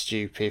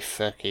stupid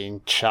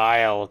fucking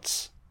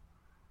child.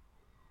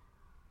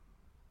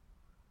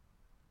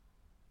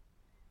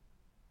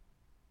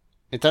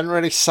 It doesn't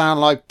really sound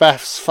like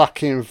Beth's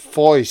fucking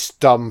voice,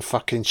 dumb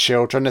fucking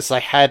children, as they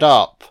head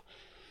up.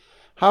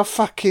 How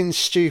fucking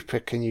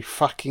stupid can you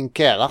fucking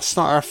get? That's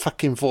not her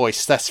fucking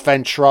voice. Let's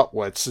venture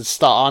upwards and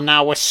start. Oh,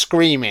 now we're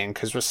screaming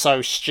because we're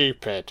so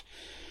stupid.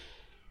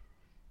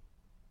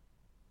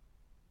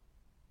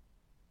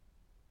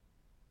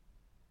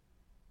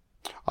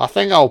 I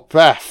think old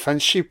Beth,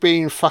 and she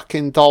been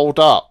fucking dolled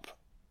up?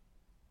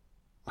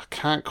 I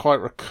can't quite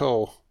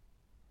recall.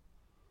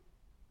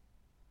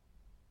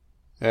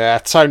 Yeah,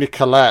 Toni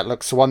Collette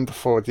looks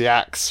wonderful with the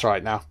axe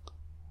right now.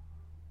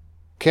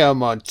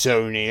 Come on,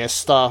 Toni, let's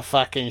start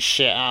fucking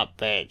shit up,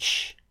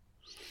 bitch.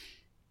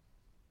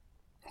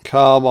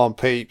 Come on,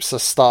 peeps,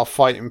 let's start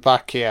fighting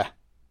back here.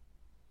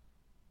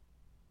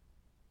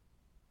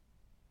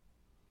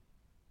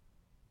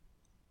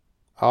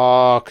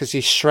 Oh, because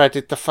he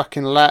shredded the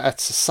fucking letter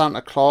to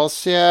Santa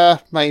Claus? Yeah,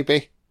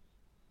 maybe.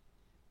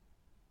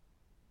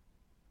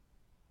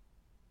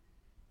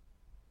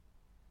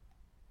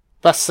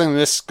 Best thing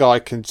this guy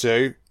can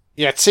do.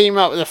 Yeah, team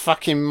up with the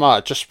fucking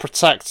mud. Just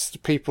protect the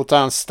people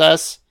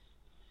downstairs.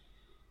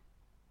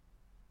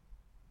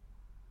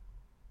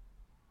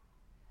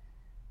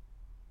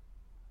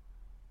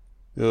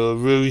 Oh,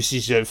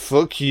 Rosie's like,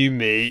 fuck you,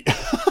 mate.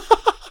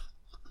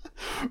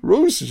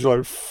 Rosie's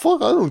like,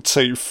 fuck, I don't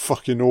take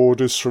fucking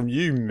orders from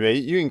you,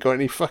 mate. You ain't got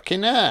any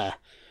fucking hair.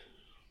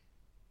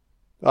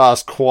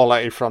 That's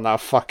quality from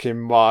that fucking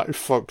Mark.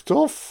 Fucked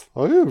off.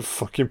 I am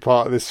fucking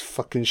part of this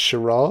fucking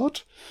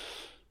charade.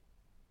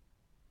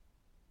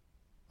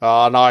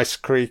 Ah, nice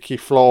creaky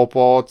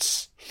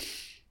floorboards.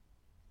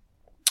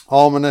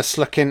 Ominous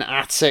looking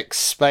attic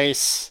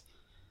space.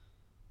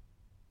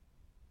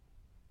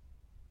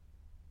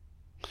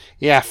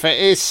 Yeah, if it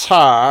is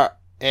her,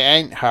 it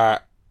ain't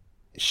her.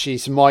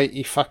 She's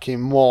mighty fucking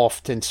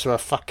morphed into a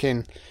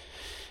fucking...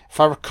 If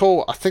I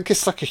recall, I think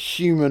it's like a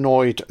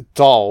humanoid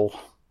doll.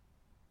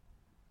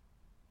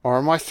 Or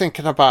am I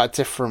thinking about a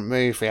different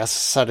movie? As I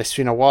said, it's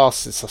been a while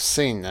since I've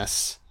seen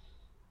this.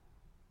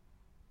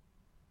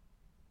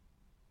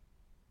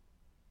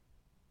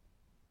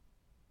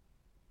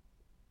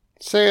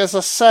 See, as I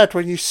said,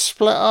 when you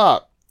split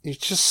up, you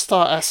just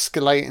start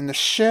escalating the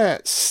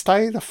shit.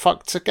 Stay the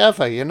fuck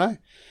together, you know?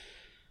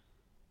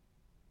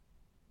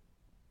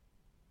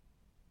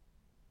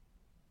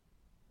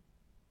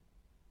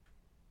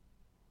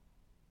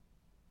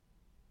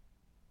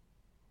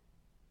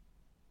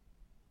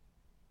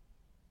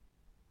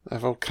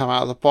 They've all come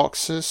out of the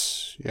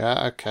boxes.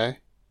 Yeah, okay.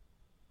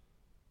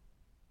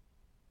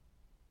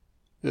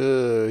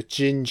 Ugh,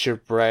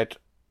 gingerbread.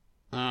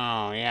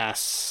 Oh,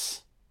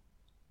 yes.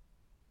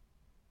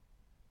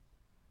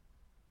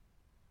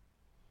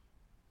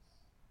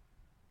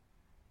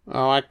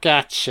 Oh, I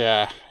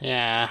gotcha.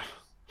 Yeah.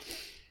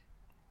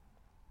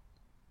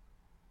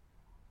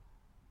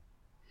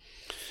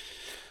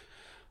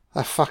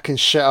 I fucking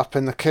shit up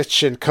in the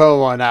kitchen. Come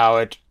on,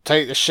 Howard.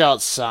 Take the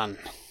shot, son.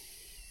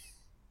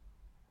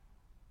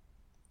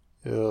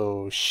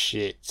 Oh,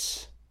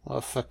 shit. What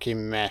a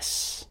fucking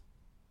mess.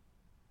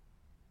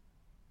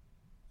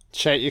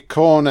 Check your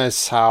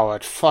corners,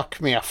 Howard.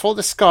 Fuck me. I thought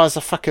this guy's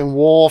a fucking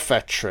war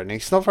veteran.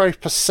 He's not very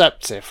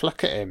perceptive.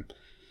 Look at him.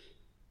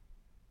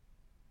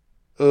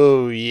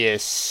 Oh,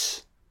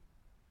 yes.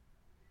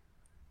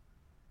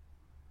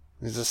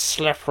 He's a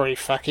slippery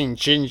fucking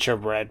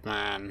gingerbread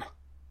man.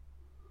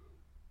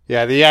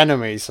 Yeah, the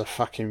enemies are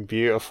fucking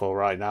beautiful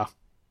right now.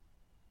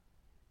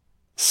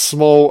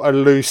 Small,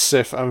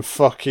 elusive, and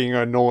fucking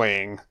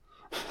annoying.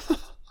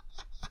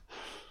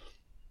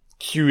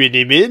 Queuing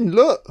him in,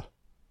 look.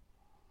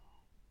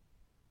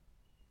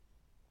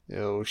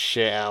 Oh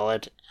shit,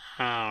 Howard.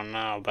 Oh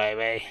no,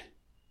 baby.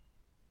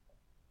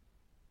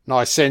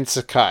 Nice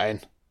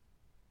intercutting.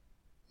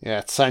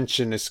 Yeah,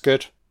 tension is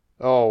good.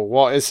 Oh,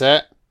 what is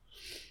it?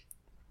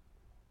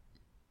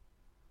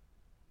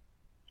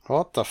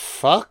 What the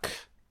fuck?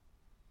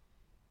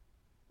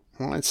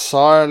 I'm not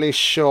entirely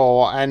sure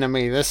what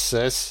enemy this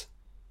is.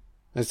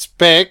 It's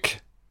big.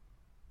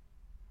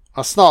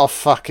 That's not a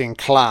fucking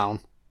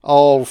clown.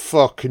 Oh,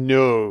 fuck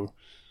no.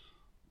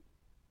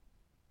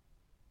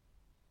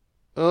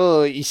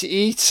 Oh, he's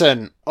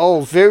eaten.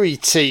 Oh, very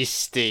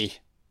tasty.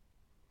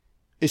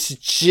 It's a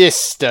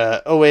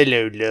jester. Oh,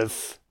 hello,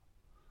 love.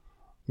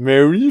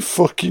 Merry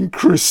fucking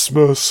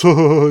Christmas.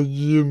 Oh,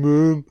 yeah,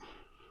 man.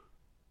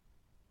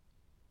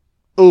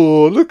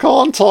 Oh, look,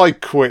 aren't I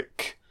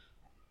quick?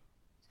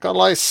 Got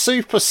like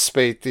super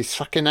speed, these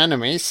fucking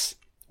enemies.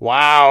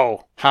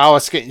 Wow, how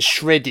it's getting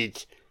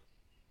shredded.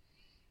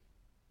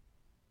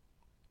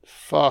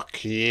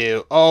 Fuck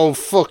you. Oh,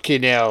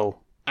 fucking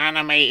hell.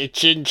 Animated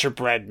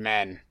gingerbread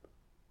men.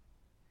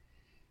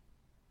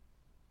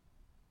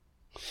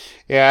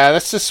 Yeah,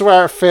 this is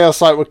where it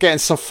feels like we're getting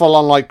some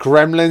full-on like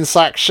Gremlins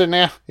action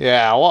here.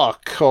 Yeah, what a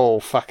cool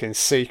fucking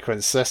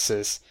sequence this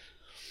is.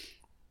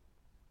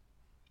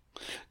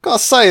 Gotta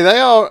say, they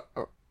are...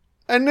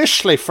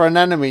 Initially, for an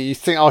enemy, you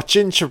think, oh,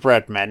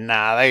 gingerbread men,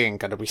 nah, they ain't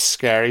gonna be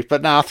scary.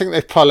 But now I think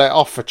they pull it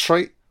off a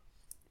treat.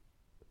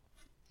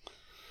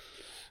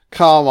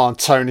 Come on,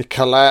 Toni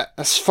Collette.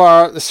 Let's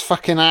fire out this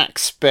fucking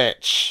axe,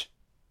 bitch.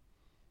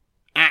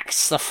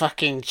 Axe the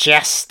fucking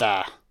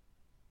jester.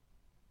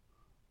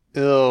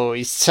 Oh,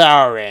 he's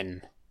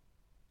towering.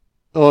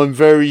 Oh, I'm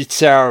very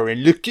towering.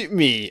 Look at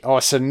me. Oh,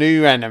 it's a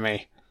new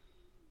enemy.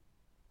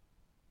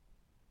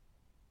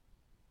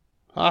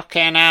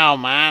 Fucking hell,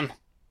 man.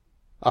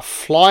 A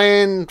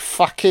flying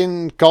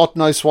fucking God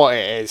knows what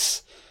it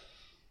is.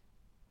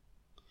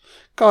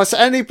 Guys,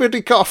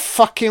 anybody got a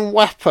fucking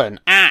weapon?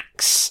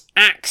 Axe.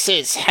 Axe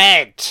its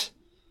head.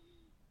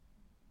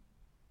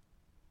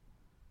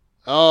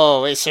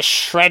 Oh, it's a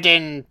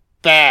shredding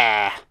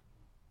bear.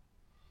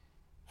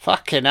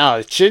 Fucking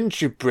hell,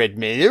 gingerbread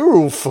men, they're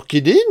all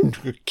fucking in.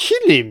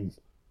 Kill him.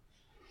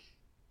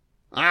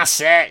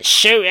 That's it,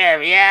 shoot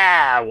him,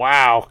 yeah.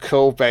 Wow,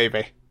 cool,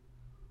 baby.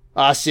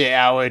 That's it,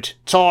 Howard.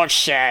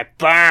 Torch there,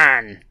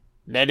 burn.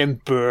 Let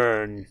him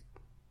burn.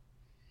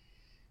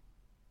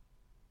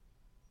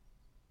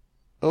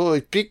 Oh,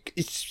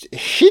 it's a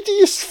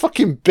hideous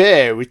fucking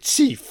bear with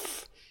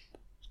teeth.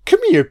 Come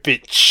here,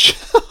 bitch.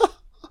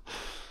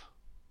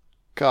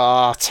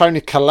 God,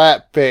 Toni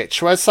Collette, bitch.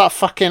 Where's that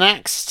fucking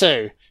axe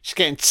to? She's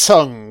getting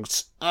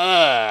tongued.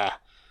 Ugh.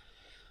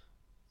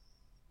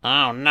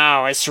 Oh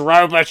no, it's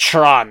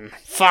Robotron.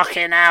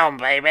 Fucking hell,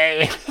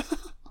 baby.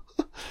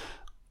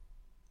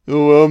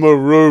 Oh, I'm a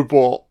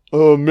robot.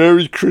 Oh,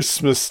 Merry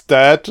Christmas,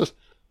 Dad.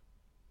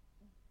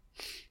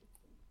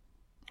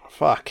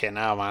 Fucking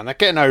hell, man. They're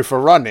getting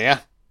overrun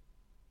here.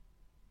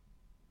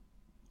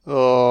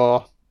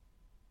 Oh.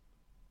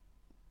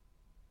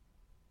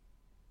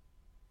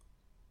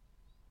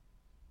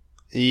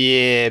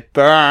 Yeah,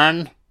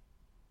 burn.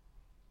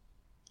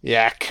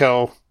 Yeah,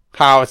 cool.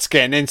 Howard's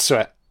getting into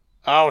it.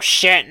 Oh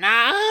shit, no!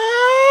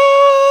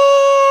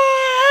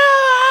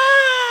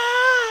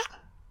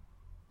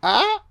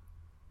 Ah!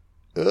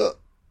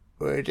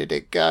 Where did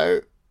it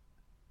go?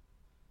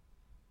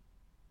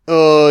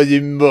 Oh,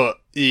 you mutt.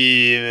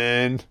 Yeah,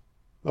 man.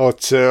 I'll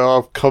tell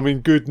I'm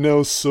coming good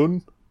now,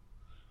 son.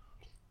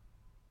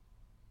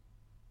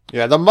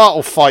 Yeah, the mutt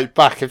will fight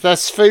back. If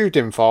there's food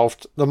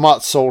involved, the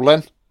mutt's all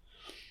in.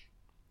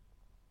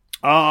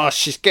 Oh,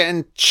 she's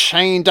getting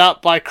chained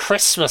up by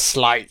Christmas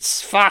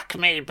lights. Fuck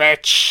me,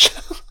 bitch.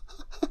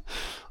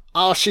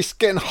 Oh, she's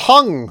getting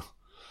hung.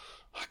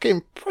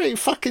 Fucking pretty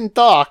fucking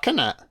dark, isn't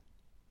it?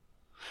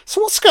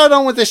 So what's going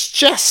on with this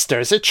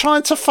jester? Is it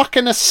trying to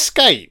fucking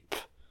escape?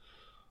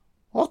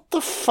 What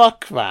the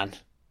fuck, man?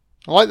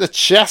 I like the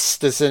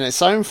jester's in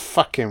its own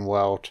fucking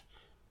world.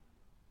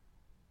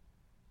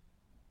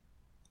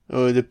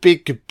 Oh, the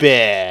big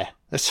bear.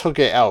 Let's hug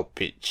it out,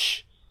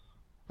 bitch.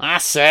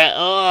 That's it.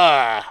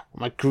 Ugh,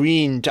 my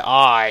greened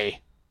eye.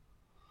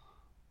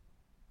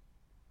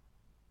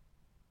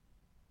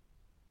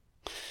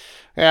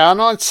 Yeah, I'm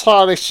not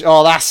entirely sure.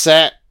 Oh, that's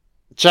it.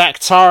 Jack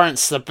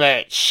Torrance the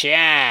bitch.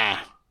 Yeah.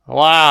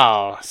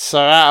 Wow. So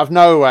out of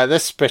nowhere,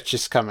 this bitch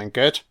is coming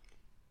good.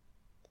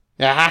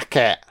 Yeah, hack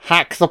it.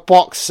 Hack the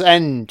box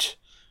end.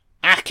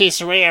 Hack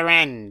his rear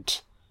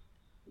end.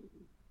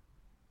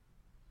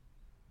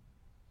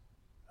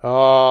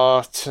 Oh,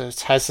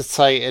 it's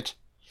hesitated.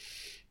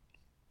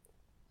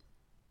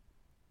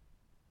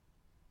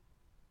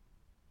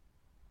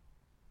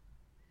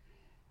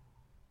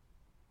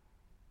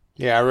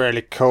 Yeah,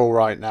 really cool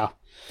right now.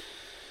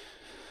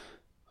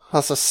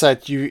 As I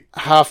said, you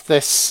have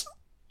this...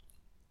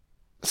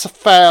 It's a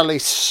fairly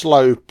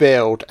slow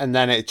build, and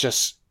then it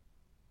just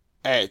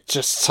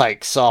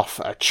takes off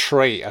a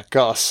treat, I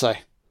gotta say.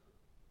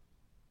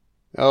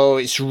 Oh,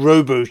 it's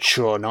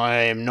Robotron. I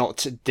am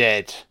not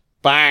dead.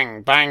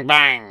 Bang, bang,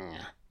 bang.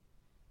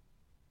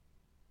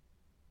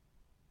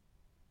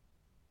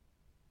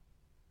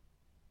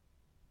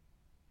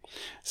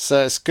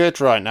 So it's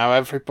good right now.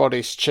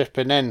 Everybody's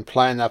chipping in,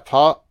 playing their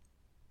part.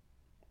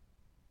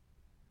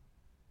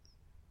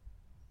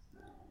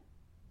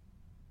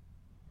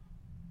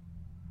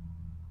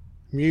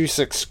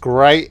 Music's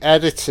great,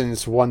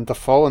 editing's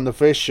wonderful, and the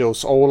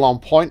visuals all on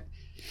point.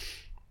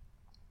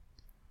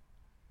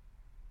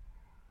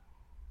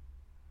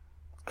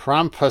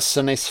 Krampus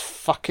and his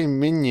fucking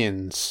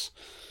minions.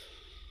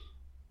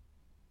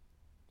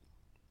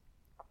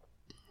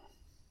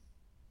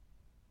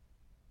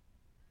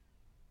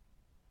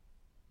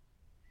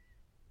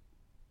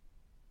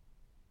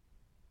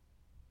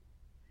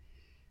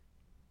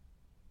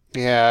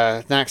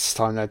 Yeah, next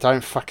time though,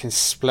 don't fucking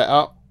split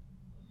up.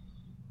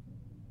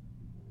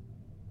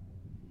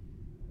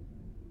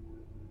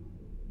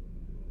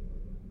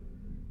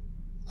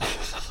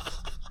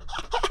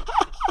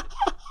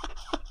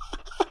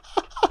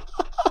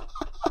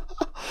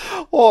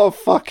 What a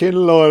fucking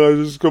line.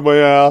 I just got my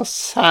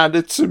ass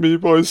handed to me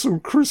by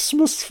some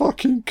Christmas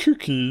fucking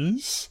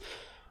cookies.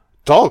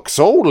 Dog's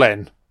all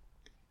in.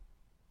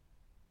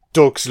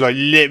 Dog's like,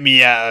 let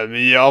me at him,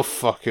 yeah, I'll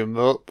fuck him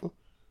up.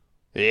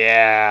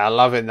 Yeah,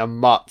 loving the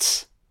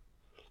mutts.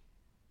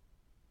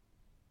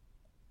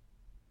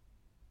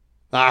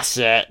 That's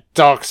it.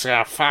 Dog's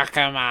gonna fuck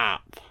him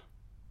up.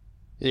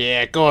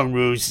 Yeah, go on,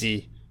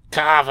 Rosie.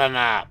 Carve him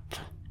up.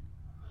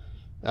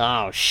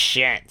 Oh,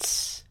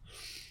 shit.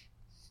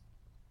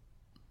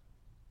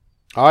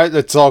 I hope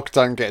the dog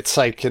don't get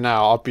taken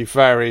out. I'd be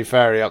very,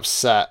 very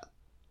upset.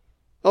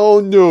 Oh,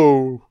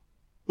 no.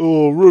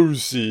 Oh,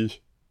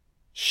 Rosie.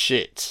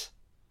 Shit.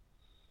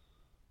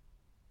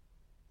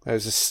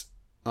 There's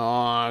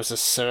a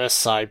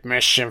suicide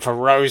mission for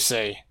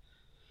Rosie.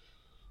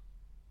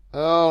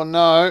 Oh,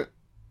 no.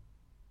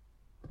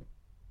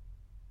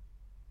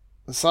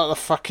 It's like the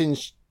fucking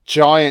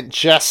giant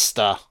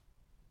jester.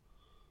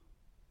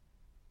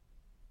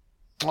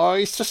 Oh,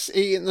 he's just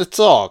eating the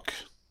dog.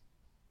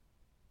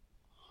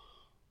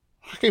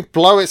 I can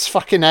blow its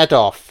fucking head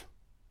off.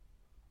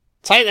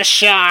 Take the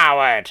shot,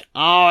 Howard.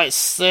 Oh,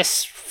 it's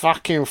this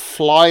fucking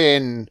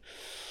flying...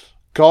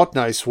 God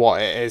knows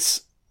what it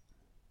is.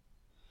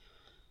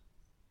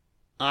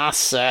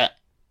 That's it.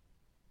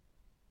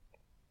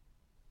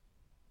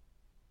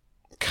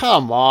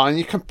 Come on,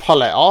 you can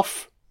pull it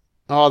off.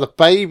 Oh, the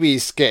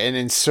baby's getting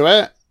into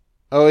it.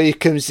 Oh, here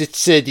comes the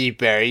teddy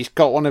bear. He's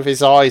got one of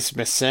his eyes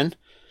missing.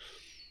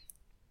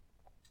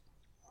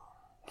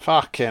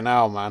 Fucking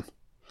hell, man.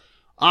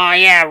 Oh,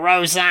 yeah,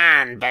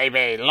 Roseanne,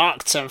 baby.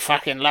 Locked and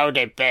fucking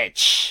loaded,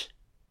 bitch.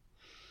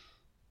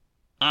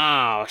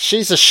 Oh,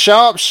 she's a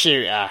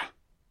sharpshooter.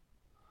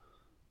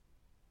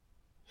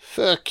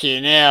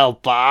 Fucking hell,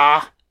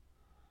 bar.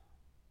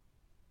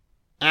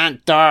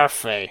 Aunt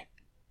Dorothy.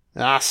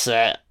 That's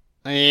it.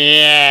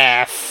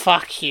 Yeah,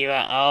 fuck you.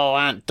 Oh,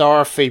 Aunt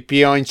Dorothy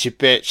behind you,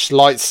 bitch.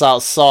 Lights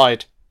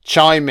outside.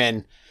 Chime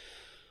in.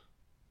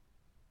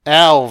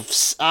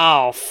 Elves.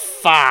 Oh,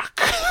 fuck.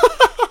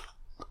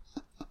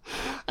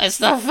 It's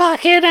the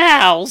fucking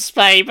elves,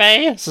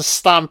 baby. It's a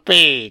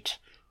stampede.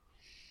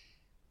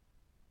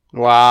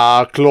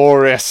 Wow,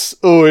 glorious.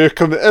 Oh, here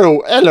come the...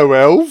 hello,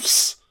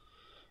 elves.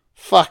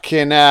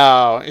 Fucking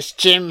hell. It's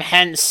Jim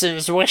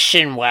Henson's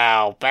wishing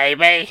well,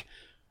 baby.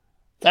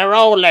 They're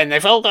all in.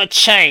 They've all got a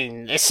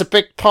chain. It's a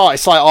big part.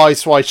 It's like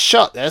Eyes Wide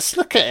Shut, this.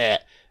 Look at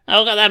it. They've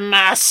all got their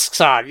masks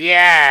on.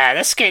 Yeah,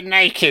 let's get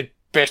naked,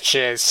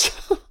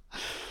 bitches.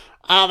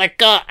 Oh, they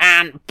got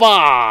Aunt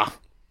Bar.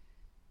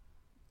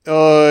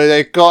 Oh,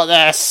 they got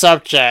their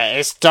subject.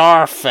 It's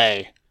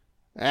Dorothy.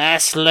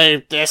 Let's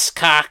lube this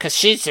car, cause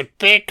she's a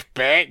big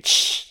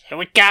bitch.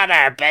 We got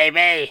her,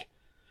 baby.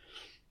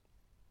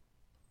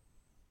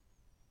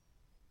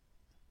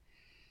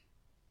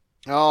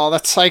 Oh, they're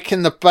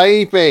taking the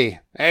baby.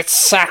 It's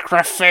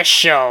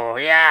sacrificial,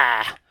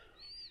 yeah.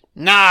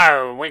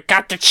 No, we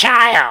got the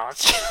child.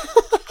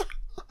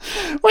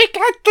 We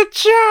got the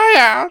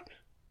child.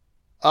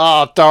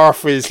 Oh,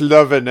 Dorothy's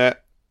loving it.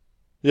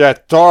 Yeah,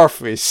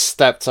 Dorothy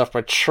stepped up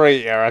a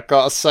treat here, I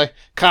gotta say.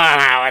 Come on,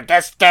 Howard,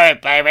 let's do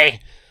it, baby.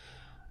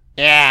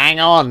 Yeah, hang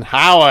on,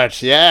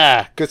 Howard.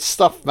 Yeah, good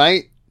stuff,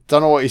 mate.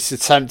 Don't know what he's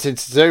attempting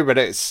to do, but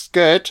it's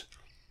good.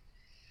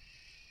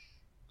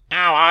 Oh,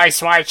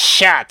 Eyes Wide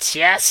Shut,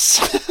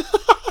 yes?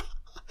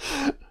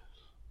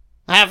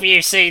 Have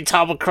you seen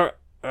Tom Cruise?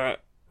 Oh,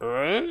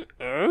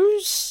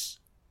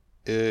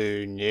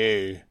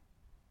 no.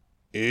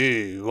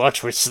 Ooh,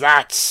 what was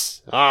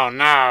that? Oh,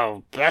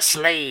 no. Let's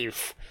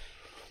leave.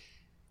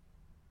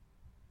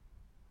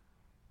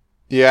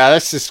 Yeah,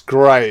 this is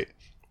great.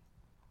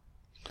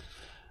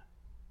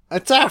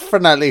 They're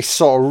definitely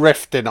sort of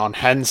riffing on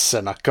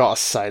Henson, I gotta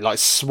say. Like,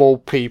 small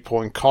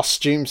people in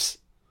costumes.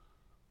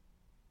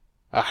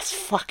 That's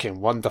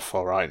fucking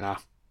wonderful right now.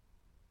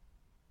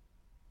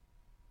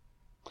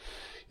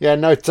 Yeah,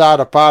 no doubt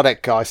about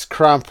it, guys.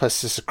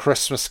 Krampus is a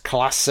Christmas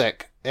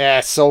classic. Yeah,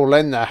 it's all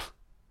in there.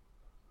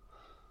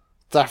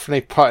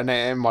 Definitely putting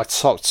it in my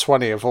top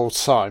 20 of all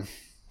time.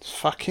 It's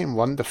fucking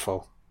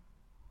wonderful.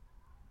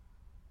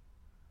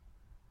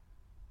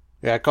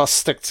 Yeah, gotta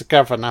stick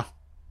together now.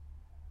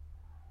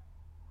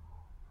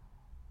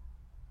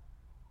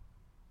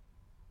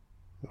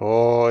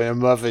 Oh, your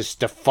mother's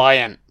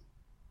defiant.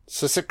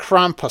 So there's a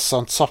Krampus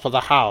on top of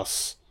the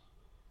house.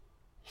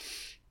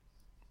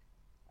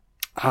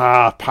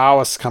 Ah,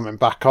 power's coming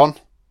back on.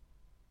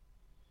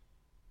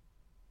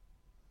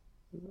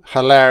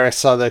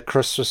 Hilarious how the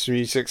Christmas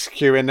music's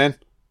queuing in.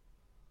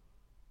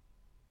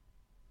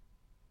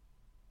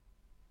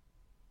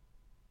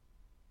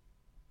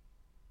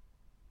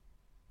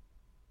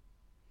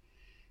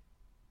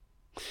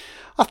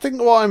 I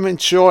think what I'm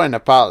enjoying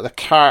about the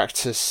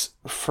characters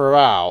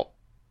throughout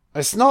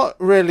There's not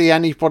really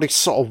anybody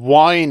sort of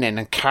whining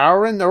and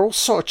cowering. They're all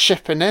sort of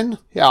chipping in.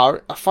 Yeah,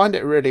 I find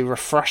it really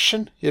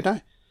refreshing, you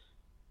know.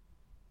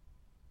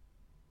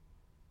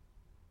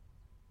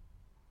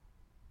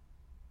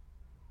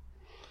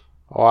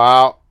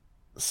 Wow.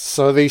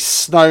 So these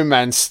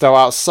snowmen still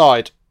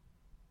outside?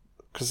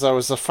 Because there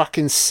was a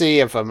fucking sea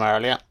of them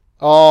earlier.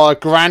 Oh,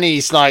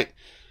 Granny's like,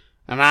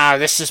 now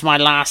this is my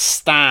last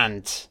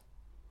stand.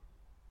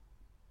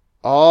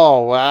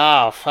 Oh,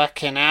 wow.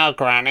 Fucking hell,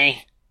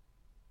 Granny.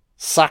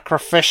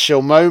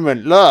 Sacrificial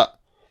moment, look.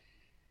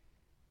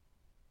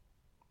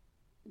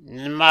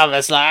 The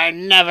mother's like,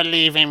 I'm never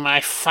leaving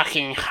my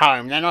fucking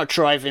home. They're not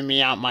driving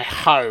me out my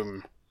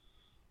home.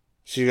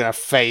 She's gonna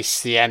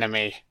face the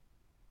enemy.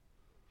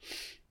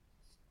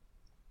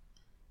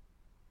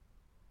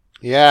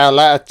 Yeah,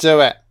 let her do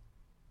it.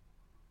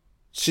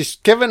 She's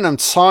giving them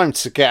time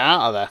to get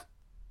out of there.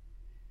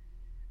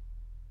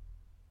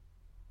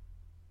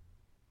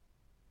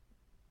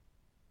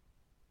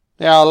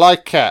 Yeah, I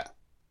like it.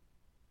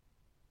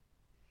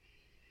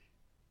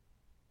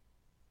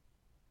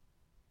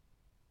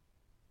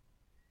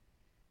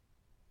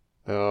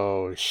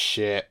 Oh,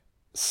 shit.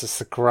 This is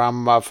the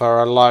grandmother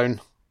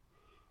alone.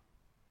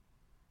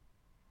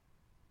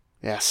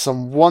 Yeah,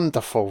 some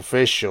wonderful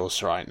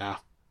visuals right now.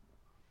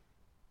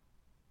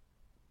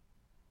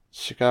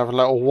 She could have a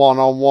little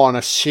one-on-one,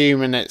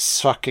 assuming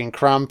it's fucking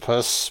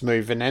Krampus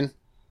moving in.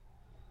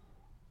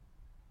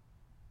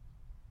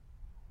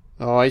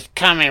 Oh, he's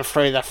coming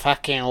through the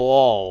fucking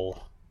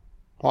wall.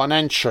 What an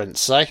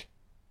entrance, eh?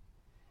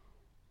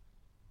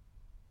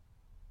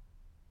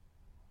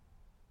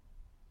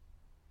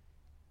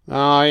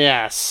 Oh,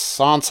 yes.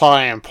 Aren't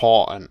I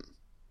important?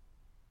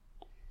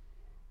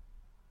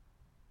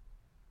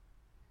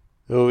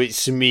 Oh,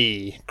 it's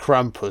me,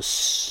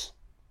 Krampus.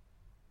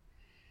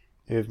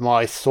 With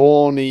my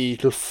thorny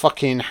little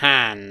fucking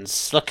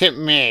hands. Look at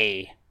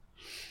me.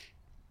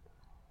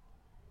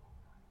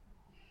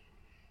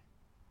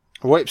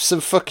 Whips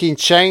and fucking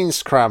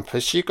chains,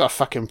 Krampus. You got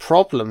fucking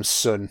problems,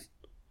 son.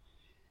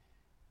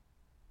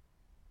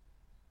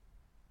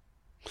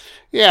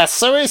 Yeah,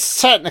 so it's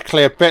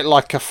technically a bit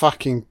like a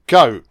fucking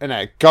goat, isn't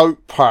it? A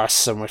goat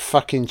person with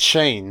fucking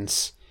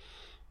chains.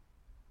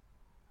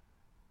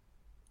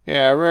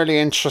 Yeah, really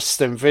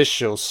interesting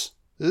visuals.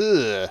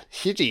 Ugh,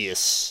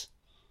 hideous.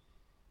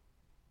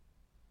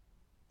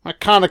 I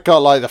kind of got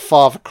like the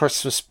Father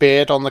Christmas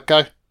beard on the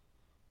go.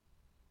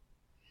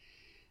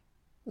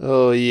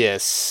 Oh,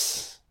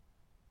 yes.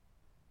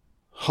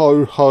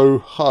 Ho, ho,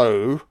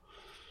 ho.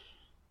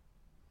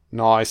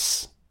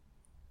 Nice.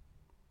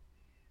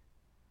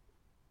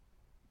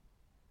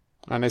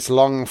 And his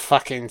long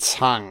fucking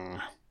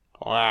tongue.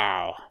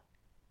 Wow.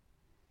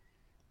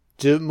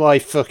 Do my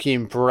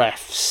fucking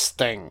breath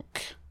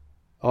stink?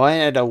 I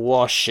had a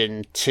wash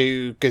in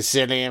 2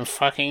 gazillion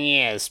fucking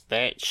years,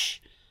 bitch.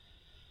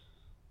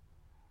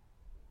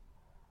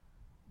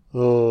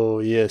 Oh,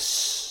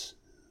 yes.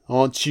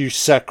 Aren't you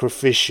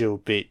sacrificial,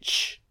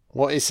 bitch?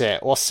 What is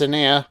it? What's in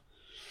here?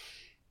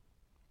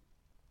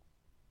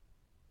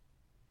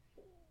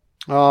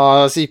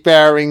 Oh, is he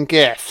bearing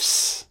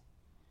gifts?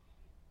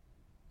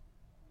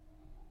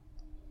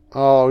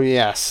 Oh,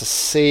 yes. A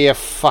sea of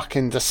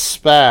fucking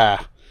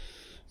despair.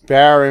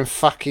 Bearing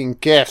fucking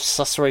gifts.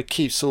 That's where he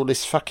keeps all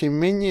his fucking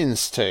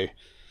minions to.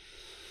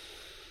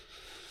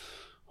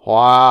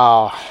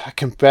 Wow. I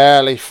can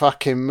barely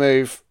fucking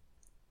move.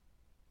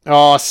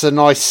 Oh, it's a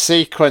nice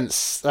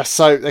sequence. Let's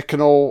hope they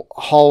can all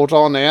hold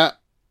on here.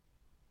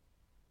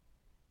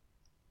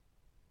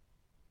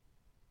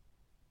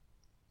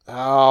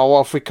 Oh,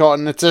 what have we got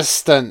in the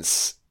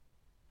distance?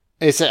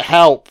 Is it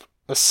help?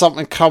 There's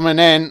something coming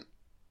in.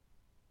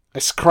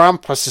 This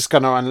Krampus is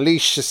going to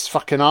unleash his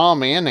fucking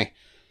army, isn't he?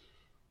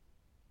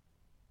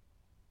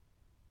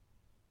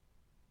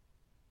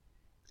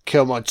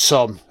 Come on,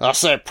 Tom.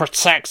 That's it.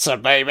 Protect her,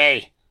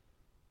 baby.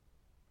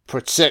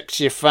 Protect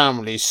your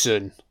family,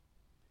 son.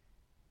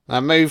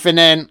 They're moving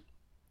in.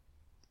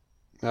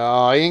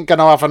 Oh, he ain't going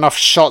to have enough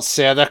shots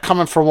here. They're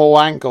coming from all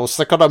angles.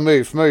 They've got to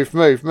move, move,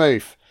 move,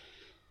 move.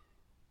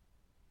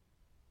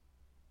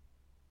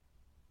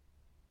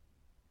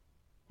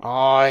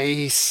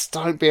 Oh,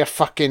 don't be a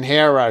fucking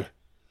hero.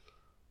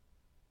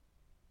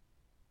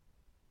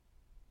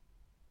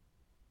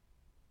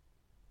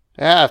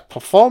 Yeah,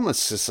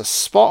 performances are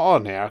spot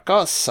on here, I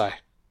gotta say.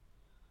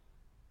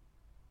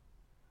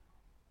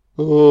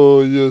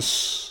 Oh,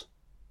 yes.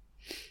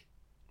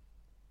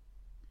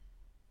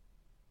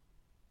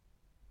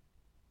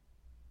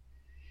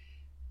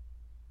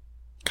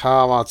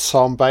 Come on,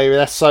 Tom, baby.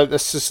 Let's hope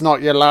this is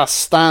not your last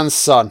stand,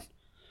 son.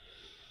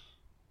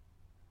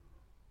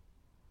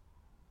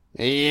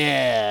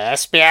 Yeah,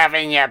 let's be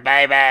having you,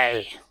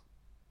 baby.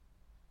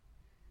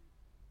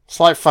 It's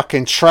like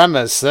fucking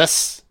Tremors,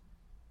 this.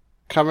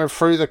 Coming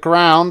through the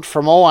ground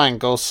from all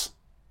angles.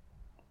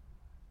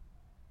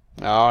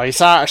 Oh, he's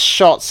out of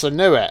shots, I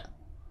knew it.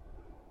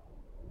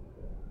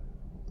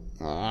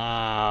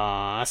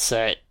 Ah, that's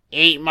it.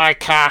 Eat my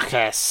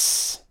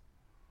carcass.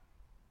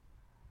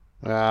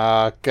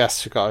 I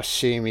guess we got to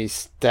assume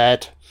he's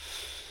dead.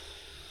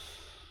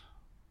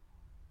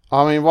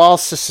 I mean,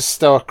 whilst this is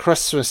still a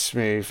Christmas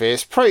movie,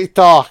 it's pretty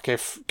dark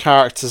if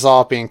characters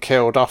are being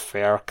killed off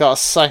here, I've got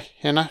to say,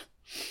 you know?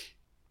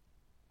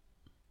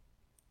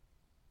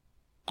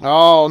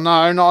 Oh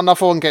no, not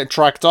another one getting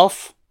dragged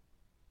off.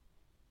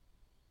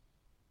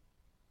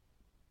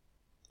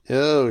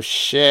 Oh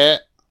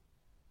shit.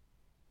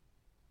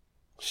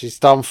 She's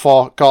done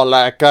for. Gotta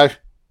let her go.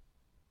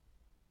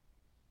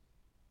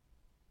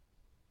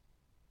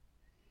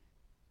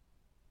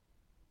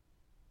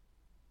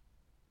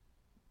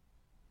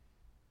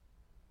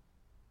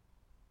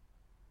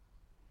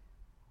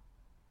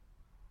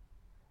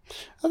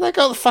 And they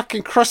got the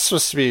fucking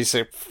Christmas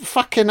music.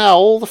 Fucking hell,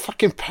 all the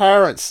fucking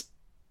parents.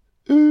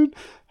 In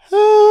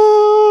heaven.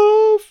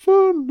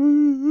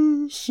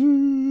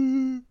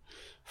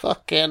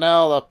 Fucking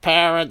hell, the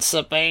parents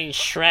are being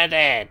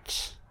shredded.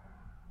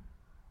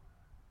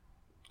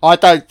 I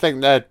don't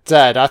think they're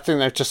dead. I think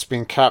they've just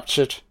been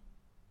captured.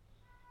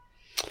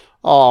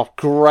 Oh,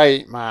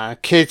 great, man.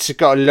 Kids have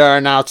got to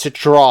learn how to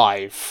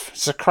drive.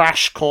 It's a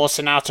crash course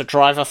in how to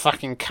drive a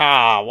fucking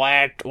car.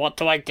 What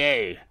do I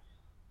do?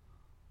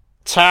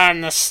 Turn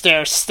the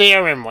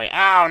steering wheel.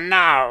 Oh,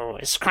 no.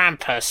 It's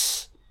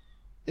Krampus.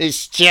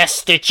 It's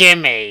just a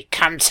Jimmy.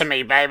 Come to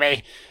me,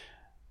 baby.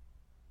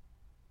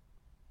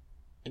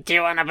 Do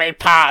you want to be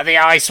part of the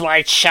Eyes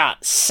Wide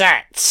Shut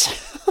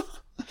set?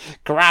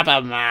 Grab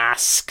a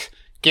mask.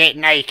 Get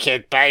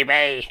naked,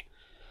 baby.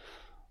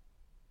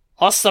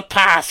 What's the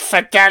path,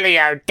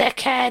 Fidelio,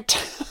 dickhead?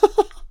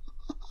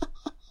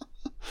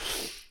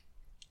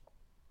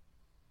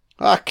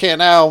 Fucking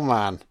hell,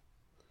 man.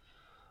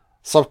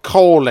 So I'm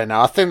calling her.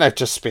 I think they've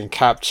just been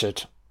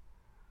captured.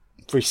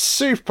 It'd be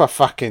super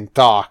fucking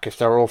dark if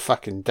they're all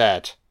fucking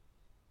dead.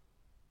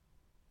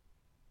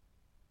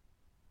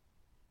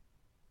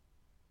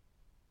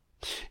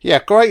 Yeah,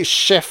 great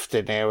shift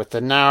in here with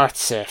the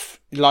narrative.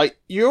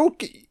 Like, you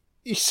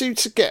seem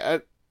to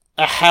get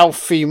a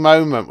healthy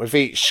moment with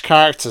each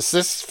character. So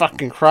this is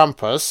fucking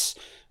Krampus.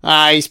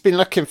 He's been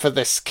looking for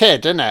this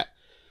kid, innit?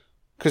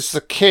 Because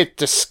the kid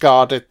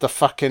discarded the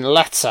fucking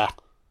letter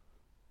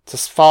to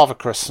Father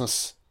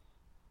Christmas.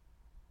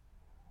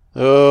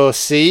 Oh,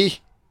 see?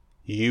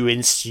 You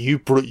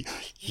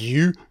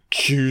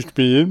cued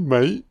me in,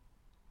 mate.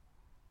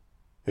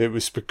 It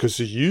was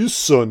because of you,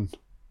 son.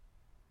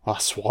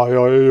 That's why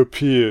I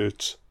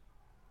appeared.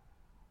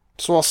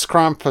 So what's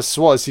Krampus?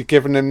 What, has he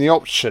given him the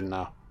option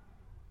now?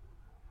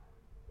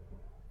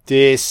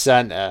 Dear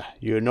Santa,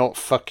 you're not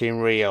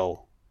fucking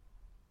real.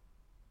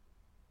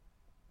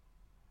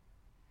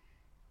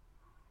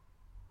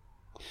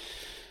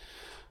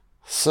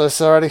 So is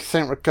there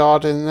anything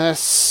regarding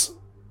this?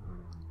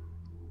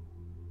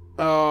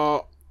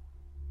 Oh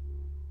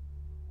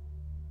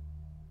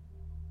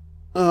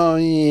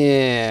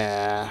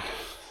yeah.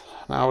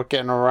 Now we're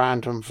getting a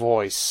random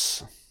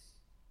voice.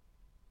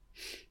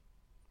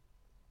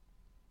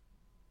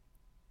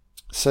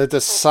 So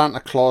does Santa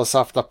Claus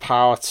have the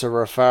power to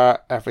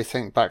revert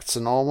everything back to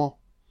normal?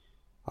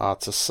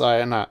 Hard to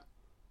say, innit?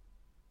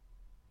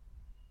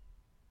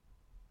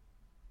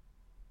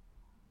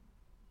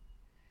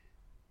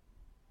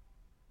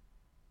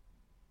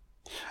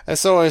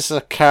 There's always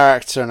a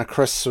character in a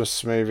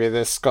Christmas movie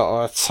that's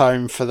got to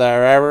atone for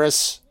their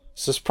errors.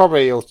 So it's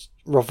probably all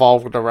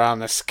revolved around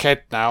this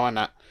kid now, isn't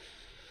it?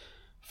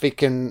 If he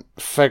can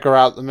figure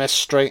out the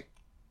mystery.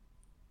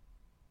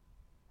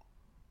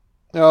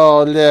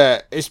 Oh,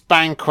 look, it's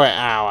banquet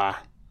hour.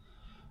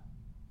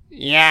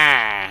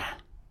 Yeah.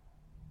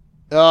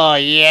 Oh,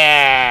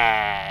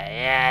 yeah.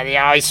 Yeah, the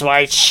Eyes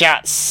Wide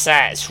Shut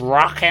set's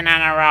rocking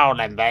and a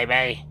rolling,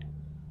 baby.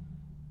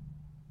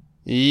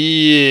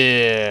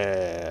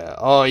 Yeah.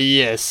 Oh,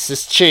 yes,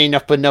 let's chain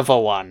up another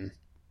one.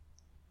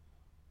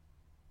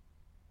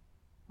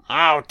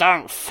 Oh,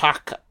 don't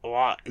fuck.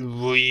 What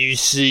you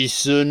see,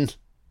 son?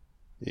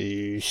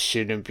 You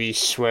shouldn't be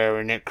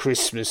swearing at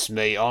Christmas,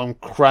 mate. I'm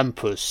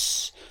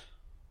Krampus.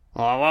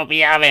 Oh, I won't be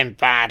having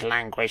bad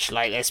language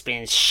like this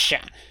being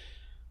shut.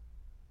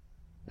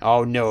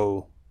 Oh,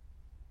 no.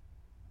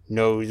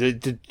 No,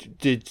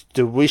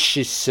 the wish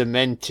is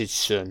cemented,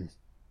 son.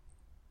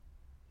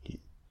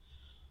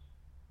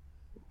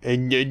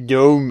 And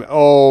no,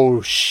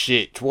 oh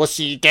shit, what's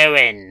he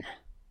doing?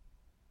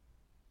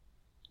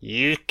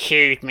 You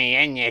cued me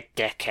in, you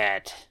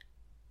dickhead.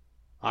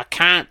 I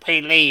can't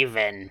be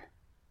leaving.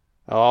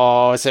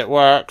 Oh, has it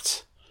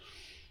worked?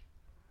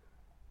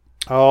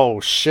 Oh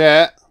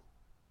shit.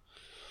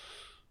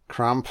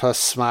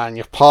 Krampus, man,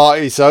 your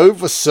party's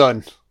over,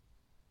 son.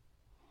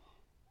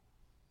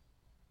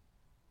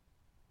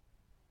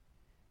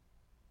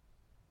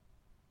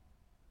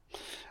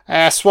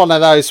 It's one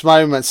of those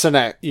moments, isn't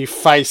it? You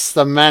face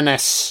the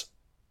menace.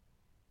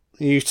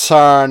 You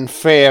turn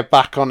fear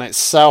back on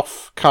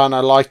itself. Kind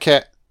of like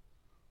it.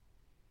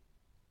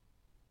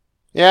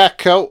 Yeah,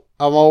 cool.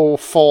 I'm all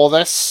for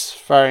this.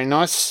 Very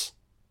nice.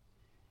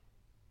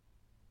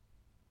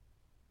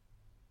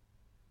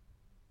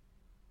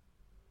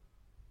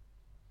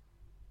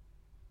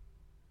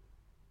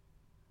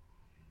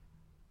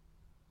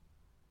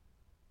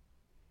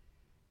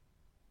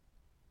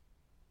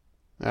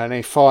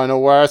 Any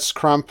final words,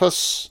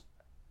 Krampus?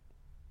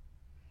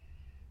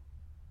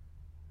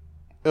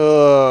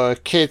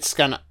 Kid's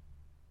gonna...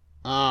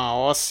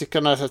 Oh, what's he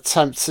gonna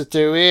attempt to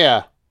do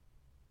here?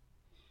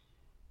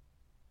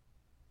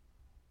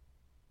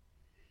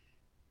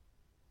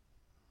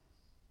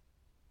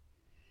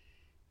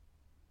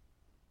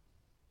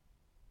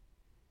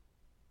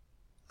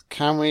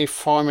 Can we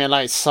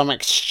formulate some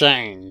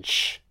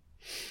exchange?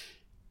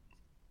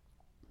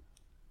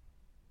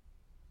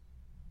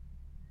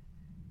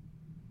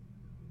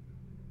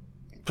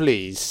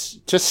 Please,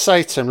 just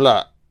say to him,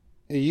 look,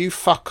 you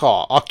fuck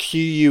off. I'll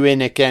cue you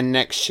in again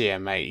next year,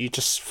 mate. You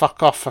just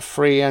fuck off for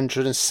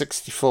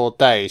 364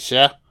 days,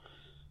 yeah?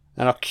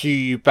 And I'll cue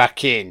you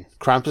back in.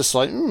 Krampus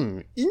like,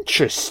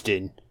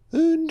 interesting.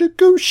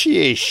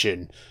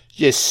 Negotiation.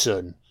 Yes,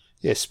 son.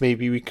 Yes,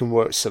 maybe we can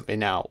work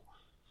something out.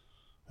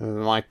 With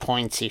my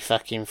pointy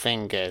fucking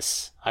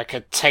fingers. I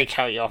could take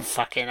out your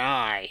fucking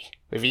eye.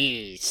 With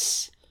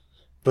ease.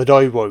 But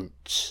I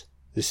won't.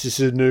 This is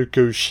a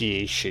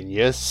negotiation,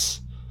 yes?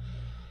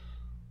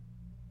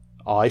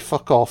 I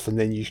fuck off and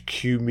then you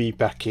cue me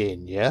back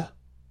in, yeah?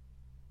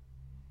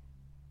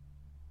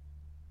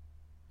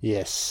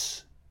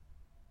 Yes.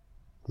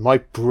 My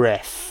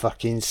breath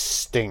fucking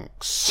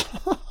stinks.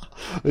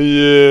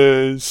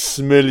 Yeah,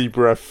 smelly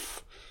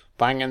breath.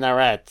 Banging their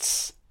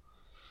heads.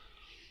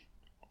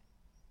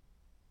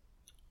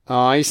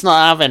 Oh, he's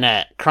not having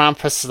it.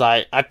 Krampus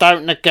like, I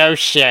don't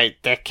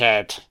negotiate,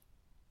 dickhead.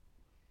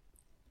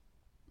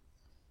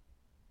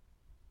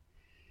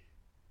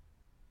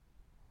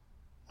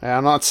 Yeah,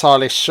 I'm not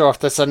entirely sure if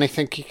there's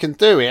anything you can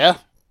do here.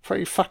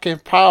 Pretty fucking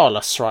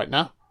powerless right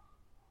now.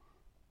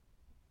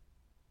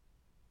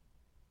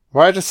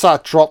 Where does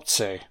that drop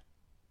to?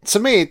 To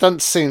me, it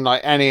doesn't seem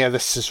like any of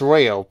this is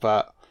real,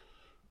 but...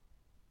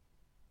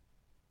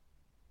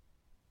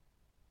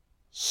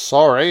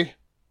 Sorry.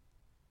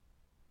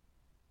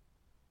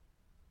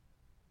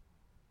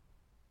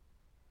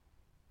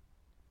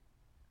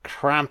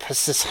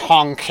 Krampus's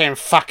honking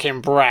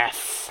fucking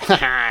breath.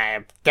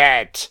 I'm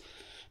dead.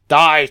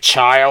 Die,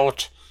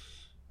 child.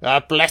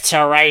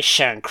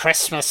 Obliteration,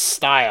 Christmas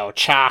style,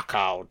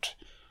 charcoaled.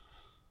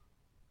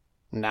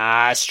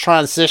 Nah, it's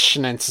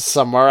transitioning to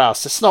somewhere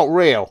else. It's not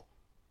real.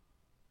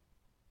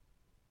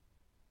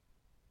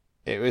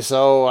 It was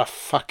all a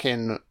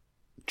fucking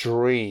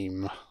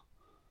dream.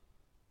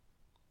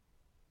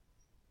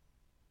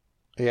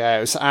 Yeah,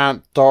 it was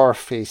Aunt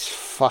Dorothy's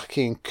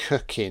fucking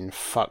cooking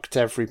fucked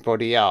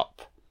everybody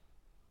up.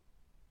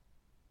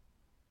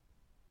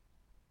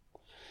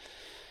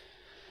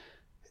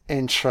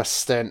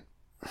 Interesting.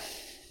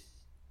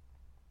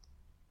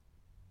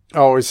 I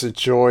always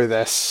enjoy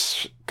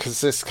this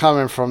because it's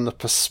coming from the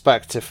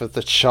perspective of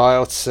the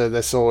child, so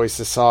there's always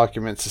this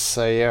argument to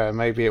say, yeah,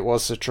 maybe it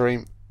was a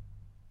dream.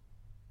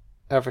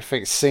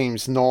 Everything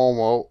seems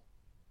normal.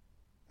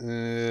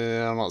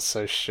 I'm not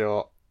so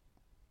sure.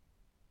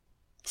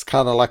 It's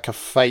kind of like a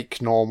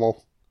fake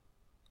normal.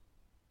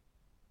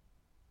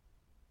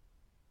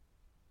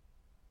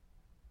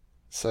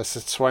 So it's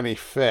the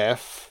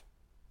 25th.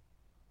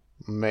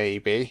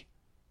 Maybe.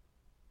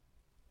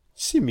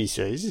 Simmy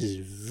says this is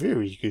a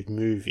very good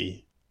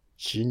movie.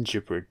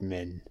 Gingerbread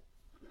Men.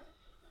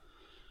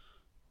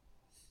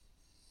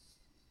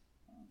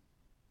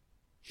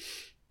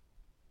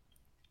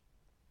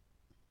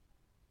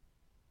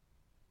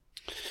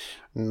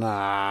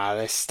 Nah,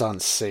 this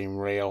doesn't seem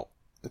real.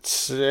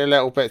 It's a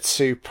little bit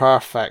too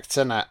perfect,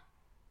 isn't it?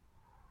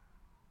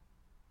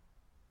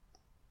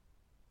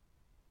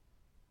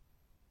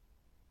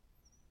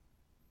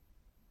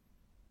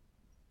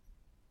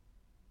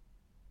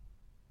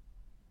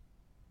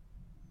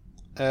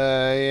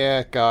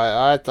 Yeah,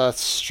 guy, I had the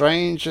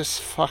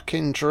strangest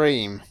fucking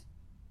dream.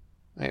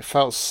 It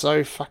felt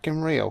so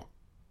fucking real.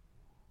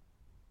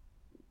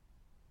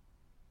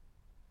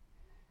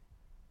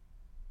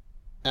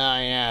 Ah,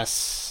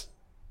 yes.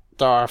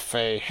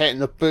 Dorothy, hitting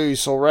the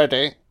booze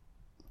already.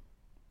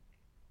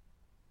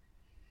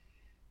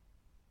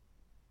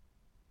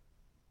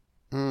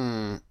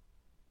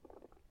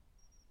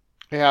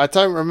 Yeah, I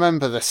don't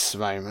remember this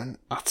moment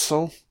at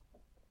all.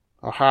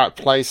 Or how it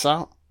plays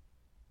out.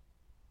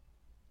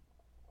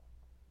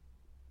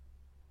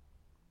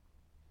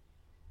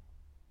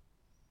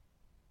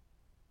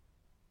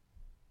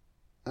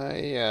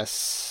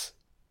 Yes.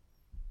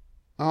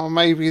 Oh,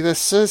 maybe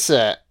this is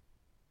it.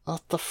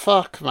 What the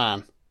fuck,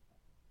 man?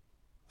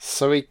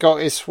 So he got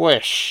his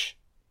wish.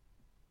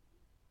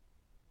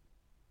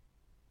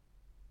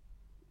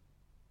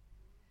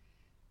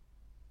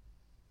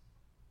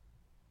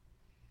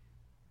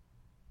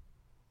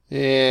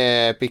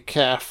 Yeah, be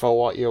careful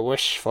what you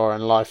wish for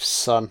in life,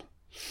 son.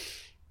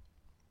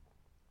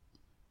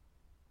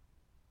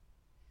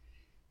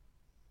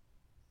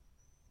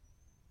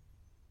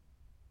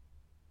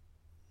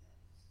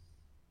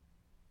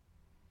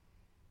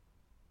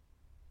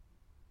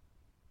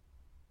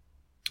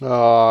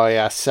 Oh,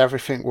 yes,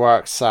 everything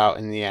works out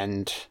in the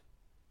end.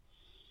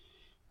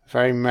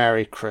 Very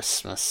Merry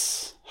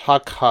Christmas.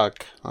 Hug,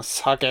 hug. Let's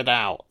hug it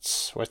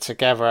out. We're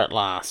together at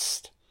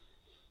last.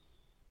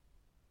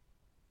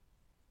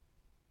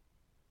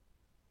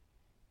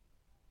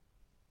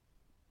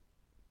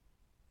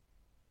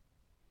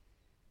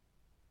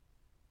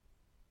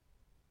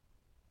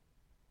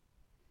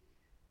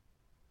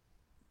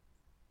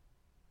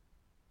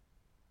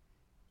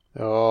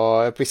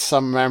 Oh, it'll be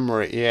some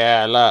memory.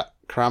 Yeah, look,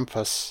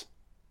 Krampus.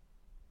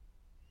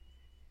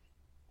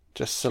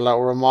 Just a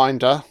little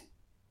reminder.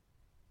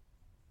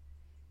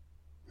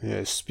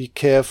 Yes, be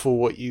careful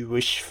what you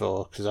wish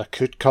for, because I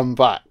could come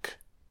back.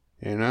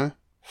 You know?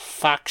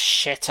 Fuck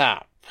shit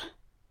up.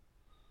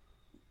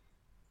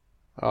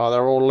 Oh,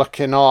 they're all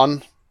looking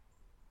on.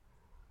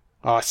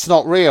 Oh, it's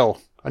not real.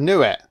 I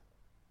knew it.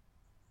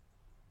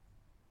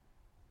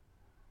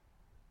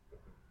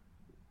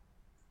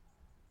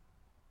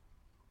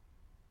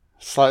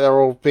 It's like they're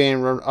all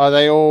being... Are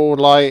they all,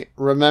 like,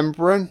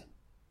 remembering?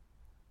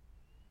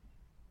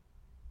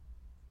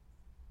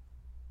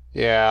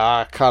 Yeah,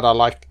 I kind of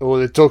like... Oh,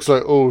 the dog's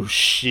like, oh,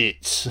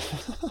 shit.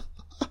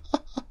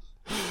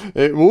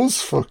 It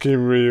was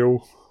fucking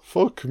real.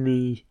 Fuck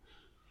me.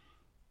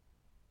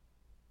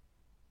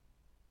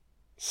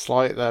 It's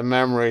like their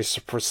memories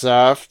are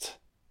preserved.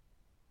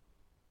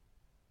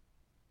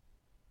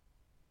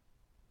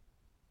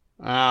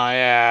 Oh,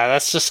 yeah,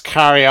 let's just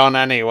carry on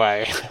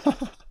anyway.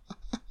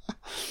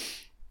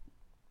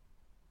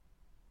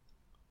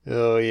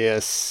 Oh,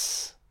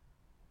 yes.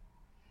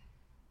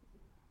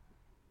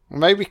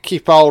 Maybe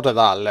keep hold of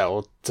that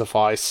little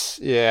device.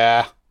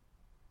 Yeah.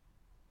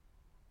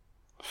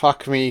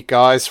 Fuck me,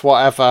 guys.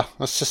 Whatever.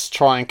 Let's just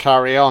try and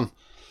carry on.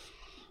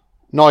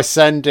 Nice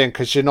ending,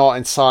 because you're not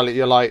entirely...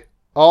 You're like,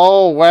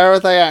 oh, where are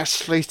they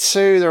actually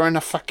to? They're in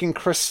a fucking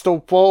crystal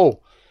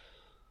ball.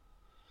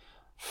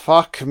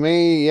 Fuck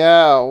me,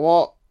 yeah.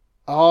 What?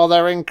 Oh,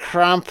 they're in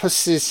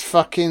Krampus's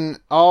fucking...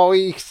 Oh,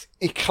 he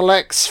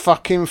collects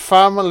fucking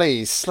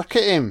families. Look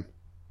at him.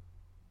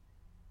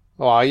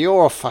 Oh,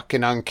 you're a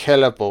fucking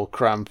unkillable,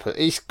 Krampus.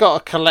 He's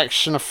got a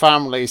collection of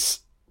families.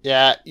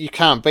 Yeah, you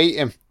can't beat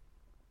him.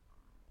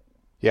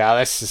 Yeah,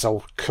 this is a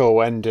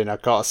cool ending, I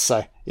gotta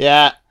say.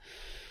 Yeah.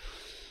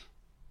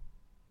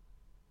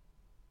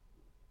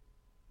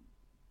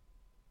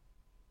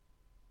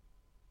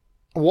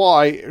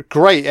 What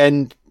great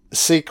end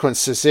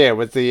sequences here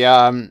with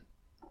the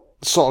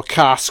sort of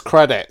cast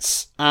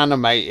credits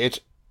animated.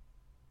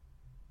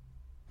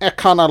 A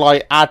kind of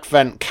like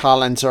advent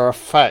calendar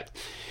effect.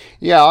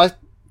 Yeah, I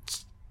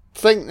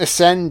think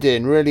this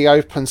ending really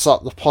opens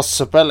up the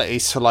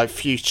possibilities for like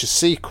future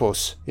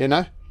sequels, you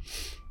know?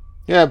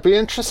 Yeah, it'd be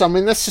interesting. I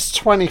mean, this is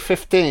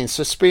 2015,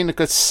 so it's been a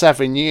good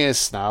 7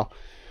 years now.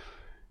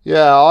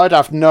 Yeah, I'd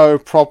have no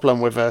problem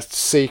with a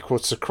sequel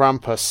to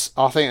Krampus.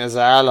 I think there's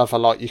a hell of a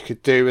lot you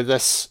could do with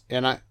this,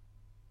 you know?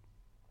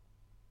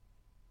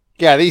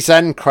 Yeah, these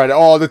end credits.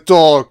 Oh, the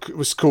dog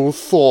was called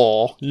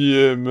Thor.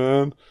 Yeah,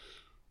 man.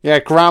 Yeah,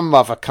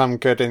 grandmother come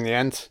good in the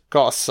end,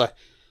 gotta say.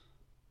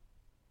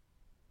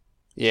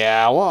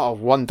 Yeah, what a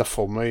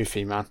wonderful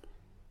movie, man.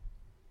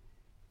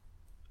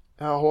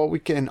 Oh, are we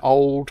getting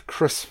old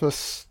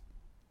Christmas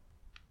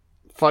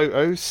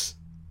photos?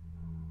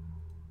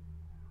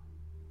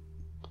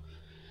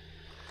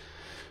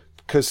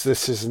 Because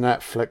this is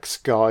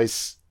Netflix,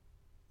 guys.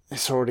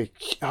 It's already...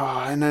 Oh,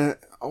 I know.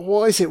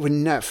 What is it with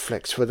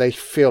Netflix where they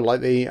feel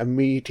like they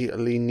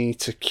immediately need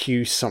to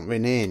cue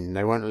something in?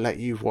 They won't let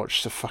you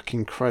watch the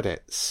fucking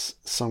credits.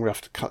 So I'm going to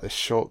have to cut this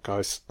short,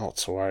 guys. Not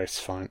to worry, it's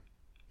fine.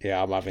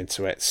 Yeah, I'm having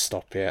to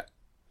stop it.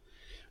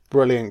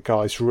 Brilliant,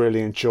 guys.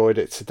 Really enjoyed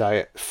it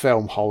today.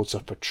 Film holds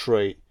up a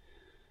treat.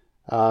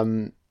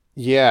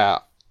 Yeah,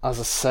 as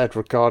I said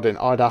regarding,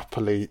 I'd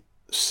happily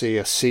see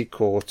a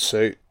sequel or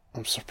two.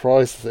 I'm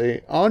surprised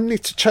I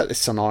need to check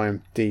this on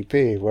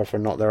IMDb, whether or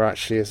not there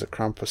actually is a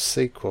Krampus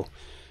sequel.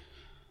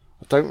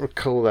 I don't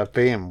recall there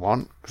being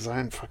one, because I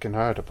hadn't fucking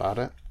heard about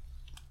it.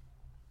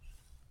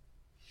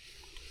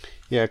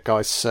 Yeah,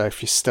 guys, so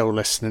if you're still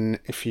listening,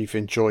 if you've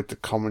enjoyed the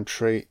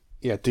commentary,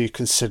 yeah, do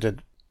consider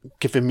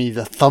giving me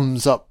the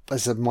thumbs up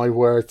as my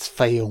words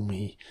fail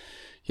me.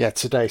 Yeah,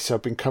 today, so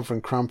I've been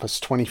covering Krampus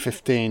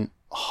 2015.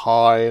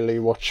 Highly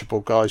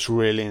watchable, guys.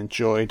 Really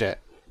enjoyed it.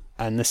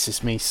 And this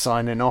is me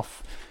signing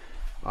off.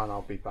 And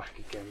I'll be back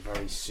again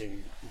very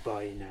soon.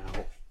 Bye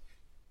now.